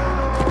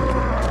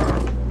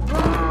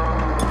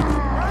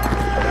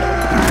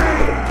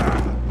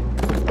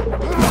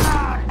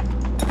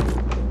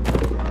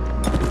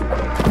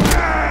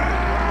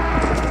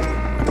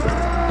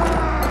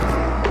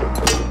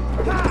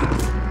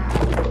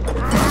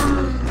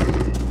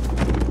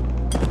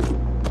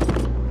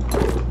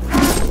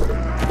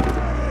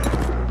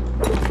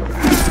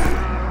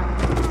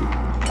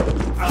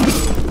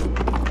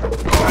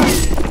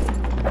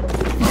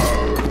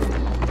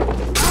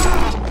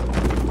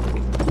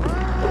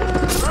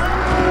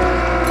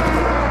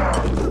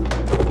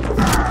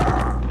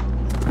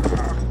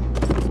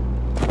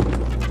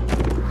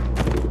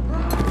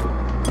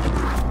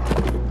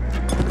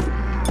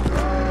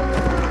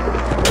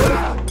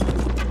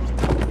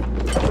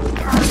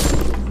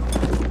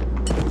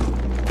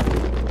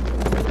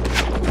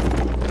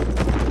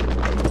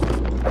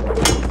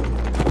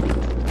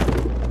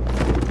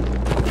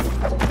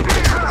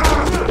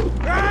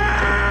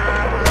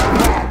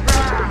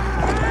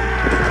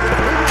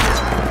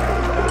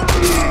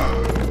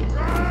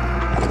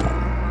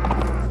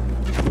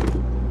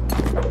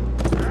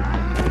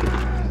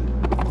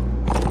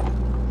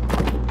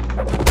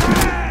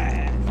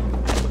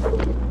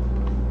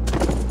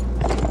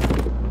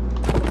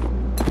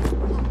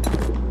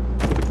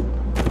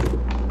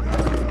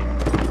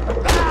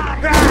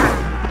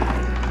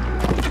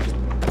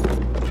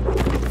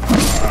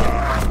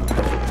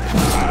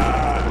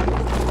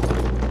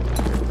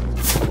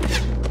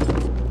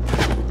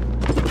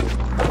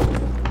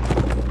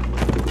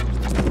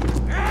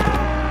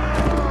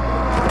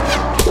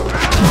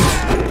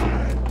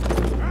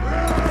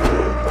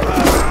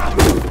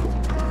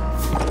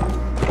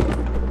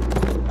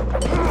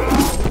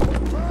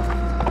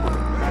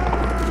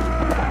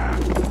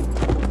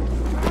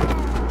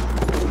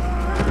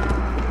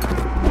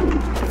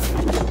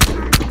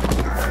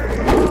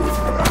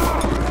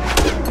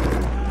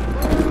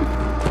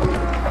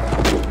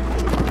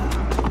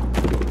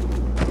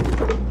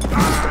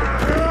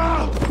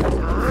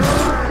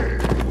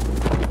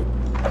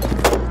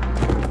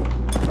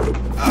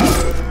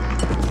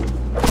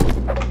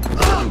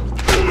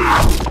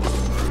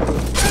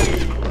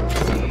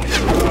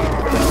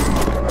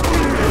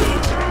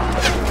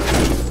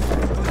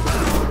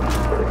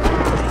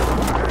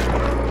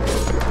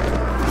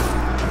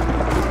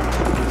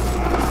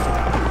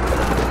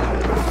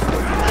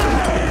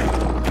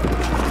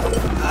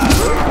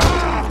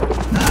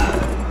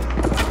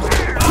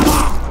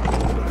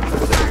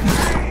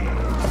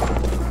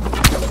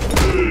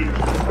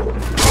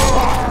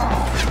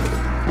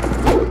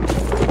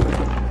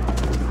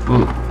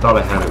 thought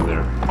I had him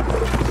there.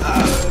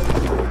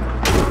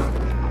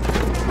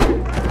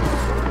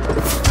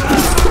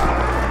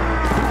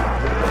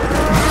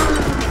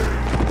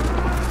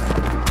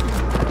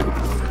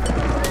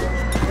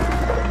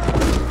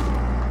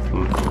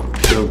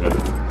 So good.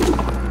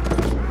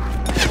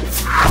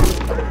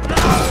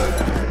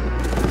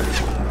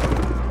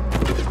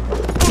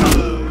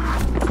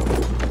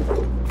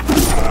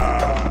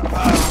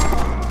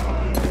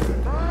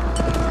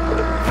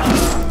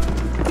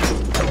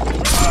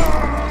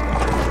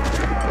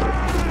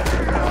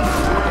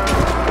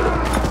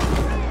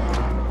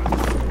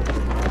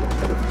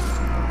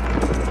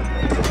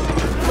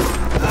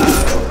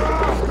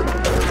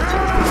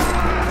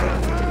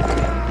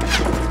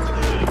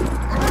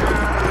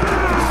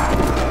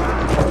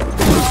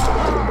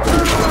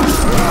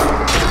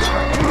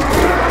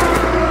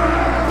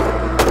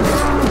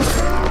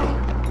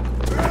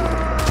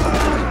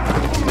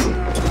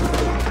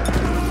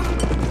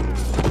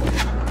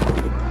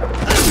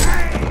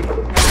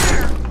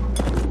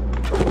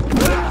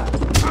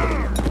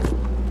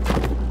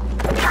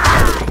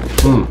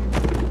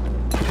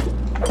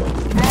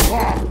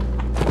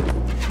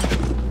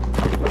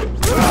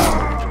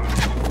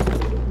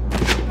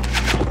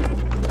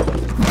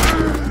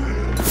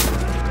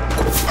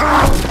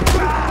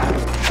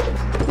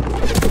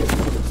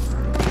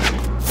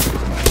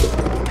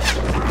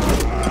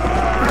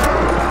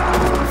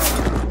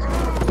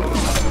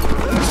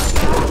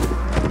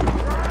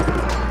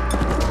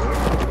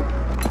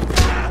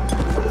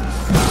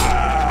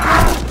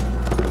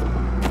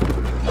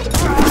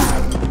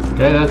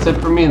 Okay, that's it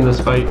for me in this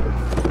fight.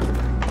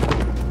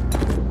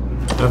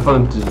 Have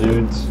fun,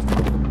 dudes.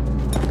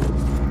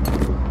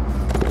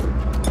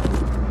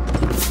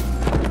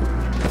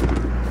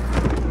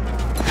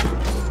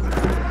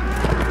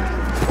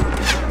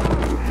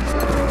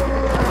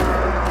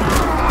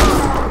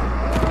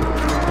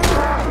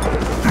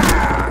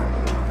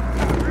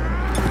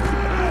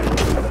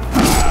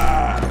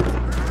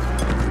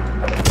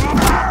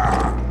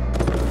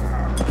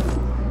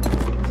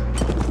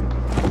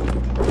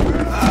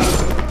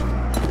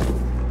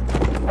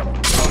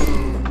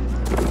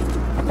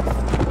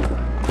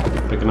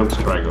 Picking up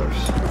stragglers.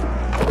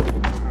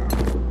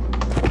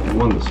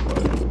 One this way.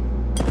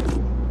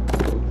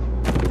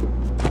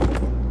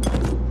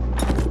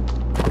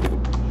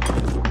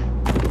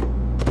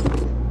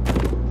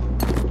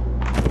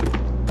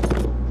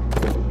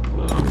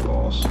 Oh,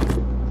 balls.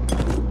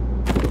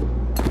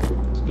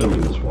 It's gonna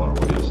be this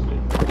waterway, isn't he?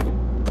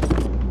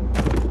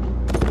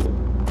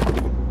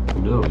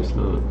 No, he's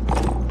not.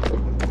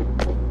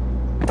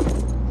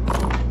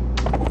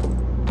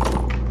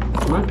 I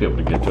might be able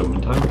to get to him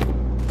in time.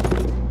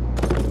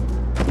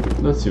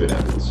 Let's see what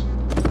happens.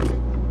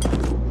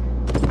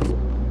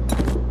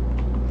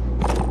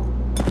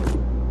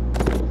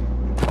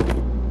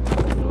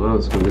 Well,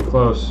 it's gonna be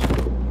close.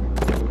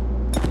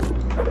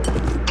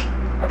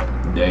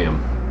 Damn.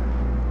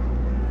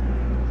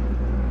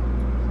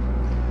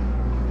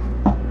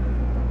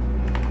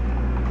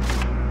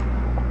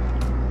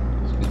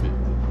 Excuse me.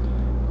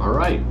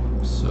 Alright,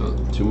 so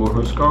 2 more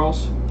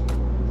Huskarls.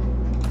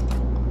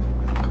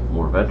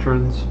 More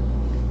veterans.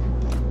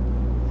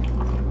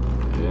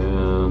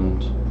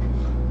 And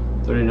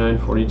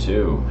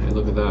 39.42. Hey,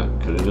 look at that.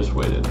 Could have just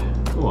waited.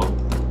 Oh well.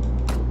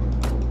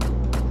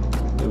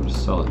 I'm able to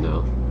sell it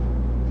now.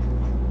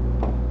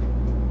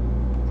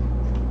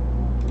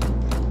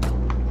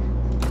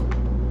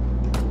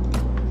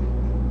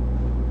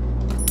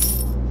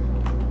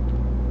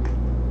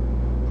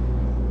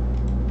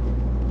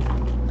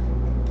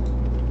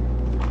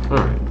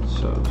 Alright,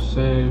 so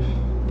save.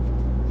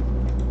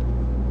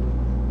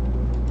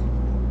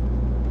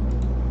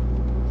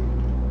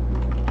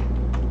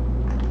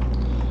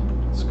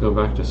 Go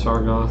back to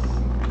Sargoth.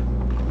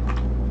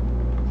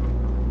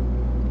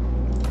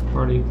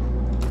 Party.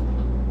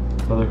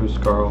 Other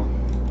Huskarl.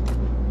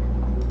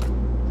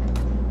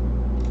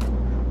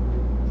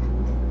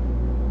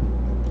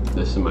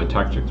 This is my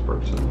tactics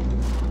person.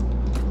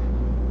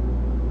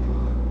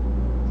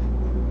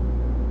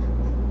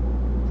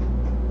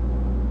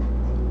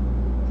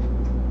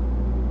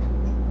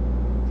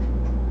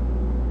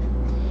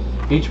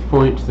 Each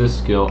point to this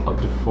skill, up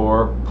to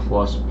 4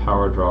 plus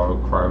power draw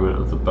requirement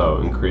of the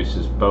bow,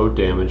 increases bow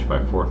damage by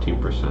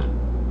 14%.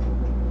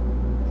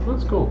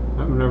 That's cool.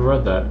 I've never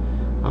read that.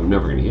 I'm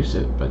never going to use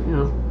it, but you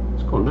know,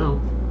 it's cool now.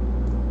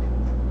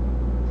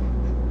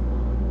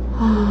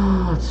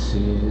 Let's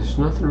see, there's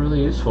nothing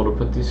really useful to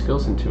put these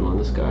skills into on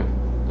this guy.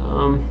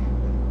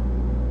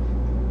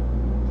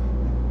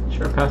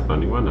 Sure,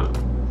 pathfinding, why not? I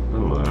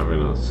don't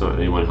know, it's not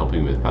anyone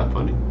helping me with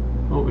pathfinding.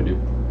 What we do?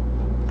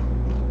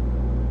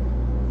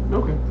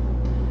 Okay.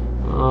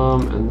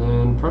 And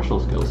then professional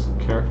skills,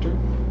 character.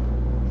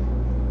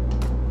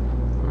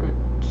 Alright.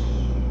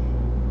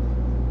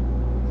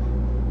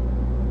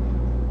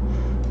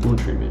 Wound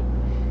treatment.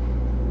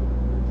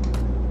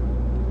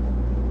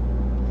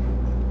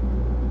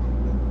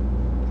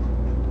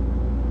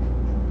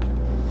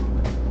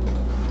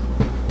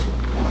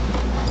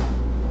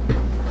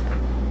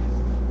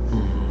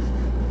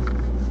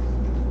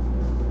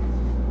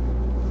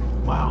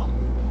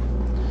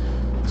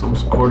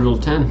 It's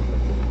 9:45.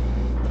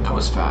 That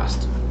was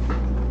fast.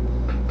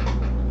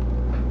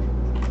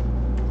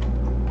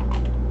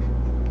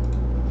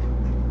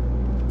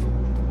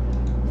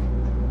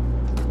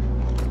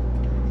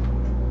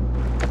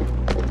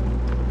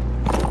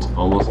 It's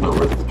almost not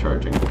worth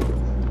charging.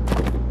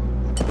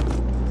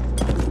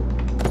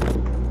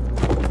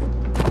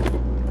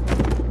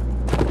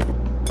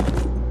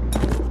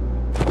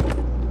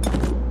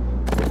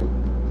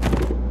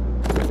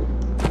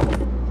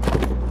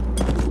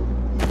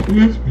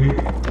 Excuse me.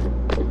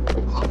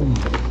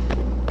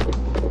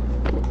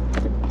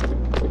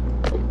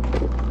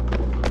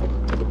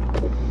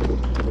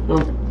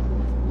 Oh,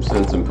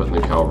 since I'm putting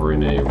the cavalry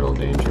in a real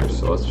danger,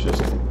 so let's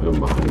just move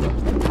behind the...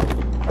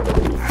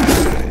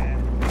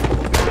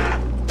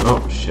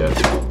 Oh, shit.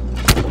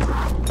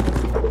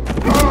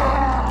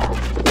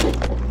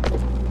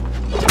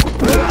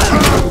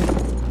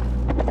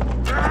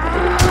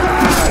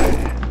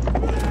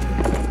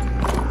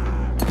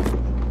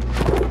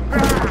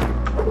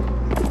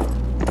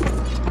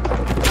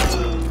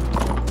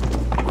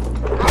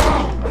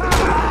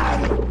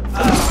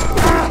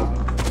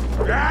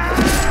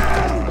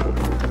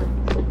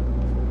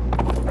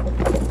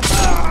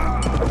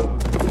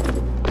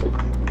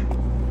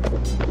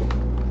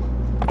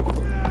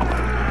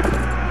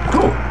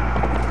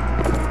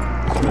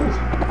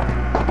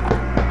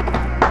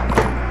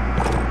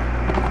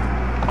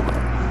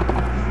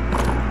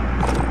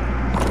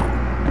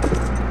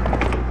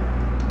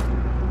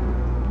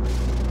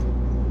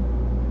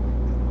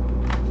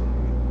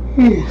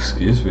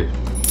 Excuse me.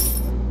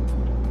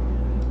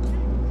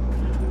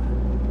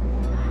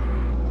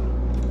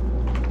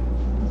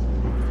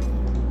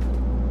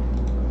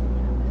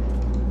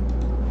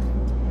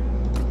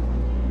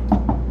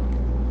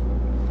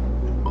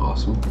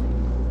 Awesome.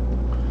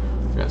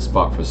 We got a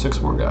spot for 6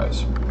 more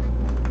guys.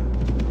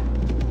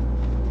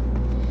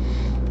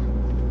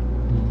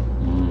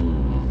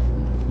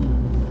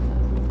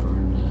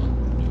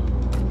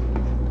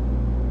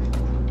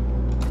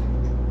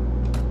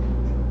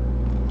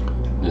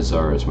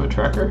 Nizar is my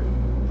tracker.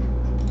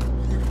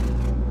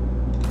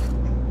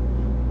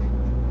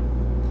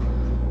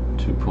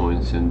 Two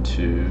points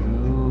into...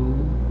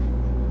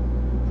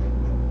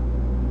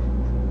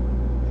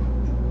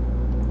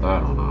 I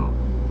don't know.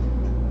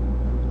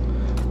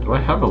 Do I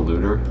have a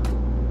looter?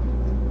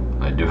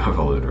 I do have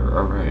a looter,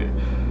 alright.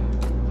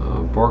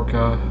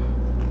 Borka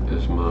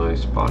is my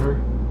spotter.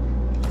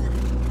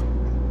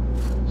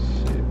 Let's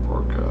see,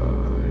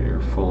 Borka,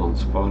 you're full on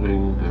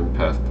spotting and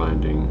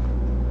pathfinding.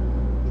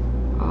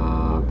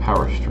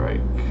 Power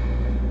strike.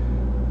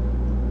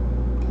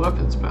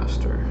 Weapons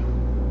master.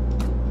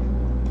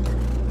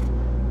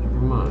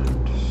 Never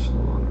mind.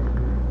 Slaughter.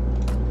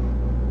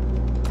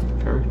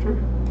 Character?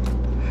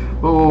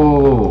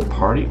 Whoa,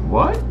 party?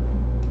 What?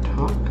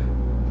 Talk?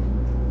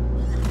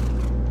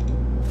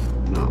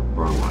 No,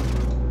 wrong one.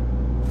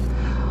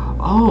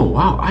 Oh,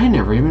 wow, I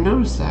never even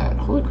noticed that.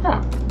 Holy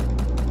crap.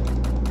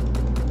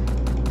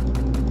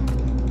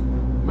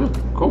 Oh,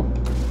 cool.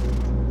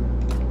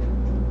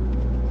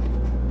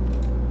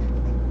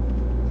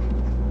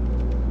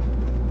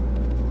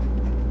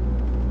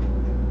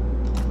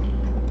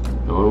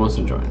 No one wants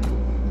to join.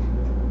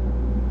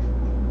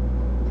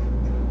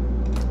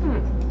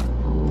 Alright,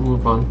 we'll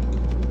move on.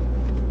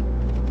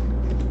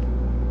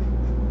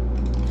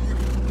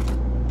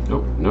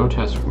 Nope, no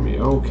test for me.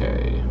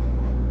 Okay.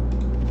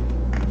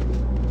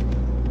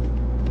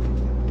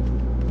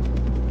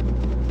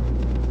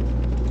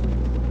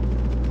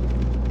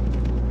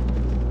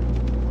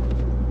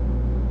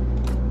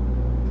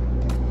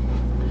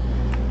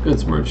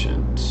 Goods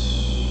merchant.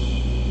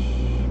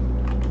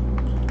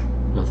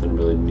 Nothing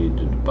really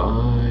needed to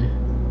buy.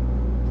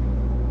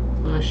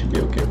 I should be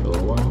okay for a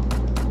little while.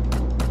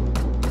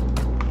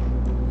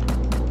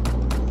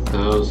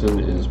 1,000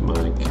 is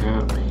my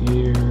cap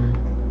here.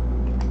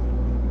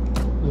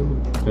 A little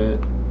bit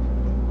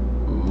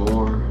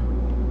more.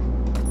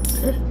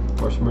 Okay,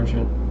 horse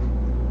merchant.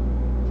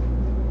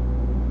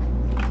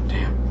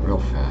 Damn, real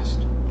fast.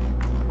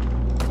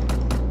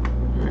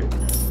 Alright.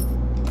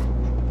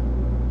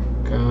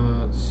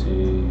 Let's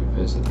see,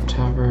 visit the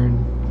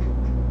tavern.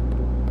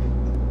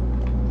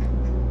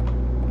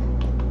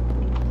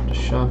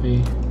 Shavi.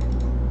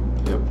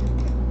 Yep.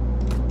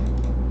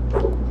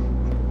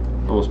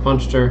 Almost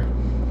punched her.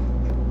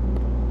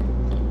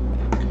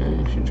 Okay,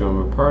 she joined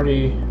my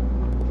party.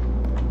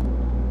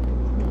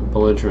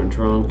 Belligerent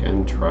drunk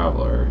and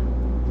traveler.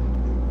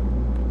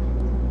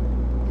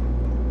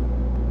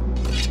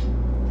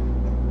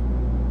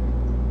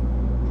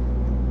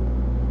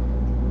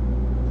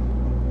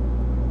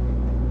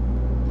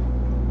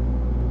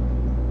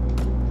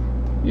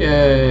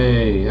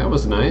 Yay! That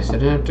was nice. I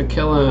didn't have to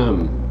kill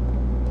him.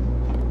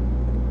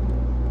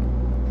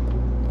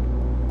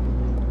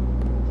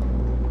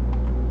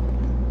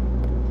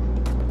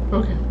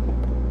 Okay.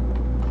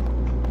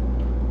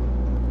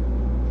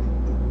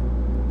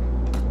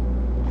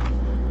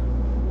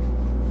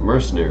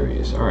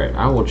 Mercenaries. Alright,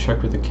 I will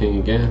check with the king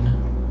again.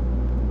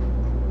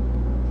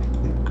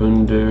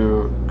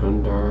 Gundar.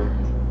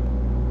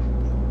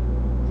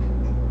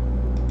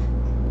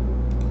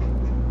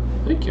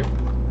 Thank you.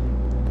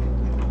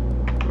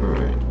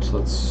 Alright, so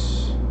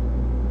let's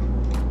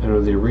enter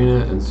the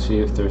arena and see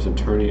if there's a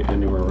tourney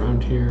anywhere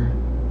around here.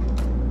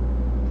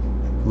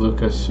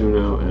 Luca,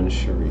 Suno, and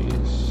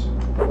Cherise.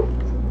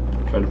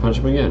 Try to punch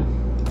him again.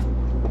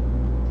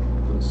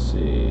 Let's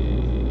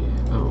see.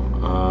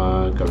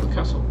 Oh, go to the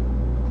castle.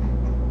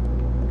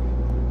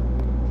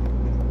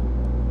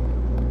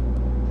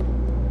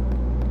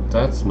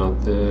 That's not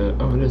the...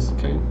 Oh, it is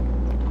the king.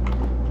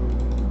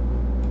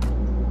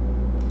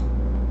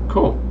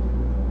 Cool.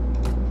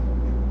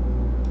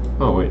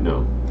 Oh, wait,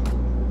 no.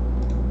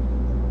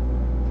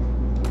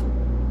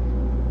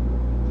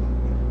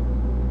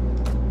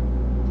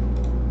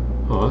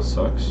 Oh, that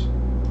sucks.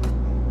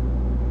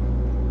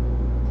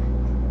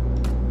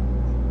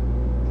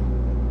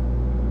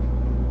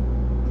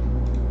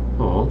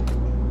 Oh.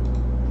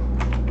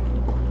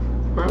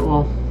 Alright,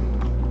 well.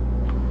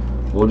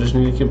 We'll just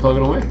need to keep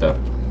plugging away at that.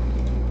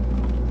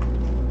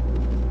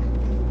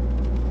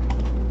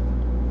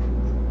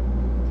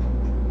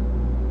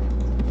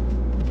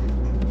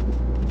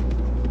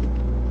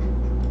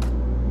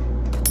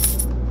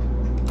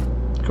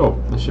 Cool,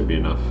 that should be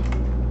enough.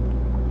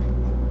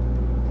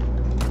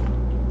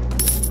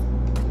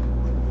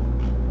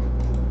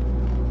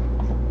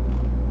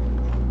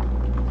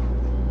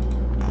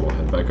 We'll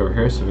head back over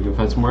here so we can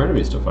find some more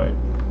enemies to fight.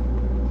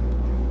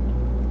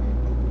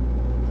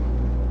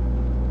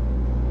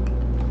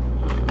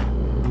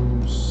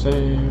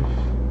 Save.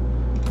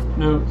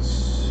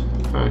 Notes.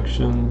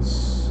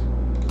 Factions.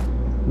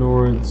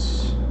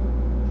 Nords.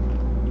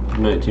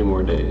 19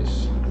 more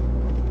days.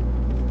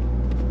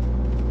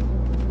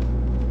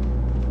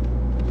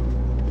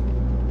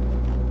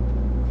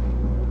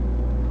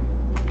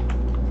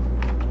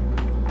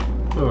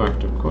 No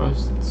active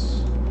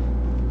quests.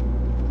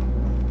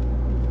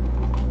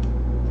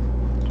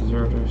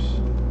 Deserters.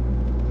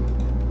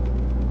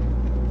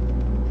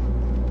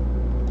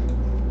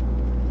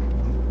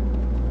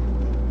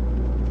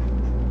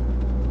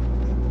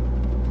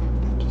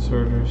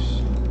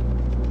 Deserters.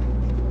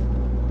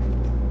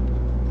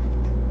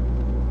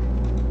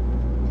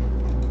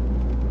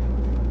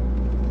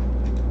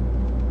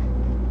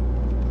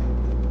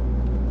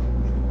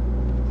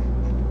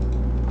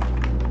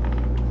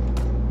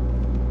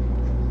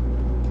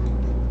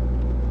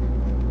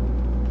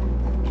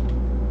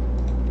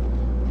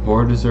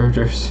 More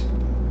deserters.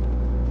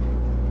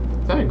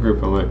 That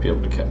group I might be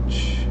able to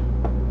catch.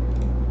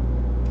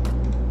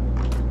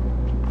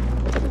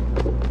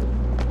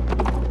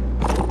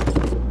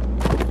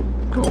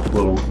 Cool,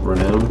 little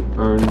renown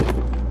earned.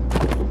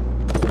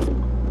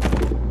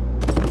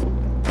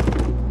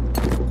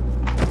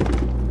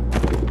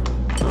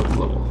 Oh, a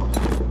little off.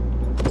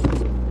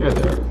 You're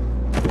there.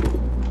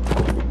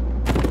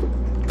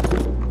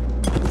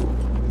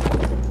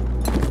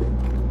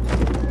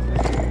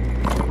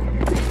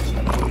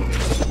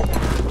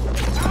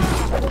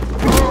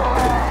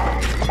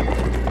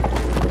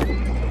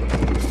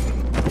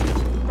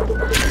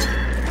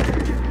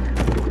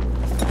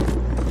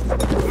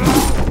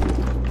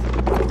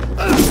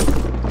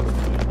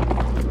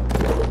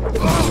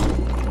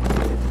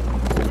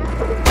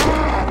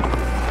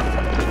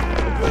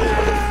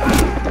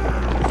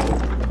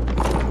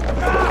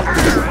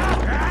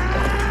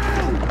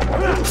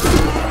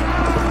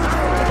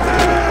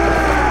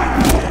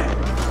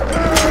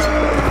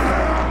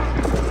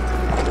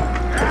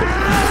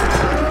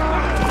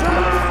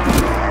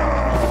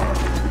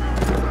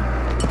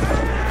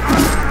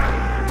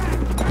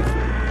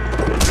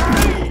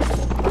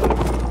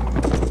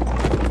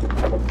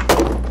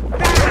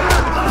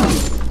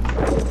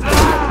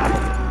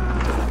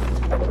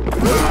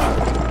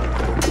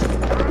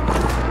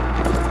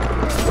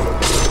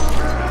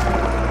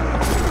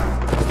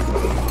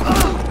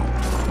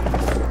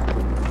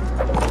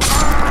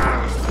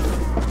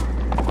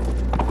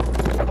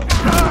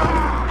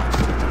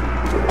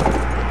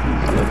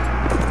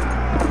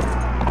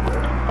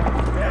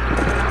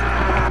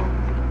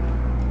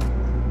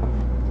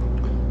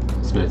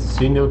 It's nice to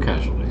see no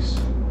casualties.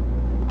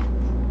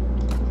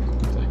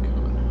 Keep that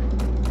going.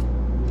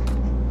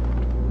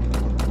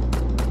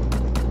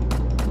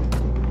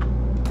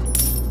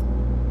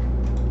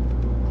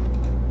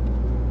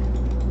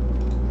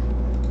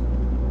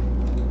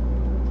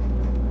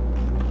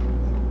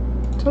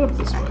 Let's head up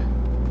this way.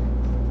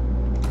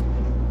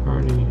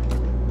 Party.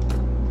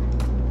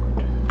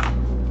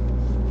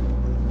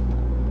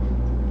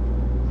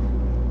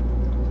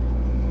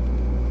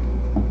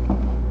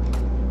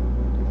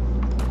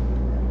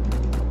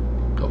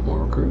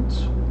 Recruits.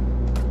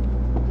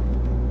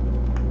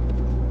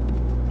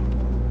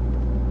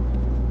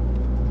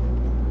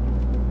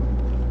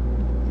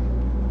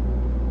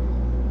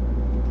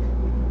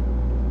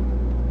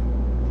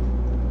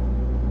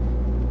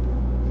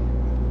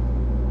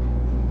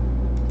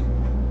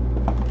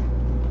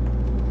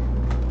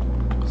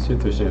 See if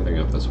there's anything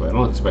up this way. I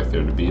don't expect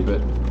there to be, but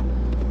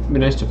it'd be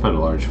nice to find a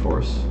large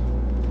force.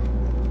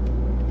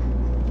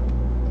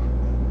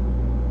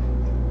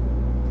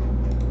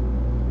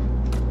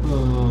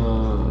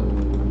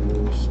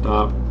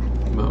 Stop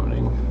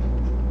moaning.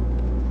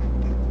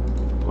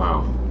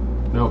 Wow.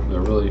 Nope,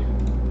 they've really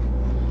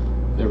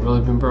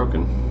been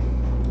broken.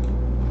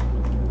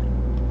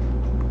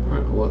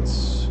 Alright, well,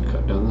 let's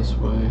cut down this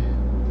way.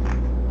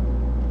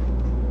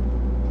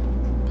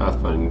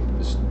 Pathfinding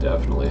is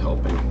definitely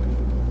helping.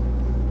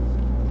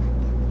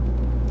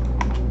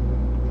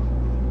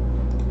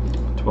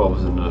 12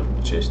 isn't enough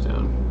to chase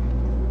down.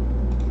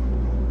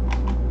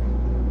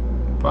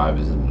 5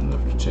 isn't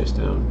enough to chase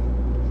down.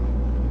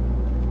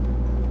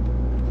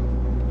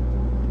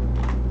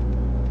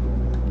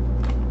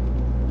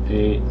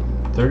 8,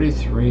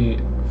 33,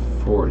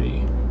 40.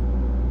 If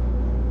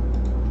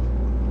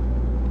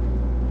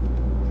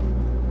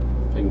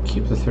I can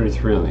keep the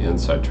 33 on the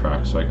inside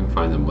track so I can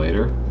find them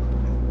later,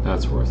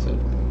 that's worth it.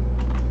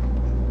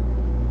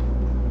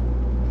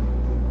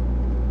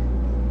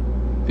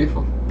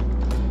 Beautiful.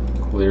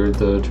 Cleared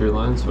the tree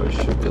line, so I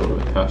should be a little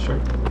bit faster.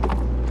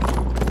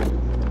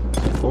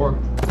 4.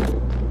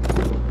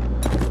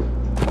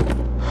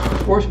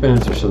 Forest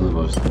bandits are some of the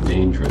most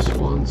dangerous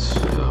ones.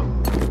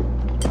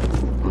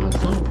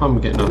 It's not a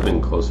problem getting up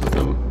in close with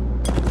them,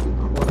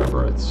 or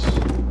whatever. It's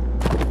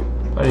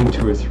fighting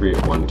 2 or 3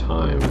 at one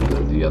time, and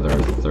then the other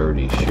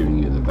 30 shooting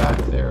you in the back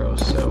with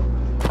arrows. So,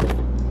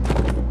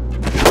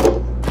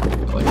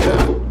 like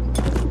that.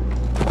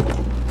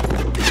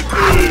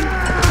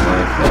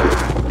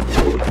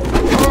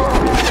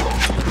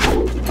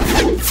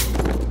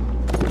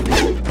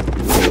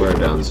 Wear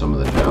down some of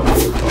the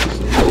javelin tosses.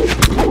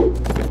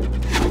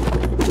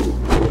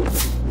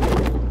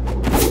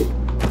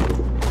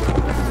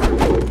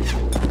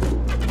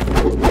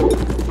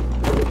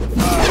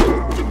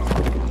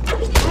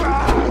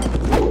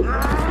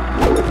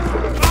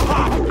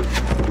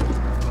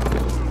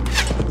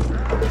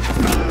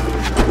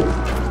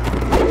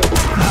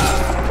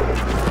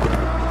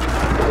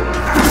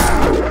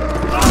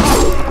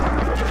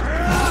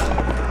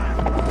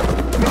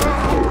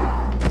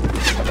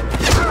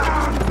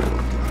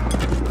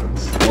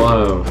 A lot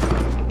of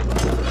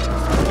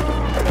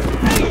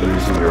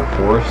using your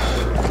horse.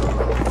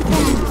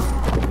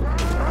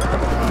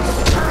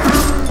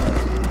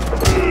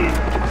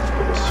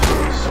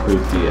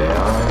 Spook the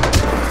AI.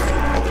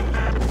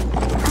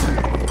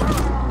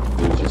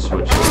 You just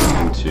switch it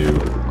into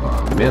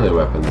melee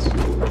weapons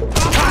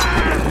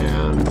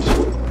and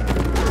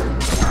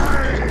just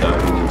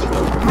diving into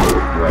the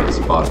right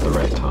spot at the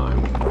right time.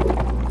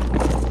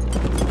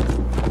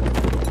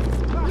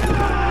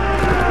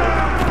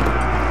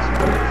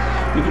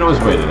 You can always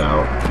wait it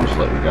out and just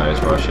let your guys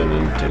rush in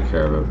and take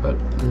care of it, but,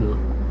 you know,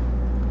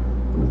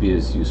 it would be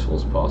as useful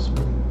as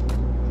possible.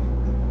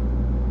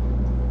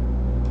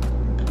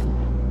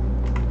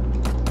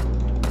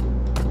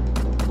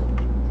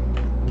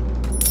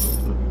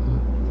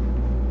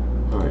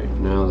 Alright,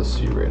 now the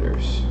Sea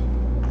Raiders.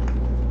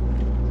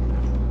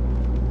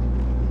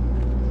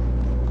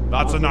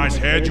 That's a nice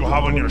head you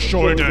have on your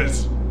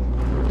shoulders.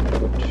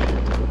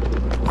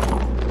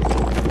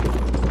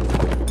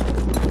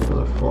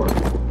 Another 4.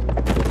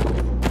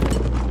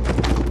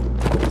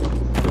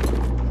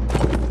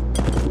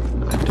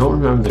 I don't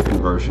remember the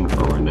conversion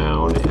from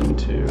renown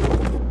into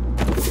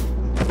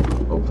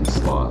open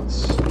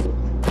slots.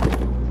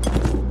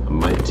 I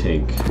might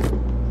take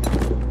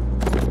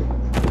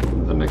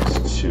the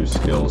next 2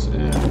 skills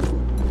in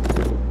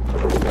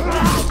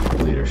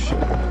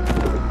leadership.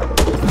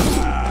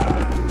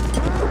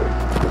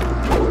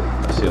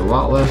 I see a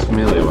lot less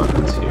melee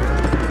weapons here,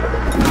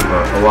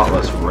 or a lot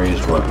less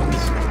ranged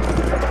weapons.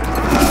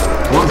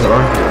 The ones that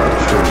aren't here are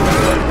extremely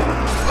good.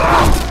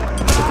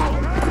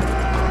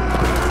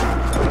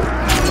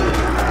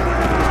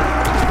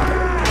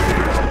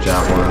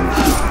 Javelins,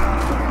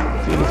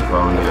 the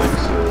throwing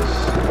axes.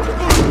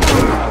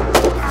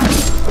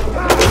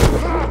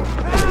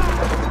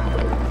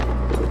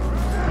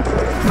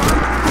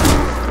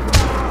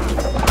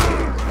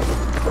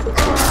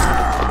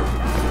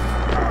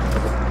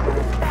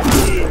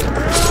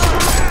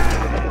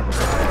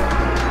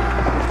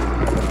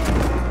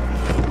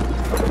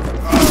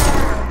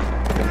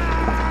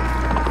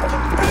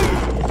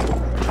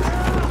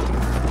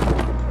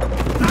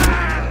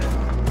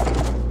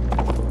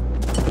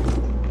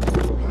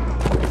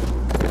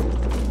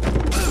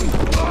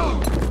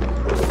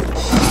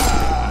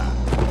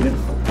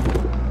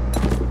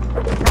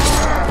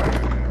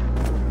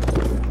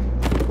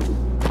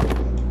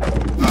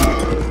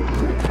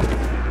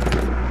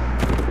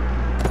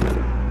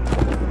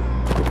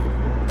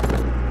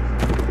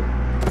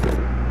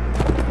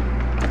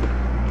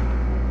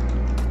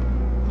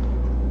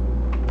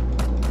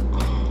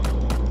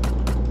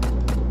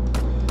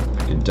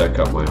 Deck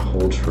up my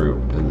whole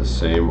troop in the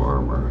same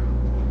armor.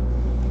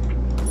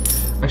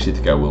 I actually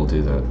think I will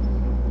do that.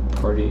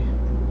 Party.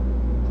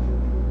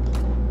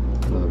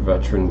 Another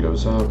veteran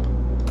goes up.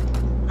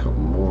 A couple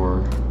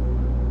more.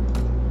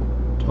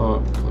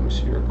 Talk. Let me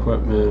see your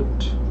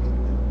equipment.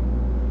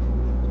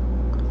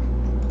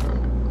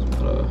 Alright, let's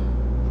put a...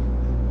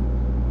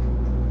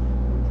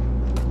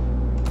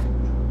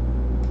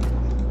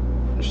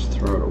 just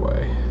throw it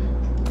away.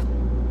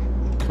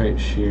 Kite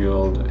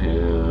shield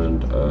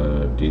and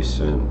a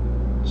decent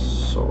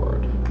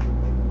sword.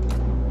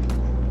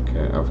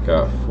 Okay, I've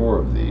got 4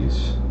 of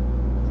these.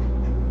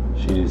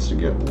 She needs to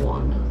get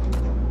 1.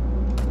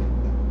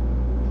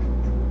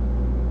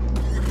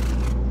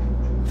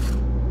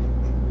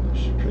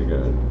 She's pretty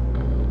good.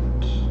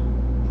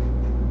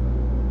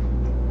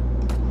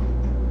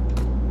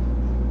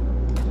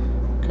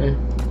 Okay.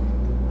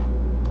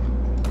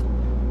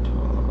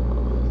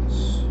 Let's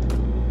see.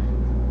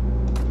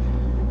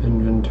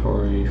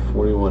 Inventory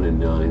 41 and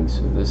 9,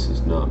 so this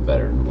is not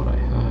better than what I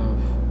have.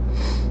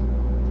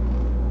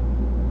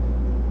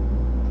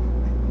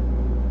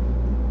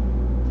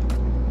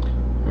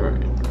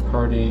 Alright,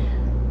 party.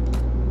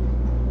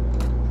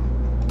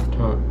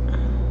 Talk.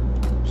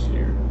 See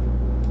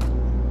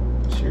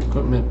your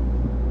equipment.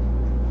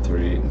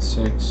 38 and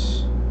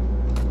 6.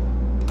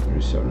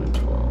 37 and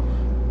 12.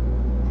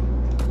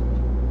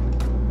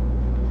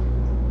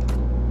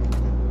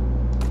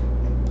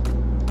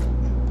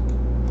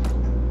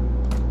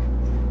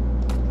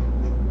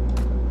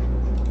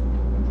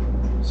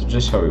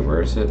 Just how he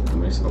wears it, that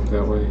makes it look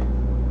that way.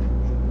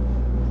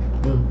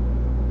 No.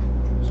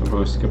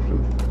 Somehow I skipped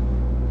him.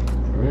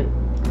 Alright,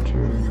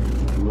 return,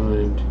 never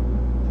mind.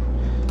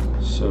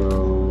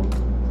 So,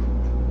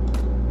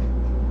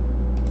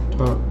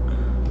 talk,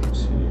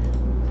 let's see.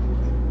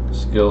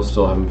 Skill,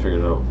 still haven't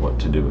figured out what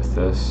to do with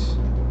this.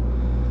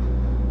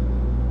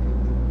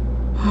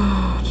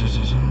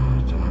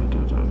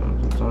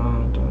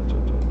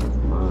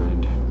 Never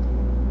mind.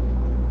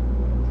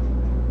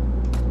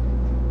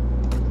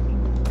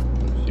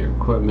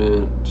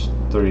 Equipment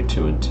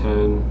 32 and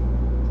 10,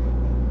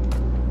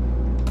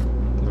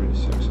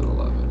 36 and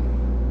 11,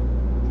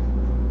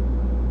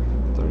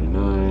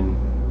 39,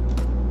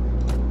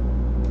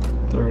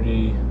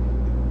 30,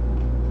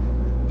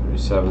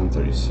 37,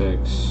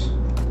 36.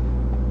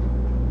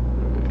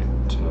 Alright,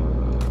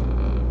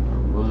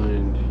 never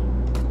mind.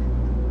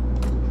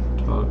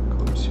 Talk,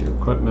 let me see your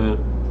equipment.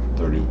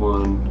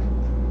 31,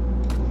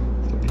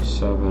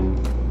 37.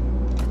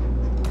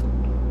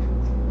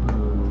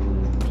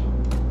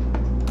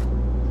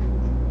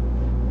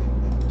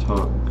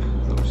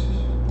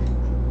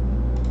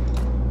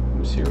 Let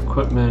me see your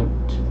equipment.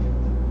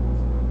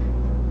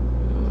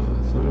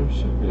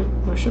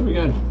 That should be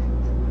good.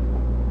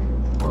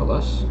 More or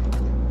less.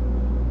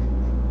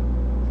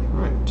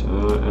 Alright,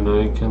 and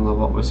I can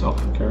level up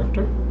myself a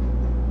character.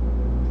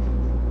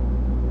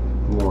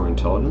 More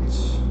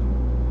intelligence.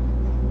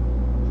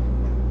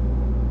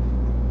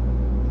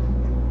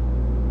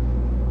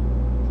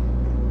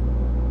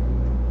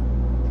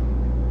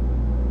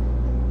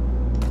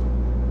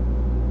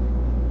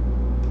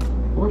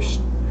 Or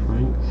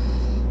strength.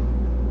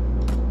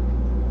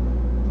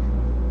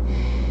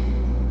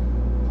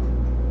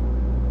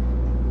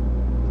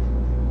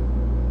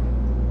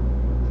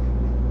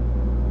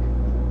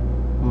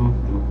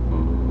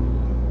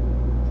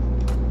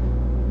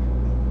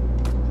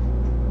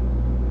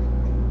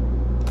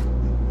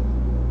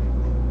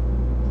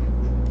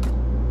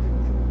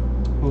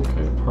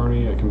 Okay,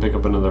 party. I can pick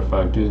up another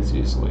 5 dudes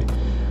easily.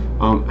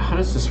 How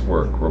does this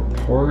work?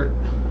 Report.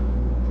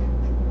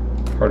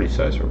 Party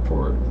size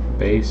report.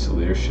 Base,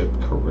 leadership,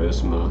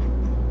 charisma,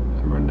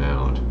 and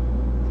renown.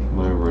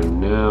 My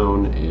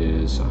renown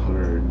is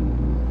 100.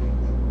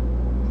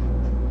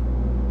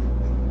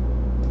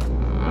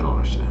 I don't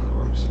understand how it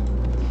works.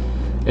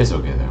 It's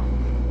okay though.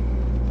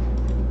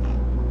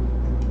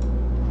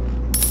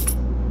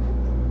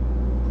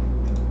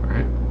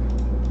 Alright.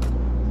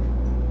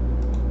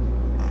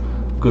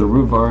 Go to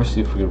Ruvar,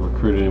 see if we can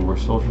recruit any more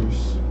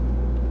soldiers.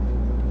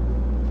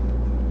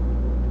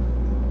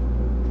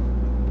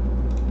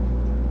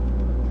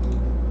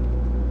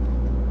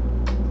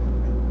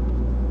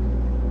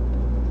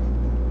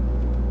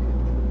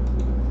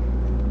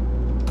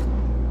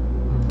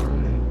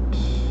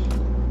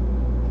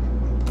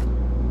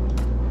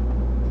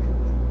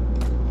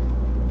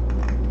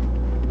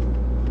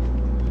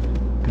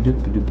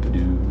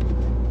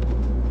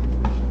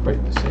 Right,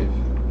 the save.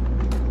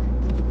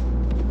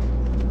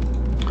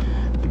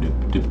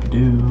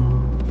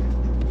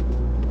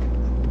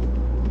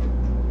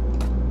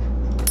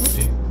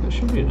 Okay, that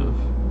should be enough.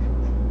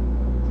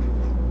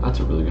 That's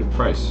a really good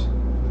price.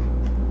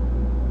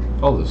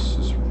 All this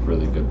is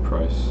really good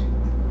price.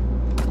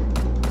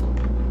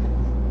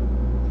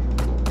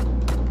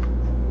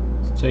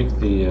 Let's take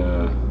the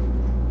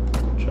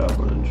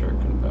javelin and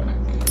jerkin back.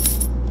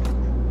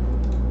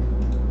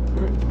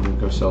 Alright, I'm gonna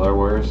go sell our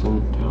wares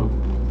in town.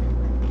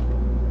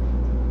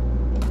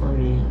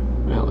 Party.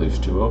 That leaves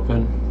 2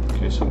 open in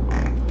case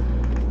something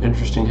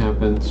interesting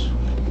happens.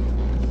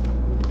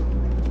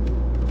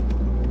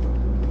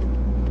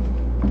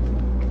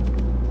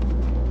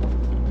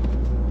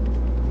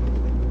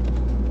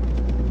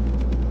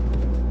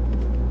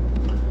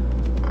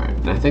 Alright,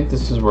 and I think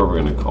this is where we're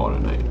gonna call it a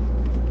night.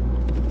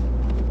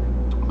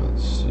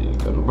 Let's see,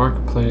 go to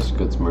marketplace,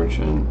 goods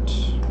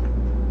merchant.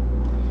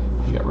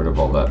 Got rid of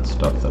all that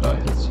stuff that I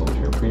had sold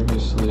here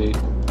previously.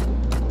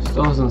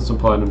 Still hasn't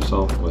supplied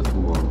himself with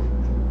more,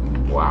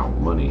 wow,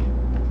 money.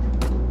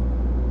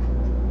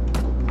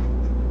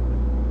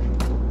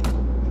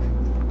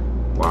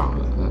 Wow,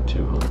 that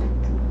too, huh?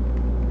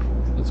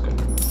 That's good.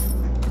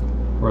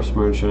 Horse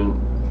merchant.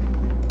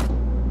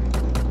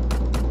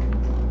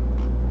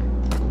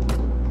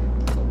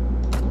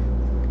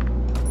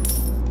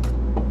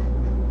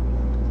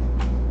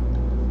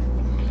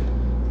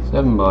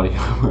 Seven body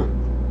armor.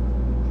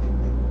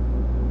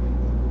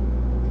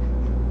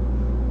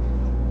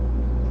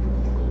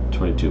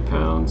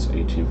 £22,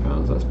 18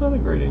 pounds. That's not a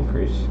great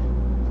increase.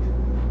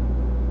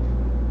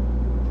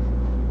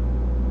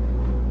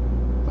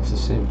 That's the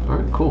same.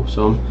 Alright, cool.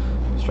 So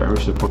strider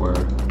support where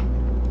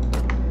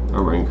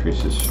armor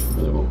increases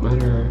really won't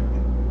matter.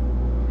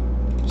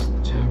 Just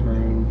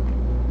tavern.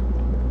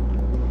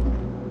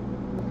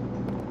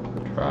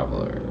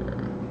 Traveler.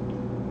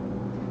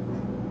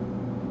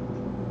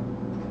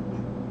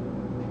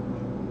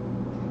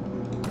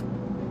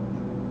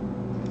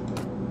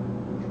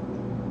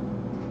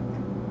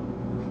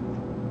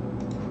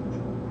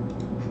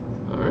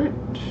 Alright.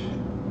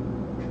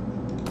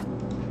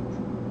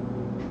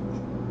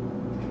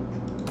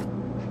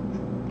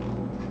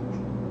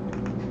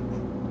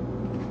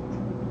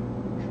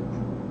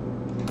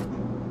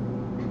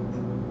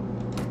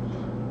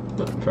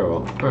 Very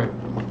well. Alright.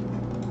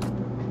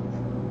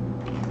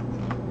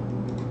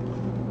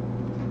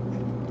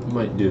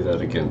 Might do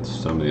that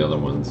against some of the other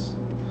ones.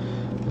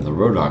 And the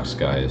Rodox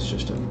guy is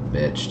just a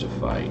bitch to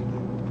fight.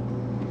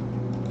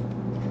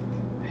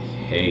 I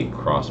hate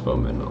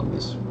crossbowmen on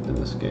this in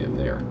this game.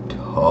 They are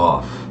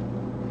tough.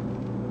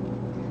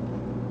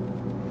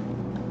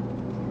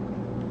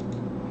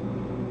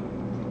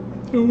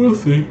 Oh, we'll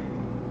see.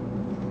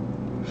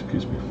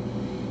 Excuse me.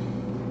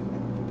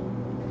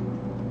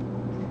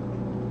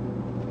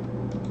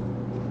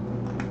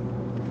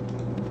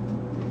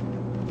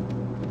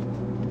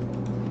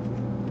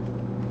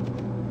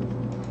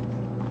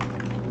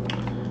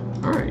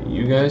 Alright,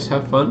 you guys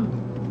have fun.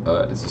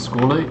 It's a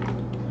school night.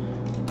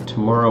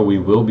 Tomorrow we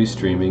will be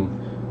streaming,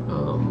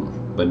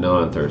 but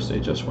not on Thursday,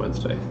 just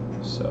Wednesday.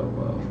 So,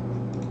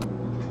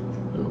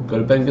 go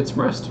to bed and get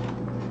some rest.